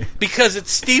time. Because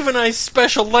it's Steve and I's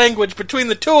special language between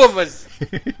the two of us.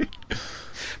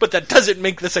 But that doesn't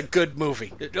make this a good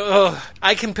movie.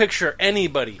 I can picture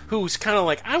anybody who's kind of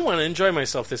like, I want to enjoy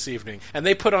myself this evening, and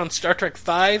they put on Star Trek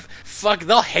V,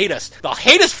 they'll hate us. They'll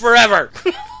hate us forever.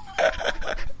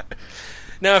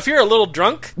 Now, if you're a little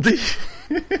drunk, give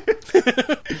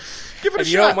it a shot.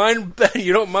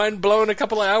 You don't mind blowing a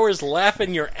couple of hours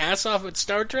laughing your ass off at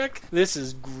Star Trek, this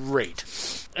is great.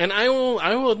 And I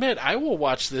will admit, I will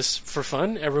watch this for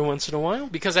fun every once in a while,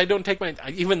 because I don't take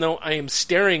even though I am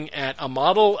staring at a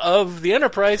model of the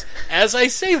Enterprise as I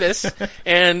say this,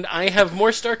 and I have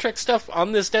more Star Trek stuff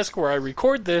on this desk where I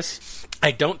record this,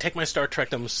 I don't take my Star Trek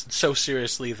so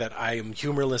seriously that I am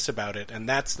humorless about it, and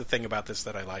that's the thing about this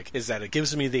that I like, is that it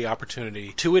gives me the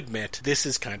opportunity to admit this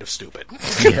is kind of stupid.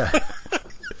 Yeah.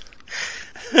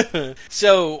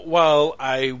 So,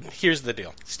 here's the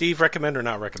deal. Steve, recommend or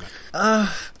not recommend?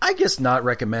 I guess not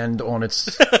recommend on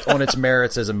its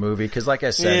merits as a movie, because like I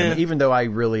said, I mean, even though I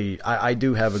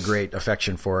do have a great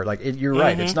affection for it, you're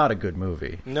right, it's not a good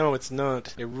movie. No, it's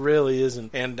not. It really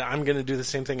isn't. And I'm going to do the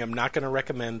same thing. I'm not going to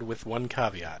recommend with one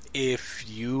caveat.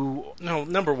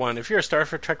 Number one, if you're a Star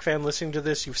Trek fan listening to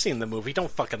this, you've seen the movie.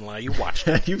 Don't fucking lie. You watched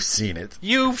it. You've seen it.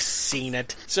 You've seen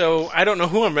it. So, I don't know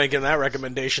who I'm making that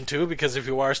recommendation to, because if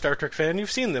you are a Star Trek fan, you've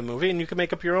seen the movie, and you can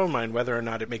make up your own mind whether or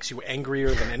not it makes you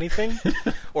angrier than anything,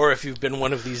 or if you've been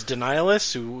one of these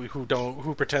denialists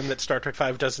who pretend that Star Trek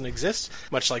V doesn't exist,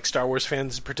 much like Star Wars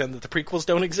fans pretend that the prequels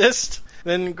don't exist.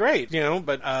 Then great,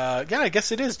 But I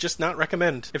guess it is just not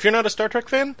recommend. If you're not a Star Trek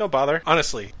fan, don't bother.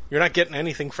 Honestly, you're not getting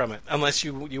anything from it unless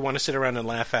you want to sit around and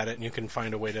laugh at it, and you can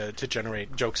find a way to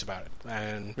generate jokes about it.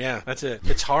 And yeah, that's it.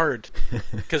 It's hard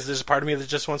because there's a part of me that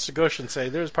just wants to gush and say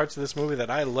there's parts of this movie that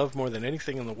I love more than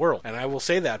anything in the world, and I will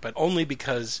say that, but only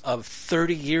because of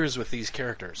 30 years with these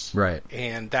characters. Right.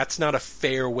 And that's not a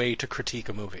fair way to critique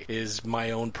a movie, is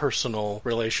my own personal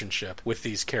relationship with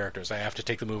these characters. I have to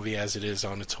take the movie as it is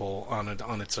on its whole, on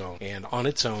its own. And on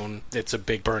its own, it's a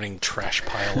big burning trash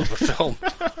pile of a film.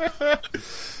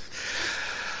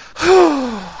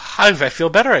 I feel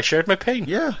better. I shared my pain.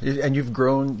 Yeah, and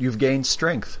you've gained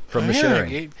strength from the sharing.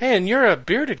 Hey, and you're a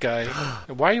bearded guy.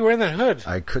 Why are you wearing that hood?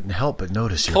 I couldn't help but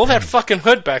notice your Pull pain. that fucking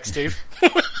hood back, Steve.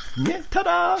 Yeah,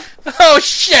 ta-da! Oh,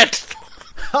 shit!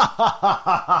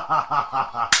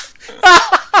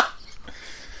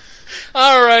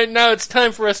 All right, now it's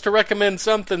time for us to recommend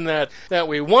something that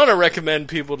we want to recommend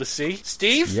people to see.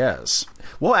 Steve? Yes.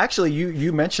 Well, actually,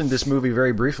 you mentioned this movie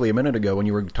very briefly a minute ago when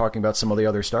you were talking about some of the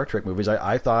other Star Trek movies.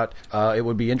 I thought it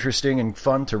would be interesting and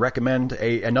fun to recommend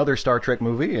another Star Trek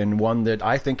movie, and one that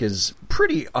I think is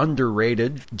pretty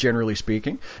underrated, generally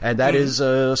speaking, and that is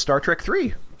Star Trek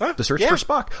III. The Search for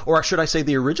Spock. Or should I say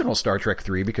the original Star Trek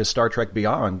 3, because Star Trek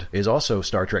Beyond is also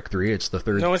Star Trek 3. It's the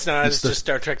third. No, it's not. It's just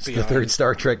Star Trek Beyond. It's the third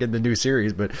Star Trek in the new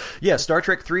series. But yeah, Star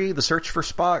Trek 3, The Search for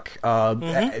Spock.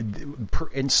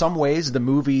 In some ways, the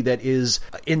movie that is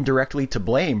indirectly to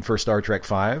blame for Star Trek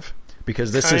 5.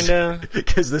 Because this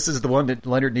is the one that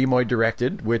Leonard Nimoy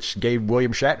directed, which gave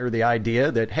William Shatner the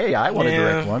idea that, hey, I want to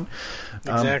direct one.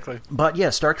 Exactly. But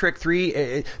yeah, Star Trek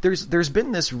 3, there's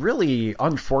been this really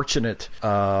unfortunate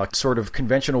sort of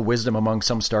conventional wisdom among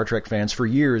some Star Trek fans for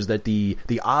years that the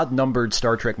odd-numbered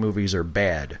Star Trek movies are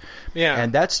bad. Yeah.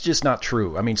 And that's just not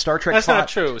true. I mean, Star Trek That's not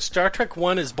true. Star Trek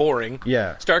 1 is boring.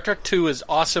 Yeah. Star Trek 2 is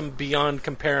awesome beyond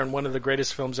compare and one of the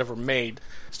greatest films ever made.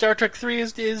 Star Trek 3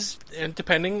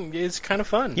 is kind of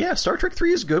fun. Yeah, Star Trek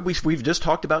 3 is good. We've just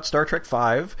talked about Star Trek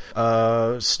 5.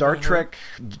 Star Trek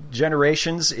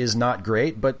Generations is not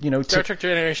great, but, Star Trek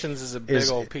Generations is a big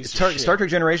old piece of shit. Star Trek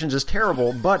Generations is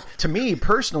terrible, but to me,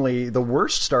 personally, the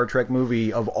worst Star Trek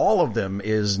movie of all of them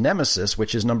is Nemesis,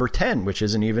 which is number 10, which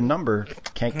is an even number.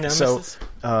 Nemesis?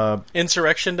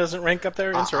 Insurrection doesn't rank up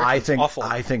there? Insurrection's awful.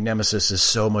 I think Nemesis is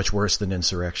so much worse than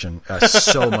Insurrection.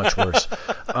 So much worse.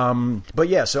 But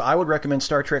yeah, so I would recommend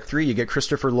Star Trek 3. You get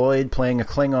Christopher Lloyd playing a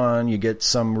Klingon. You get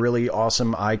some really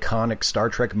awesome, iconic Star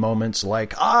Trek moments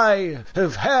like, I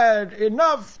have had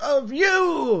enough of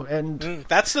you! And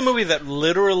that's the movie that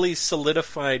literally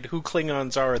solidified who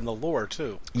Klingons are in the lore,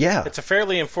 too. Yeah. It's a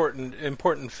fairly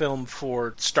important film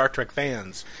for Star Trek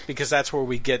fans, because that's where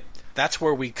we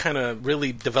kind of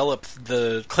really develop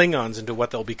the Klingons into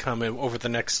what they'll become over the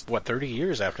next, 30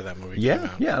 years after that movie came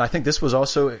out. Yeah, and I think this was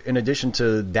also, in addition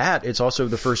to that, it's also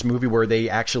the first movie where they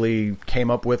actually came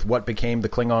up with what became the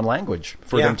Klingon language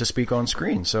for them to speak on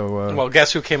screen. So, well,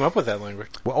 guess who came up with that language?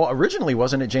 Well, originally,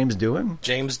 wasn't it James Doohan?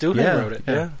 James Doohan wrote it,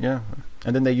 yeah.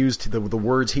 And then they used the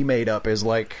words he made up as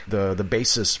like the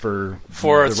basis for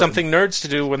something nerds to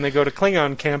do when they go to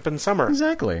Klingon camp in summer.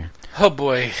 Exactly. Oh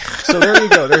boy. So there you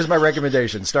go. There's my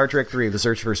recommendation. Star Trek 3, The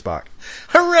Search for Spock.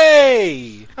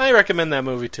 Hooray! I recommend that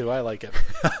movie too. I like it.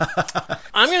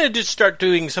 I'm going to just start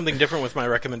doing something different with my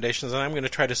recommendations, and I'm going to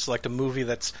try to select a movie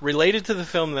that's related to the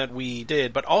film that we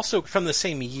did, but also from the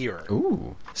same year.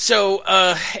 Ooh. So,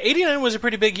 89 was a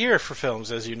pretty big year for films,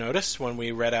 as you noticed, when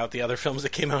we read out the other films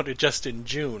that came out just in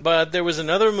June. But there was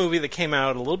another movie that came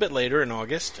out a little bit later in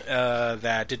August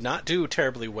that did not do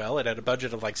terribly well. It had a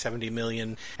budget of like $70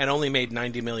 million and only made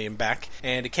 $90 million back.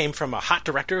 And it came from a hot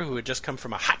director who had just come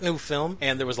from a hot new film.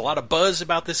 And there was a lot of buzz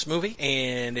about this movie.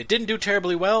 And it didn't do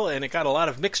terribly well, and it got a lot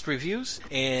of mixed reviews.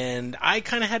 And I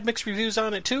kind of had mixed reviews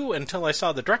on it too until I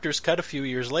saw the director's cut a few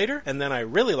years later. And then I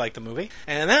really liked the movie.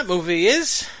 And that movie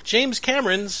is James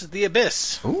Cameron's The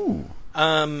Abyss. Ooh.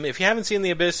 If you haven't seen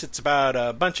The Abyss, it's about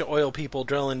a bunch of oil people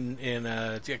drilling in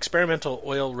an experimental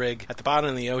oil rig at the bottom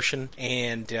of the ocean,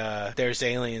 and there's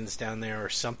aliens down there or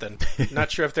something. Not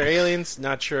sure if they're aliens,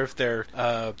 not sure if they're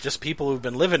just people who've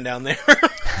been living down there.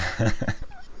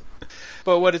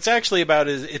 But what it's actually about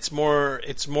is it's more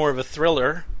of a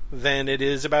thriller than it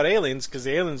is about aliens, because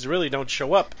the aliens really don't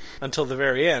show up until the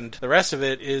very end. The rest of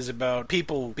it is about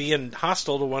people being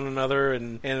hostile to one another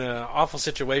and in an awful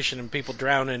situation, and people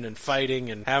drowning and fighting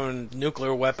and having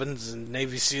nuclear weapons and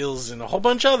Navy SEALs and a whole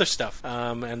bunch of other stuff.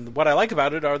 And what I like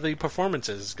about it are the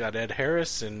performances. It's got Ed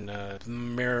Harris and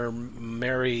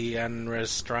Mary Ann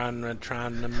Elizabeth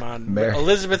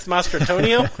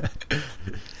Mastrotonio.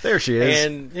 There she is.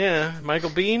 And, Michael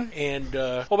Biehn and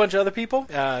a whole bunch of other people.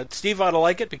 Steve ought to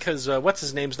like it because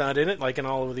what's-his-name's not in it, like in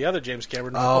all of the other James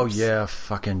Cameron films. Oh, yeah,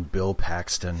 fucking Bill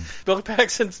Paxton. Bill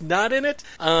Paxton's not in it.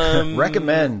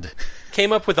 Recommend.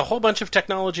 Came up with a whole bunch of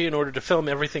technology in order to film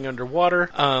everything underwater.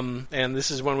 And this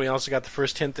is when we also got the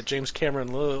first hint that James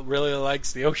Cameron really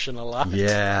likes the ocean a lot.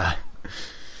 Yeah.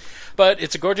 But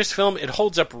it's a gorgeous film. It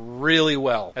holds up really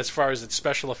well as far as its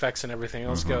special effects and everything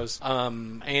else goes.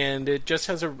 And it just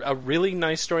has a really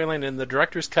nice storyline. In the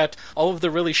director's cut, all of the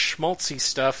really schmaltzy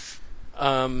stuff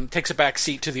takes a back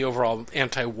seat to the overall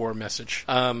anti-war message.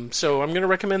 So I'm going to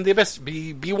recommend The Abyss.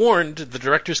 Be warned, the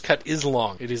director's cut is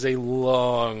long. It is a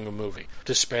long movie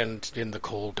to spend in the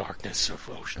cold darkness of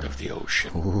the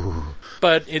ocean. Ooh.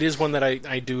 But it is one that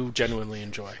I do genuinely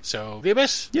enjoy. So, The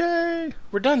Abyss. Yay!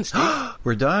 We're done, Steve.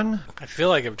 We're done? I feel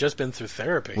like I've just been through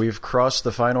therapy. We've crossed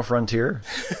the final frontier?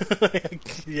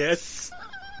 Yes.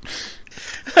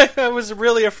 I was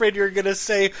really afraid you were going to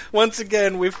say, once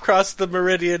again, we've crossed the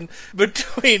meridian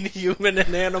between human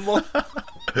and animal.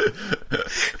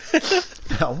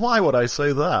 Now, why would I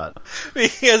say that?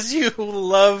 Because you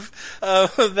love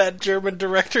that German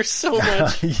director so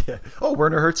much. Yeah. Oh,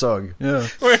 Werner Herzog. Yeah.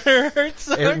 Werner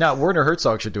Herzog? Now, Werner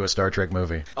Herzog should do a Star Trek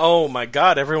movie. Oh, my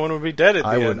God. Everyone would be dead at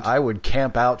the end. I would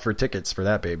camp out for tickets for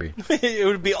that baby. It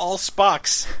would be all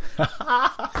Spocks.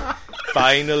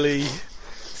 Finally.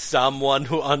 Someone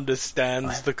who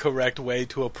understands the correct way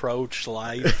to approach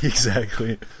life.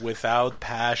 Exactly. Without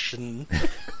passion.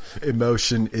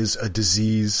 Emotion is a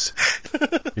disease.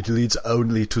 It leads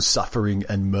only to suffering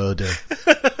and murder.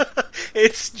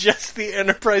 It's just the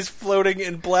Enterprise floating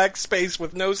in black space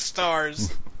with no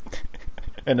stars.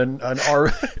 And an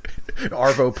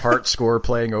Arvo Part score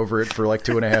playing over it for like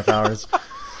 2.5 hours.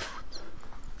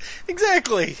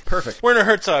 Exactly. Perfect. Werner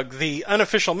Herzog, the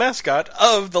unofficial mascot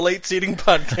of the Late Seating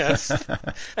Podcast.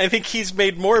 I think he's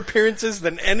made more appearances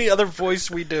than any other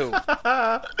voice we do.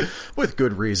 With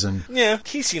good reason. Yeah,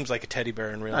 he seems like a teddy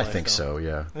bear in real life. I think so,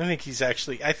 yeah.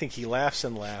 I think he laughs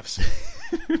and laughs.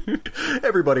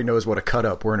 Everybody knows what a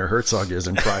cut-up Werner Herzog is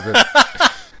in private.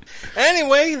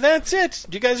 Anyway, that's it.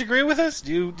 Do you guys agree with us?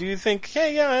 Do you think,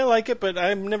 hey, yeah, I like it, but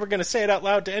I'm never going to say it out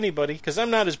loud to anybody, because I'm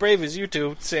not as brave as you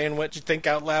two saying what you think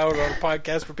out loud on a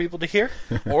podcast for people to hear?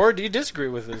 Or do you disagree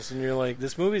with us, and you're like,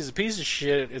 this movie is a piece of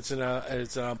shit, it's an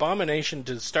abomination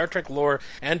to Star Trek lore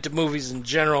and to movies in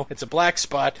general, it's a black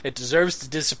spot, it deserves to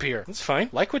disappear. That's fine.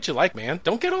 Like what you like, man.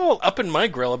 Don't get all up in my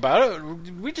grill about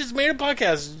it. We just made a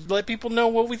podcast to let people know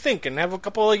what we think and have a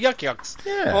couple of yucks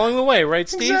along the way, right,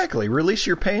 Steve? Exactly. Release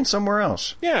your pain somewhere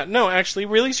else. Yeah, no, actually,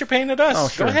 release your pain at us. Oh,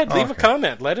 sure. Go ahead, leave a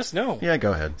comment. Let us know. Yeah,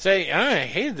 go ahead. Say, I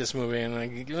hated this movie, and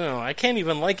I can't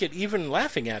even like it even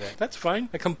laughing at it. That's fine.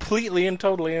 I completely and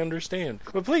totally understand.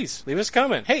 But please, leave us a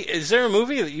comment. Hey, is there a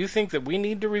movie that you think that we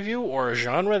need to review or a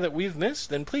genre that we've missed?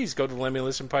 Then please go to the Let Me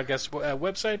Listen Podcast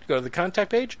website, go to the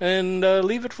contact page, and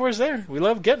leave it for us there. We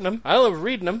love getting them. I love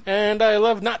reading them, and I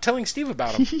love not telling Steve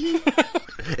about them.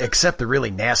 Except the really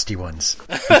nasty ones.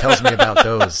 He tells me about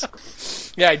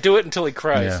those. Yeah, I do it until he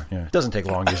cries. Yeah. It doesn't take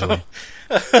long usually.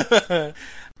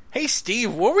 Hey,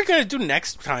 Steve, what are we going to do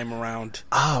next time around?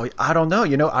 Oh, I don't know.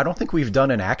 I don't think we've done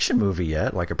an action movie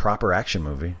yet, like a proper action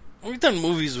movie. We've done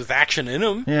movies with action in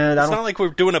them. Yeah, it's not like we're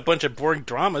doing a bunch of boring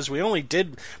dramas. We only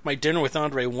did My Dinner with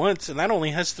Andre once, and that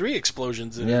only has 3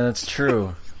 explosions in it. Yeah, that's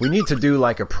true. We need to do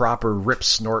like a proper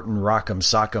rip-snortin' rock'em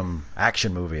sock'em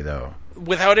action movie, though.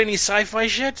 Without any sci-fi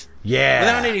shit? Yeah.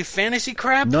 Without any fantasy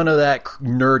crap? None of that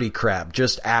nerdy crap,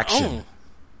 just action.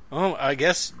 Oh, I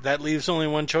guess that leaves only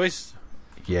one choice.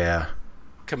 Yeah.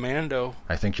 Commando.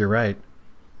 I think you're right.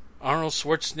 Arnold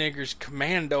Schwarzenegger's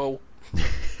Commando.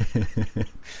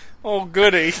 Oh,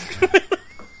 goody.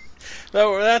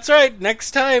 That's right. Next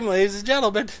time, ladies and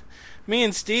gentlemen, me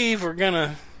and Steve are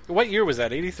gonna... What year was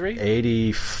that, 83?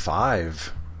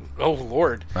 85. Oh,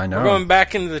 Lord. I know. We're going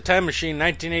back into the time machine,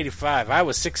 1985. I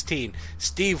was 16.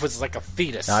 Steve was like a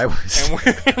fetus. I was. And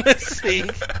we're going to see...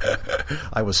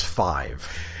 I was 5.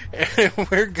 And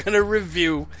we're going to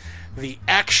review the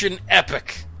action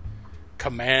epic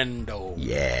Commando.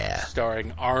 Yeah.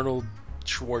 Starring Arnold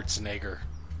Schwarzenegger.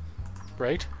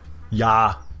 Right?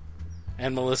 Yeah.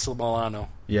 And Melissa Milano.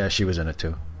 Yeah, she was in it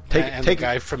too. The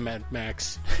guy from Mad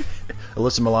Max.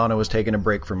 Alyssa Milano was taking a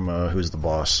break from Who's the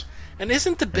Boss. And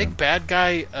isn't the big bad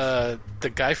guy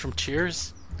the guy from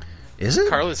Cheers? Is it?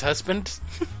 Carla's husband?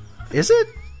 Is it?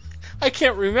 I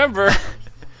can't remember.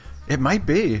 It might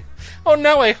be. Oh,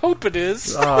 now I hope it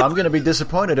is. I'm going to be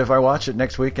disappointed if I watch it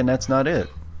next week and that's not it.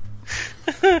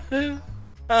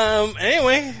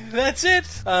 Anyway, that's it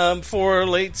for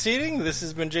Late Seating. This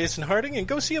has been Jason Harding, and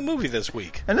go see a movie this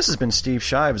week. And this has been Steve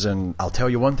Shives, and I'll tell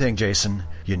you one thing, Jason.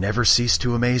 You never cease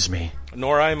to amaze me.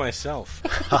 Nor I myself.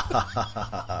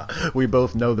 We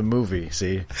both know the movie,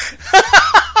 see?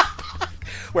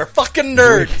 We're fucking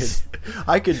nerds.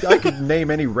 I could name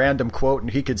any random quote,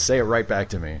 and he could say it right back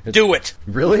to me. Do it.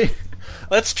 Really?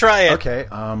 Let's try it. Okay,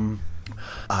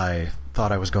 I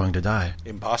thought I was going to die.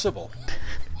 Impossible.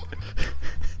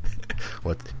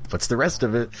 What's the rest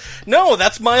of it? No,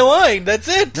 that's my line. That's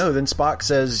it. No, then Spock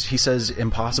says,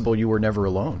 impossible, you were never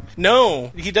alone.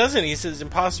 No, he doesn't. He says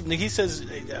impossible. He says,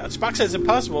 Spock says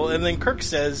impossible, and then Kirk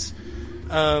says,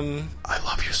 I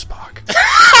love you, Spock.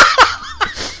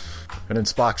 And then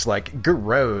Spock's like,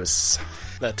 gross.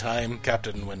 That time,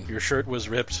 Captain, when your shirt was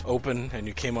ripped open and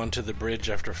you came onto the bridge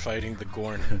after fighting the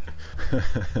Gorn,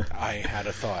 I had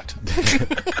a thought.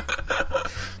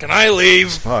 Can I leave?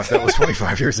 Spock, that was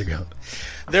 25 years ago.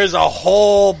 There's a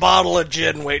whole bottle of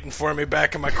gin waiting for me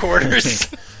back in my quarters.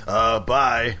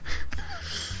 Bye.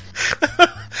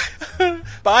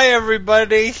 Bye,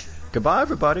 everybody. Goodbye,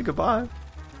 everybody. Goodbye.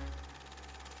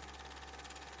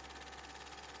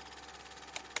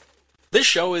 This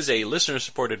show is a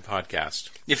listener-supported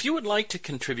podcast. If you would like to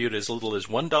contribute as little as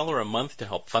 $1 a month to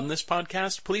help fund this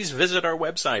podcast, please visit our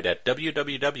website at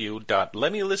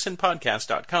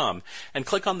www.letmelistenpodcast.com and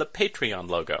click on the Patreon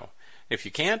logo. If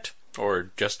you can't,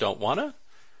 or just don't wanna,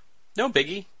 no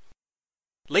biggie.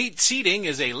 Late Seating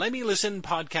is a Let Me Listen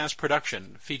podcast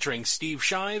production featuring Steve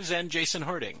Shives and Jason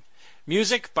Harding.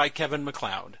 Music by Kevin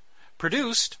MacLeod.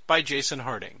 Produced by Jason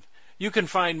Harding. You can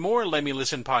find more Let Me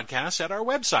Listen podcasts at our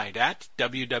website at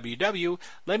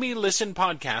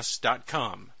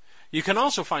www.letmelistenpodcasts.com. You can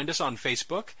also find us on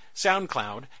Facebook,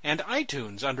 SoundCloud, and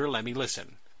iTunes under Let Me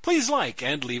Listen. Please like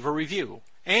and leave a review.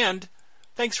 And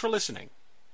thanks for listening.